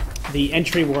the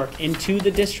entry work into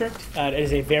the district. It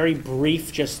is a very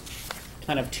brief, just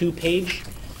kind of 2-page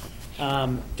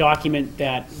document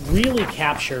that really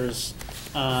captures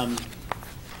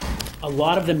a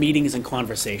lot of the meetings and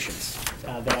conversations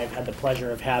that I've had the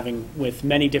pleasure of having with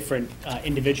many different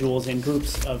individuals and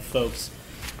groups of folks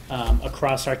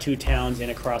across our 2 towns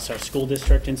and across our school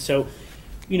district. And so,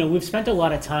 we've spent a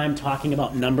lot of time talking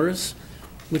about numbers,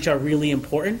 which are really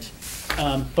important,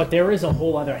 but there is a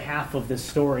whole other half of the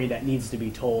story that needs to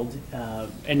be told,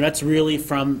 and that's really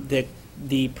from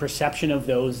the perception of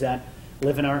those that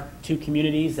live in our 2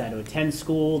 communities, that attend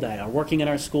school, that are working in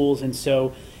our schools. And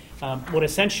so what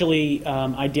essentially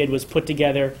I did was put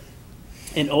together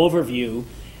an overview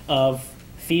of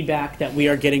feedback that we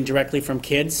are getting directly from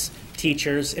kids,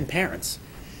 teachers, and parents.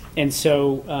 And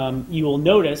so you will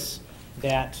notice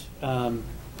that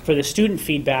for the student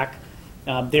feedback,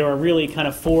 there are really kind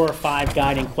of 4 or 5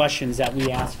 guiding questions that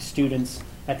we ask students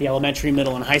at the elementary,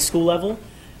 middle, and high school level.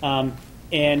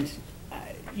 And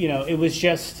it was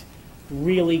just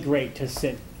really great to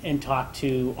sit and talk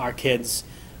to our kids,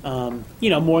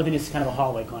 more than just kind of a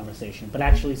hallway conversation, but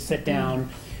actually sit down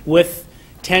with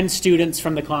 10 students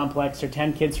from the complex or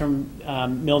 10 kids from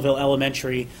Millville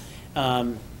Elementary.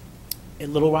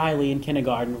 Little Riley in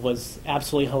kindergarten was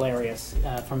absolutely hilarious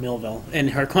from Millville,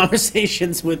 and her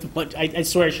conversations with what I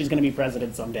swear she's going to be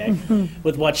president someday,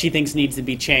 with what she thinks needs to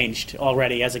be changed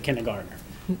already as a kindergartner.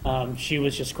 She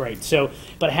was just great. So,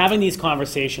 but having these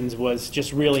conversations was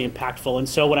just really impactful. And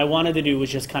so what I wanted to do was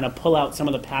just kind of pull out some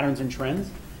of the patterns and trends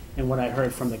and what I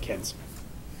heard from the kids.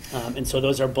 And so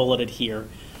those are bulleted here.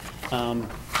 On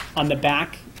the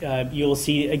back, you'll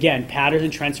see, again, patterns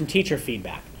and trends from teacher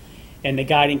feedback and the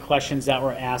guiding questions that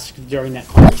were asked during that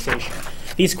conversation.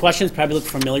 These questions probably look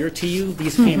familiar to you.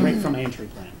 These came right from my entry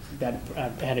plan that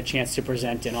I had a chance to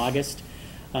present in August.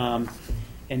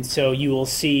 And so you will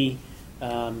see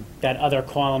that other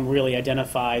column really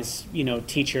identifies,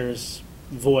 teachers'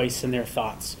 voice and their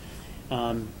thoughts.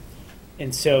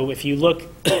 And so if you look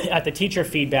at the teacher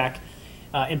feedback,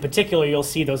 in particular, you'll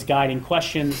see those guiding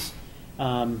questions,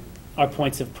 our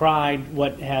points of pride,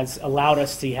 what has allowed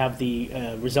us to have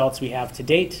the results we have to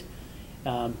date,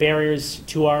 barriers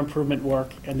to our improvement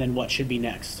work, and then what should be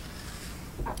next.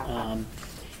 And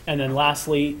then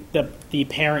lastly, the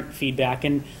parent feedback.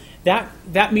 And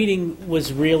that meeting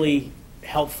was really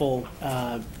helpful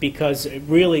because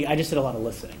I just did a lot of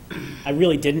listening. I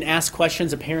really didn't ask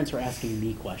questions. The parents were asking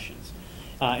me questions.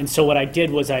 And so what I did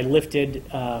was I lifted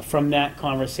from that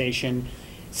conversation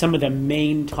some of the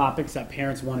main topics that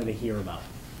parents wanted to hear about.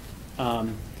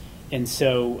 And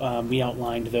so we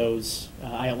outlined those.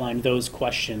 I outlined those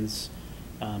questions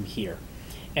here.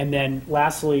 And then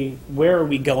lastly, where are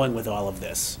we going with all of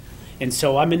this? And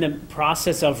so I'm in the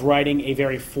process of writing a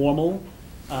very formal,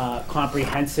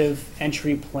 comprehensive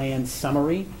entry plan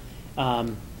summary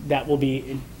that will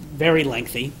be very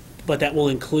lengthy, but that will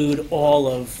include all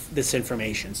of this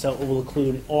information. So it will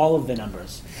include all of the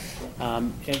numbers.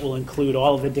 It will include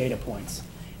all of the data points.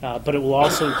 But it will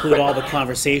also include all the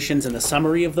conversations and the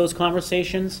summary of those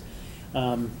conversations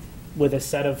with a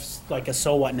set of, like, a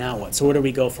so what, now what. So where do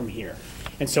we go from here?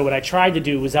 And so what I tried to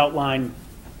do was outline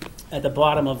at the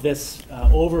bottom of this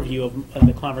overview of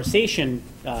the conversation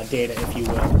data, if you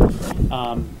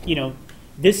will,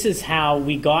 this is how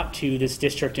we got to this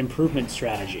district improvement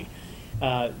strategy.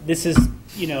 This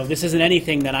isn't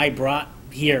anything that I brought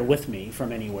here with me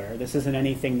from anywhere. This isn't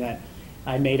anything that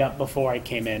I made up before I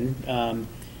came in.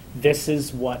 This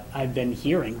is what I've been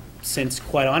hearing since,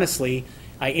 quite honestly,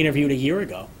 I interviewed a year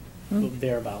ago,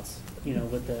 thereabouts,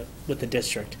 with the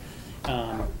district.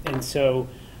 And so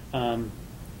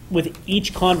with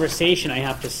each conversation, I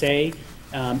have to say,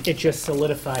 it just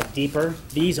solidified deeper.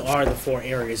 These are the 4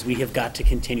 areas we have got to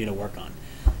continue to work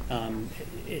on.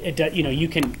 You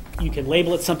can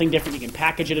label it something different, you can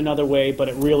package it another way, but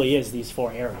it really is these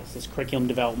 4 areas: this curriculum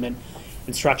development,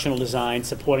 instructional design,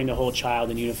 supporting the whole child,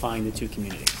 and unifying the 2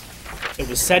 communities. It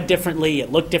was said differently,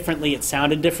 it looked differently, it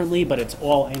sounded differently, but it's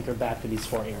all anchored back to these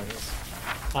 4 areas.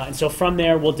 And so from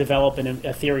there, we'll develop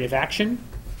a theory of action.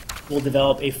 We'll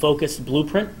develop a focused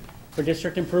blueprint for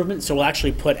district improvement. So we'll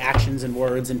actually put actions and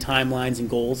words and timelines and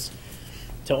goals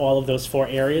to all of those 4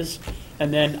 areas.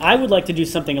 And then I would like to do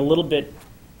something a little bit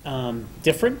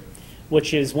different,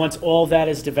 which is, once all that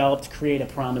is developed, create a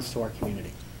promise to our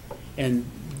community. And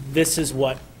this is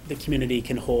what the community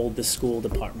can hold the school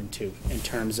department to in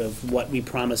terms of what we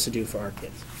promise to do for our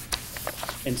kids.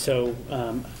 And so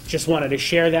just wanted to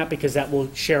share that, because that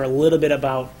will share a little bit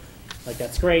about, like,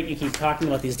 that's great, you keep talking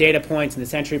about these data points and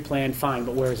this entry plan, fine,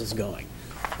 but where is this going?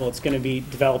 well, it's going to be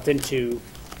developed into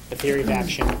a theory of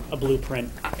action, a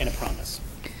blueprint, and a promise.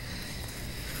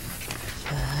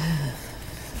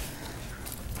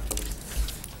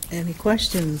 Any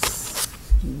questions?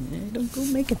 Don't go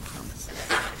making promises.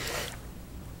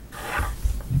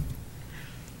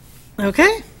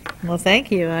 Okay, well,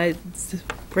 thank you. It's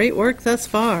great work thus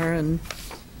far, and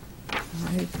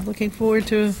I'm looking forward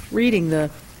to reading the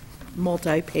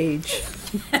multi-page.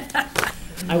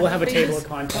 I will have a table of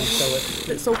contents,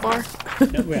 so So far?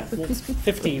 no, yeah, well, it's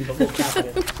 15, but we'll cap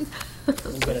it.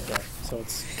 We'll get it there, so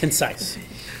it's concise.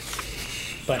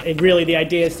 But it really, the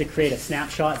idea is to create a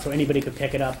snapshot so anybody could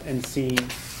pick it up and see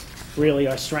really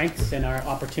our strengths and our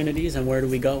opportunities and where do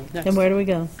we go next. And where do we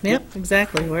go? Yep,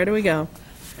 exactly. Where do we go?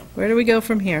 Where do we go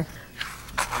from here?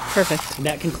 Perfect. And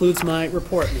that concludes my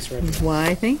report, Ms. Redmond.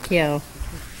 Why, thank you.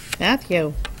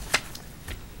 Matthew?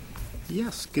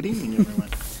 Yes, good evening, everyone.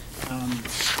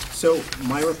 So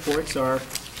my reports are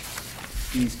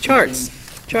these Charts, and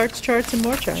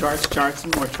more charts. charts,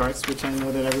 and more charts, which I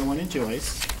know that everyone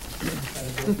enjoys.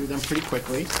 I'll go through them pretty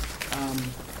quickly.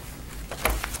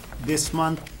 This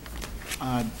month,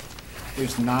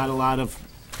 there's not a lot of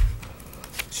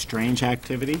strange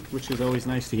activity, which is always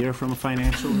nice to hear from a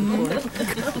financial report.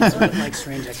 Like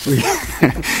strange activity.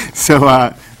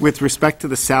 So with respect to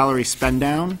the salary spend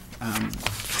down,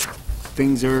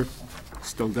 things are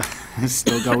still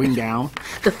going down.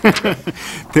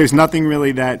 There's nothing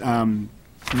really that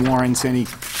warrants any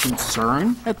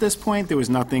concern at this point. There was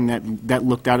nothing that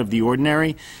looked out of the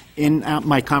ordinary. In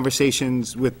my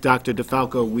conversations with Dr.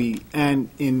 DeFalco, and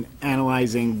in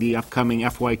analyzing the upcoming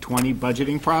FY20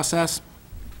 budgeting process,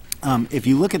 if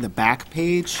you look at the back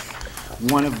page,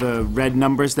 one of the red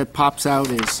numbers that pops out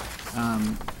is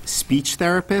speech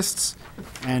therapists,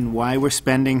 and why we're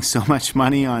spending so much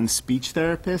money on speech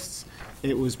therapists.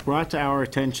 It was brought to our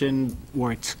attention,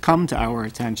 or it's come to our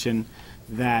attention,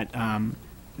 that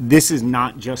this is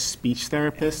not just speech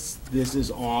therapists. This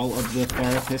is all of the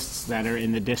therapists that are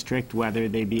in the district, whether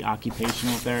they be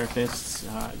occupational therapists,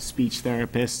 speech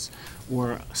therapists,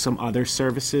 or some other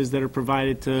services that are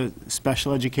provided to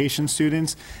special education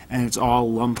students, and it's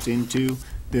all lumped into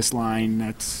this line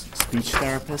that's speech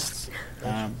therapists.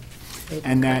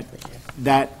 And that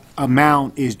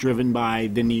amount is driven by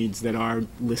the needs that are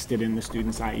listed in the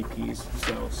students' IEPs.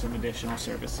 So some additional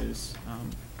services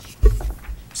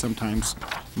sometimes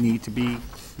need to be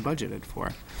budgeted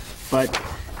for. But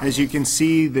as you can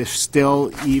see, there's still,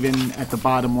 even at the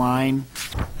bottom line,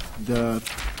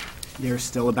 there's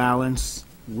still a balance.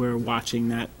 We're watching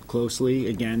that closely,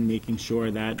 again, making sure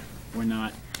that we're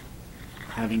not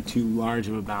having too large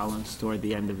of a balance toward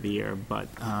the end of the year. But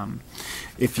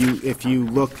if you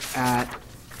look at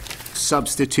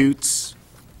substitutes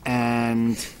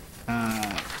and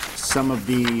some of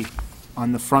the,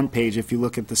 on the front page, if you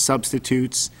look at the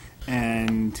substitutes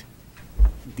and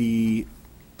the,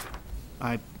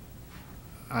 I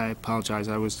apologize,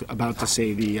 I was about to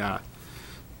say the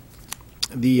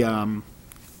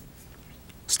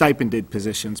stipended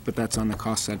positions, but that's on the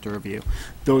cost center review.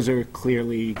 Those are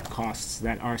clearly costs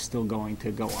that are still going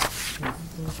to go up.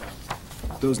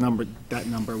 That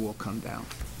number will come down.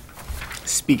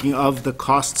 Speaking of the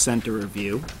cost center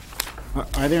review,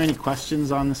 are there any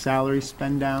questions on the salary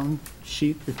spend down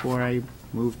sheet before I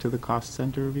move to the cost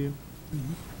center review?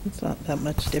 It's not that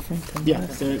much different than Yeah,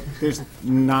 there's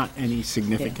not any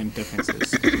significant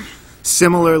differences.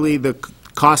 Similarly, the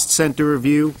cost center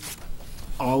review,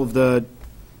 all of the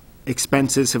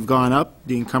expenses have gone up,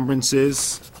 the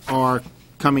encumbrances are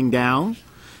coming down,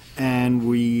 and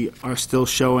we are still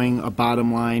showing a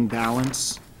bottom line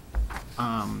balance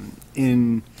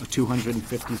in a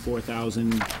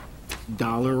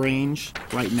 $254,000 range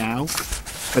right now.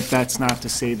 But that's not to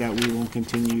say that we won't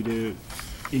continue to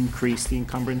increase the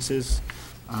encumbrances.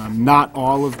 Not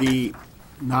all of the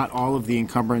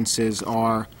encumbrances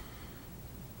are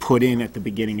put in at the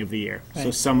beginning of the year. Right.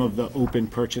 So some of the open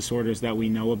purchase orders that we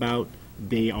know about,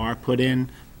 they are put in,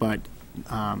 but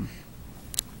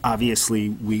obviously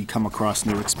we come across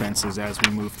new expenses as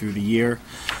we move through the year.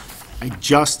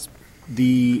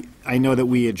 I know that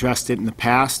we addressed it in the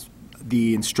past,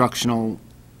 the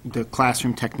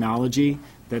classroom technology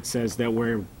that says that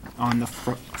we're on the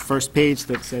first page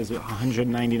that says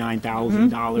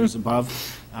 $199,000 above.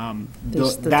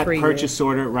 That purchase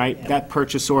order, right? Yeah. That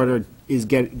purchase order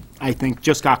I think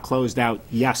just got closed out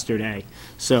yesterday.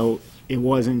 So it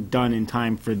wasn't done in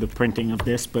time for the printing of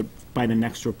this, but by the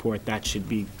next report, that should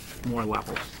be more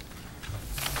level.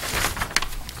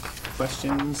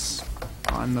 Questions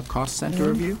on the cost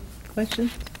center review?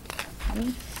 Questions? No?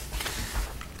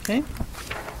 Okay.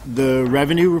 The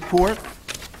revenue report.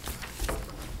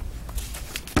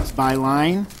 by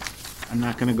line. I'm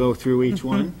not going to go through each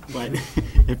one, but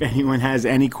if anyone has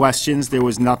any questions, there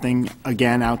was nothing,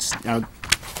 again,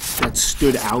 that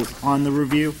stood out on the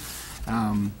review.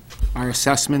 Our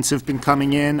assessments have been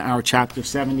coming in. Our Chapter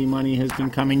 70 money has been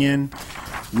coming in.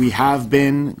 We have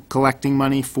been collecting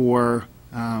money for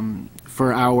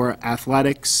our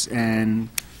athletics and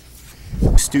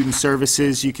student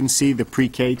services. You can see the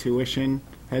pre-K tuition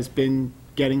has been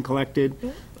getting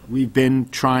collected. We've been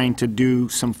trying to do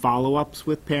some follow-ups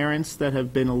with parents that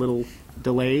have been a little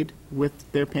delayed with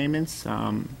their payments.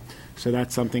 So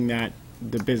that's something that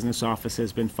the business office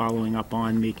has been following up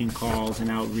on, making calls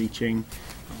and outreaching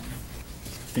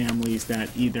families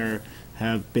that either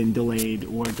have been delayed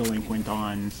or delinquent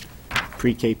on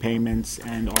pre-K payments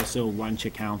and also lunch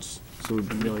accounts. So we've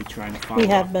been really trying to follow up.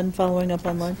 We have been following up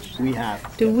on lunch? We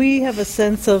have. Do we have a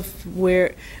sense of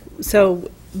where,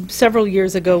 so several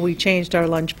years ago, we changed our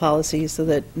lunch policy so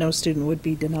that no student would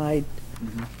be denied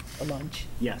a lunch.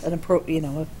 Yes. A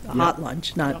hot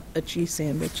lunch, not a cheese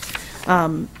sandwich.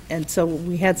 And so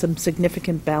we had some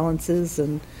significant balances,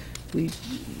 and we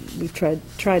tried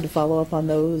to follow up on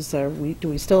those. Do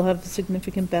we still have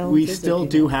significant balances? We still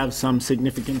do have some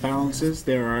significant balances.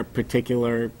 There are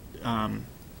particular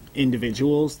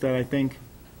individuals that I think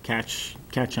catch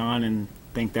on and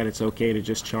think that it's okay to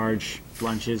just charge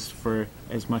lunches for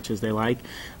as much as they like.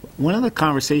 One of the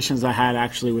conversations I had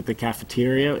actually with the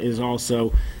cafeteria is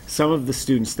also some of the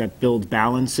students that build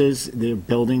balances, they're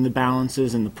building the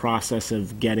balances in the process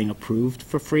of getting approved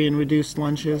for free and reduced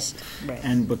lunches. Right.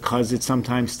 And because it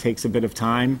sometimes takes a bit of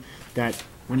time, that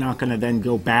we're not going to then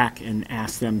go back and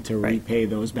ask them to repay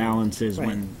those balances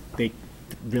when they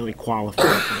really qualify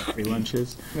for the free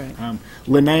lunches. Right.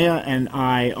 Linnea and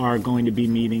I are going to be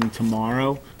meeting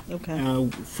tomorrow Okay.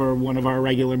 for one of our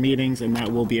regular meetings, and that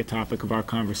will be a topic of our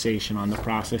conversation on the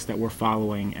process that we're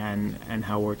following and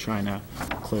how we're trying to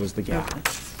close the gap.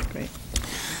 Okay. Great.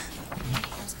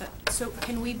 So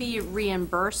can we be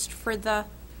reimbursed for the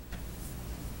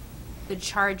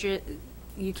charge?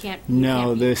 You can't.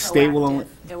 No, the state will only,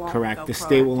 It won't correct, go the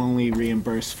state will proactive. only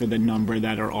reimburse for the number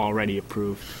that are already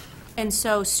approved. And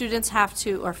so students have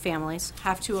to, or families,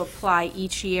 have to apply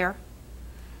each year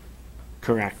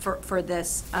Correct. for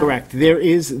this? Correct. There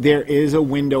is a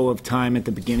window of time at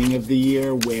the beginning of the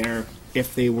year where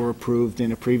if they were approved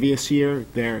in a previous year,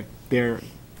 their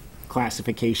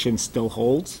classification still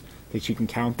holds, that you can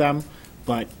count them,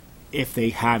 but if they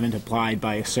haven't applied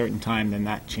by a certain time, then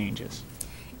that changes.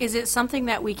 Is it something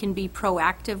that we can be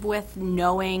proactive with,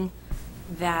 knowing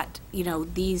that,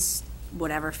 these,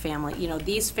 whatever family,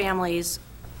 these families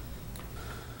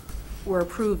were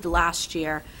approved last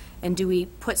year, and do we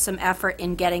put some effort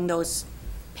in getting those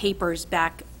papers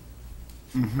back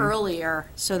earlier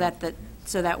so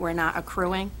that we're not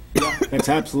accruing? That's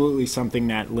absolutely something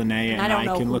that Linnea and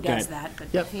I can look at. I don't know who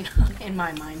does that, but in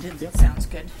my mind, it sounds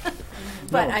good.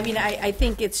 But, I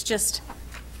think it's just,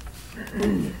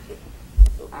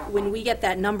 when we get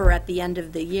that number at the end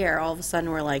of the year, all of a sudden,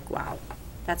 we're like, wow,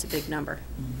 that's a big number.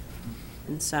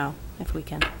 And so, if we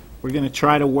can. We're going to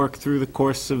try to work through the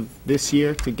course of this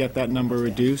year to get that number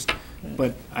reduced,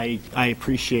 but I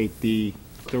appreciate the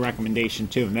recommendation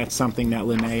too, and that's something that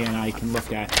Linnea and I can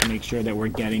look at to make sure that we're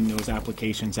getting those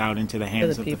applications out into the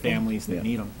hands of the families that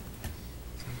need them.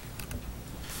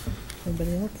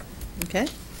 Anybody else? Okay,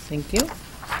 thank you.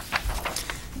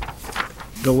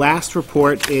 The last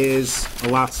report is a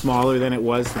lot smaller than it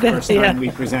was the first time we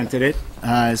presented it.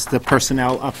 It's the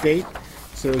personnel update.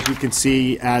 So as you can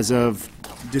see, as of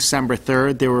December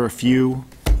 3rd, there were a few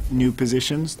new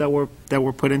positions that were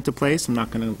put into place. I'm not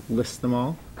going to list them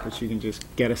all, but you can just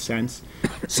get a sense.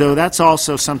 So that's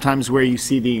also sometimes where you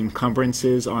see the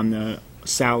encumbrances on the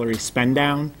salary spend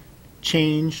down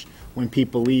change. When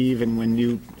people leave and when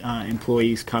new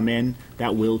employees come in,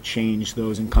 that will change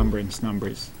those encumbrance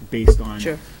numbers based on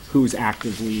who's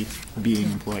actively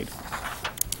being employed.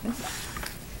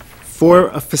 For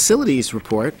a facilities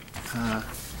report,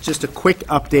 just a quick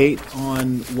update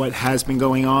on what has been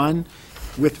going on.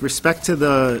 With respect to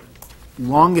the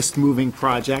longest moving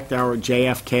project, our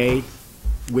JFK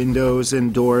windows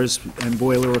and doors and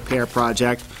boiler repair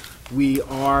project, we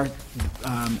are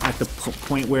at the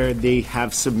point where they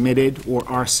have submitted or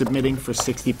are submitting for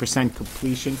 60%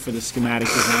 completion for the schematic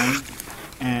design.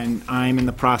 And I'm in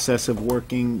the process of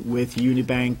working with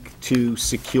Unibank to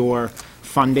secure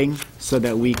funding so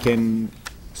that we can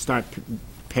start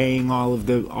paying all of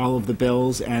the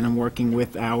bills, and I'm working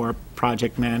with our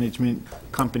project management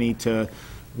company to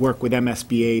work with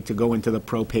MSBA to go into the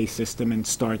ProPay system and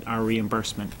start our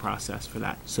reimbursement process for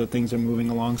that. So things are moving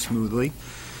along smoothly.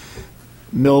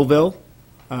 Millville,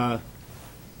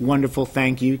 wonderful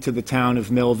thank you to the town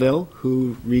of Millville,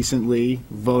 who recently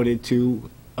voted to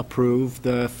approve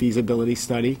the feasibility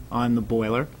study on the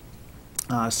boiler.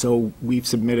 So we've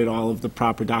submitted all of the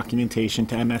proper documentation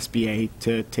to MSBA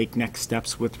to take next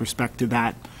steps with respect to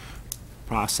that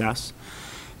process.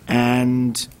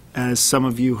 And as some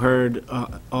of you heard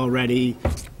already,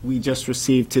 we just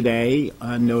received today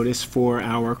a notice for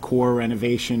our core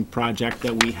renovation project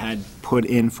that we had put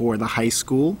in for the high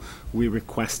school. We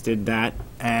requested that,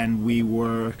 and we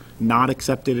were not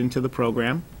accepted into the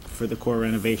program for the core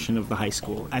renovation of the high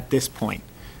school at this point.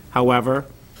 However,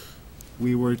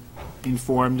 we were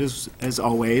informed, as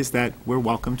always, that we're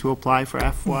welcome to apply for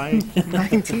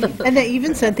FY19. And they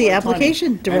even sent the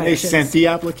application directions. And they sent the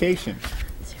application.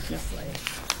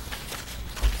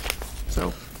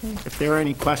 So if there are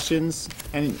any questions,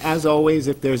 and as always,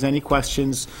 if there's any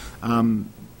questions,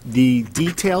 the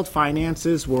detailed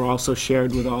finances were also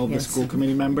shared with all of the school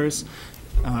committee members.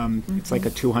 It's like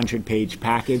a 200-page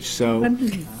package, so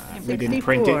we didn't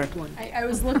print it. I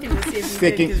was looking to see if you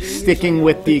did, 'cause you're Sticking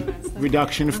with the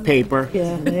reduction of paper.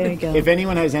 Yeah, there you go. If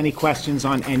anyone has any questions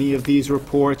on any of these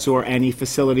reports or any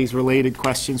facilities-related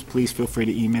questions, please feel free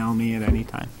to email me at any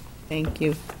time. Thank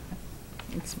you.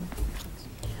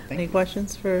 Any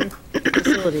questions for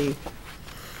facility?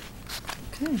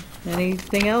 Okay,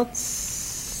 anything else?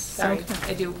 Sorry,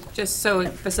 I do. Just so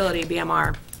facility,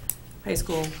 BMR, high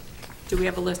school, do we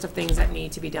have a list of things that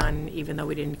need to be done even though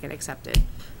we didn't get accepted?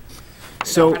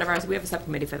 So, Part of ours, we have a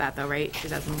subcommittee for that though, right?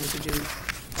 Is that something we should do?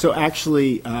 So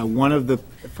actually, one of the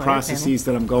processes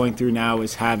that I'm going through now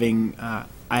is having,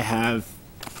 I have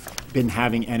been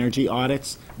having energy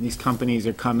audits. These companies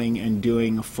are coming and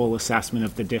doing a full assessment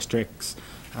of the district's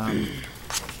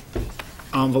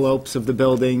envelopes of the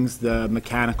buildings, the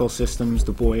mechanical systems,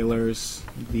 the boilers,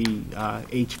 the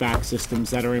HVAC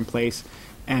systems that are in place.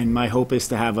 And my hope is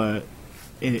to have a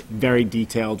very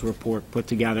detailed report put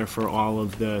together for all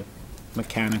of the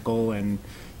mechanical and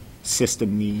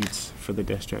system needs for the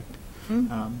district.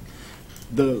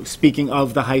 Speaking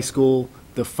of the high school,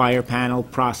 the fire panel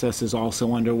process is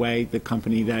also underway. The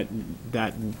company that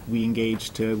we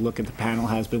engaged to look at the panel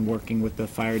has been working with the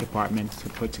fire department to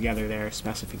put together their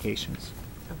specifications.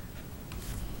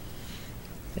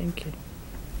 Thank you.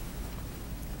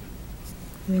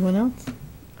 Anyone else?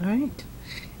 All right.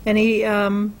 Any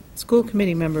school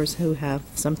committee members who have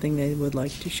something they would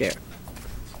like to share?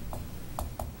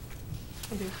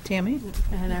 Tammy?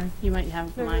 You might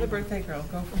have mine. The birthday girl,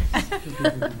 go for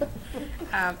it.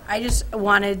 I just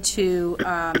wanted to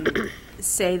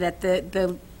say that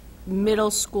the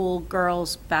middle school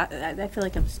girls, I feel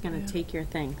like I'm just going to take your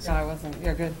thing. No, I wasn't.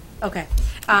 You're good. Okay.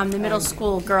 The middle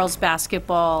school girls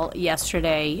basketball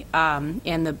yesterday, and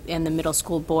the middle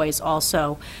school boys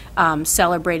also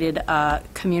celebrated a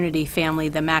community family,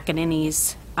 the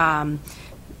McEnany's.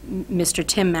 Mr.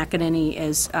 Tim McEnany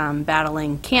is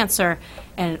battling cancer,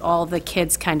 and all the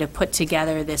kids kind of put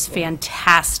together this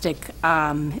fantastic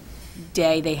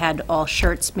day. They had all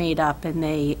shirts made up, and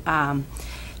they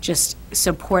just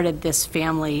supported this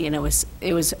family, and it was.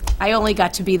 I only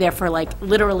got to be there for like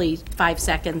literally 5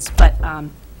 seconds, but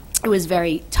it was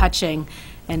very touching,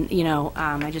 and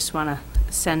I just want to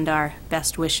send our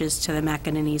best wishes to the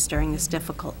McEnany's during this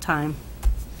difficult time.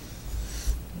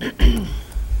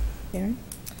 Karen?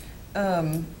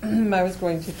 I was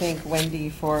going to thank Wendy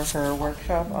for her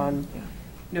workshop on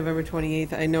November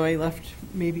 28th. I know I left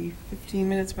maybe 15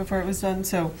 minutes before it was done,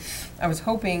 so I was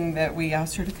hoping that we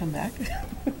asked her to come back,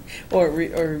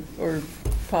 or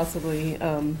possibly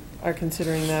are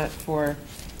considering that for,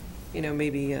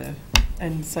 maybe a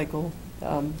end cycle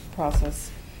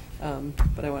process.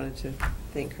 But I wanted to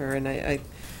thank her, and I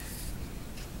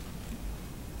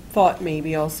thought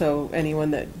maybe also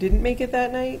anyone that didn't make it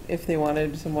that night, if they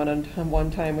wanted some one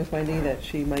time with Wendy, that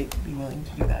she might be willing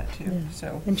to do that too. Yeah.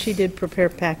 So, And she did prepare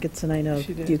packets, and I know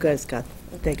She did. you guys got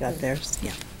theirs.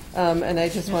 Yeah. and I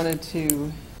just wanted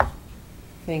to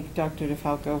thank Dr.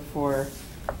 DeFalco for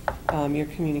your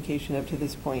communication up to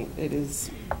this point. It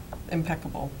is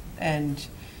impeccable, and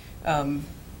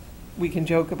we can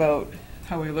joke about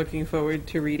how we're looking forward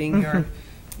to reading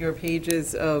your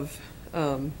pages of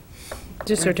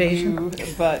Dissertation.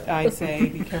 review, but I say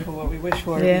be careful what we wish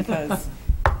for, Yeah. because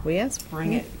We asked.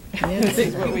 bring it. Yeah. This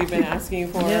is what we've been asking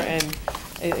for, Yeah. and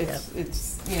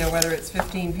it's whether it's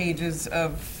 15 pages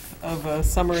of a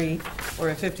summary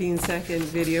or a 15-second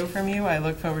video from you, I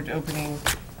look forward to opening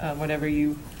whatever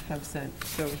you have sent.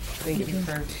 So thank you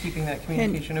for keeping that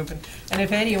communication open. And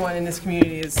if anyone in this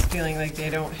community is feeling like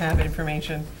they don't have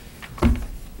information,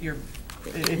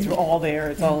 it's all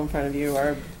there. It's all in front of you.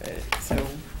 So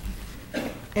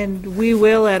And we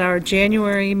will, at our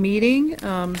January meeting,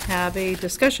 have a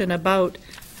discussion about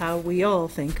how we all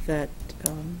think that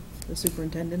the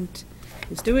superintendent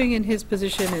is doing in his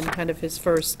position and kind of his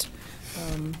first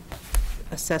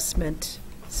assessment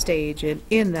stage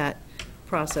in that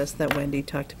process that Wendy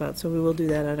talked about. So we will do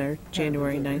that at our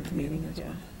January 9th meeting as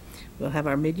well. We'll have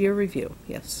our mid-year review.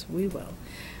 Yes, we will.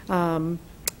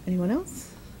 Anyone else?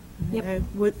 Yep.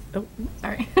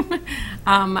 Sorry.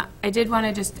 I did want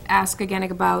to just ask again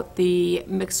about the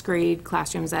mixed grade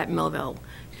classrooms at Millville.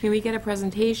 Can we get a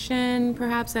presentation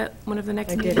perhaps at one of the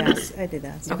next meetings? I did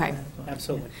ask. Okay.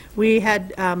 Absolutely. We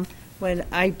had, when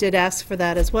I did ask for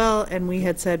that as well, and we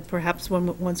had said perhaps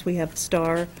once we have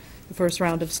the first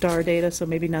round of STAR data, so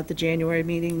maybe not the January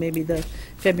meeting, maybe the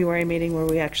February meeting where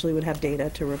we actually would have data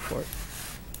to report.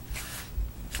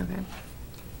 Okay.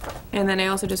 And then I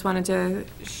also just wanted to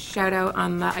shout out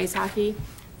on the ice hockey,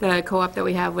 the co-op that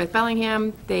we have with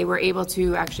Bellingham. They were able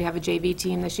to actually have a JV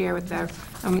team this year with the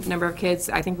number of kids.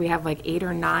 I think we have like 8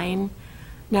 or 9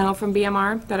 now from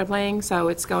BMR that are playing, so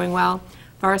it's going well.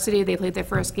 Varsity, they played their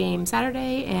first game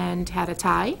Saturday and had a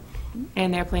tie,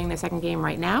 and they're playing their second game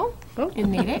right now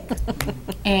in Natick.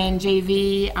 And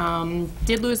JV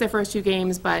did lose their first 2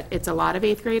 games, but it's a lot of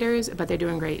 8th graders, but they're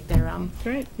doing great. They're,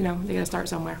 Great. you know, they got to start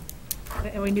somewhere.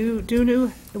 And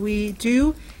we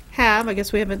do have, I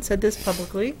guess we haven't said this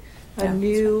publicly, a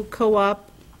new co-op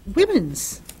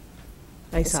women's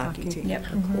ice hockey team. Yep.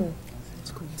 Cool.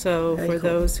 So for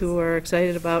those who are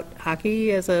excited about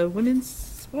hockey as a women's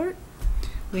sport,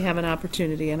 we have an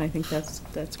opportunity, and I think that's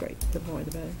great. The more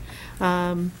the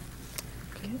better.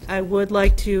 I would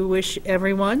like to wish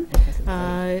everyone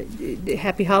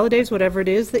happy holidays, whatever it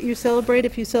is that you celebrate,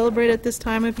 if you celebrate at this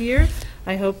time of year.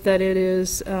 I hope that it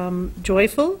is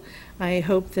joyful. I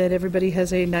hope that everybody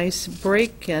has a nice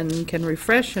break and can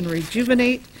refresh and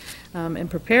rejuvenate and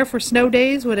prepare for snow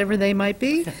days, whatever they might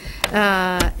be.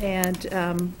 And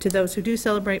to those who do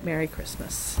celebrate, Merry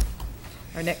Christmas.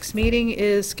 Our next meeting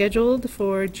is scheduled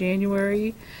for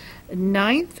January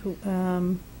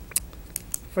 9th.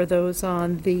 For those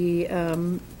on the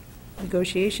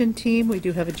negotiation team, we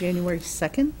do have a January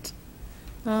 2nd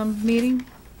meeting.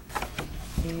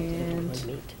 And I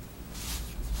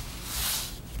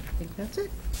think that's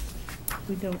it.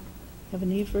 We don't have a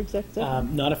need for exec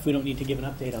session? Not if we don't need to give an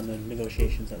update on the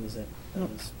negotiations. That was it.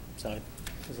 So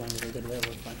as long as we're good there,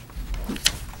 we're fine.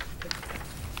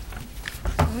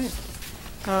 All right.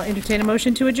 I'll entertain a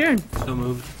motion to adjourn. So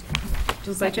moved.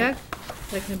 Moved by Jack,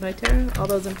 seconded by Tara. All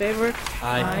those in favor?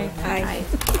 Aye. Aye.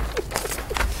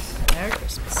 Merry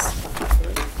Christmas.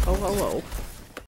 Oh, oh, oh.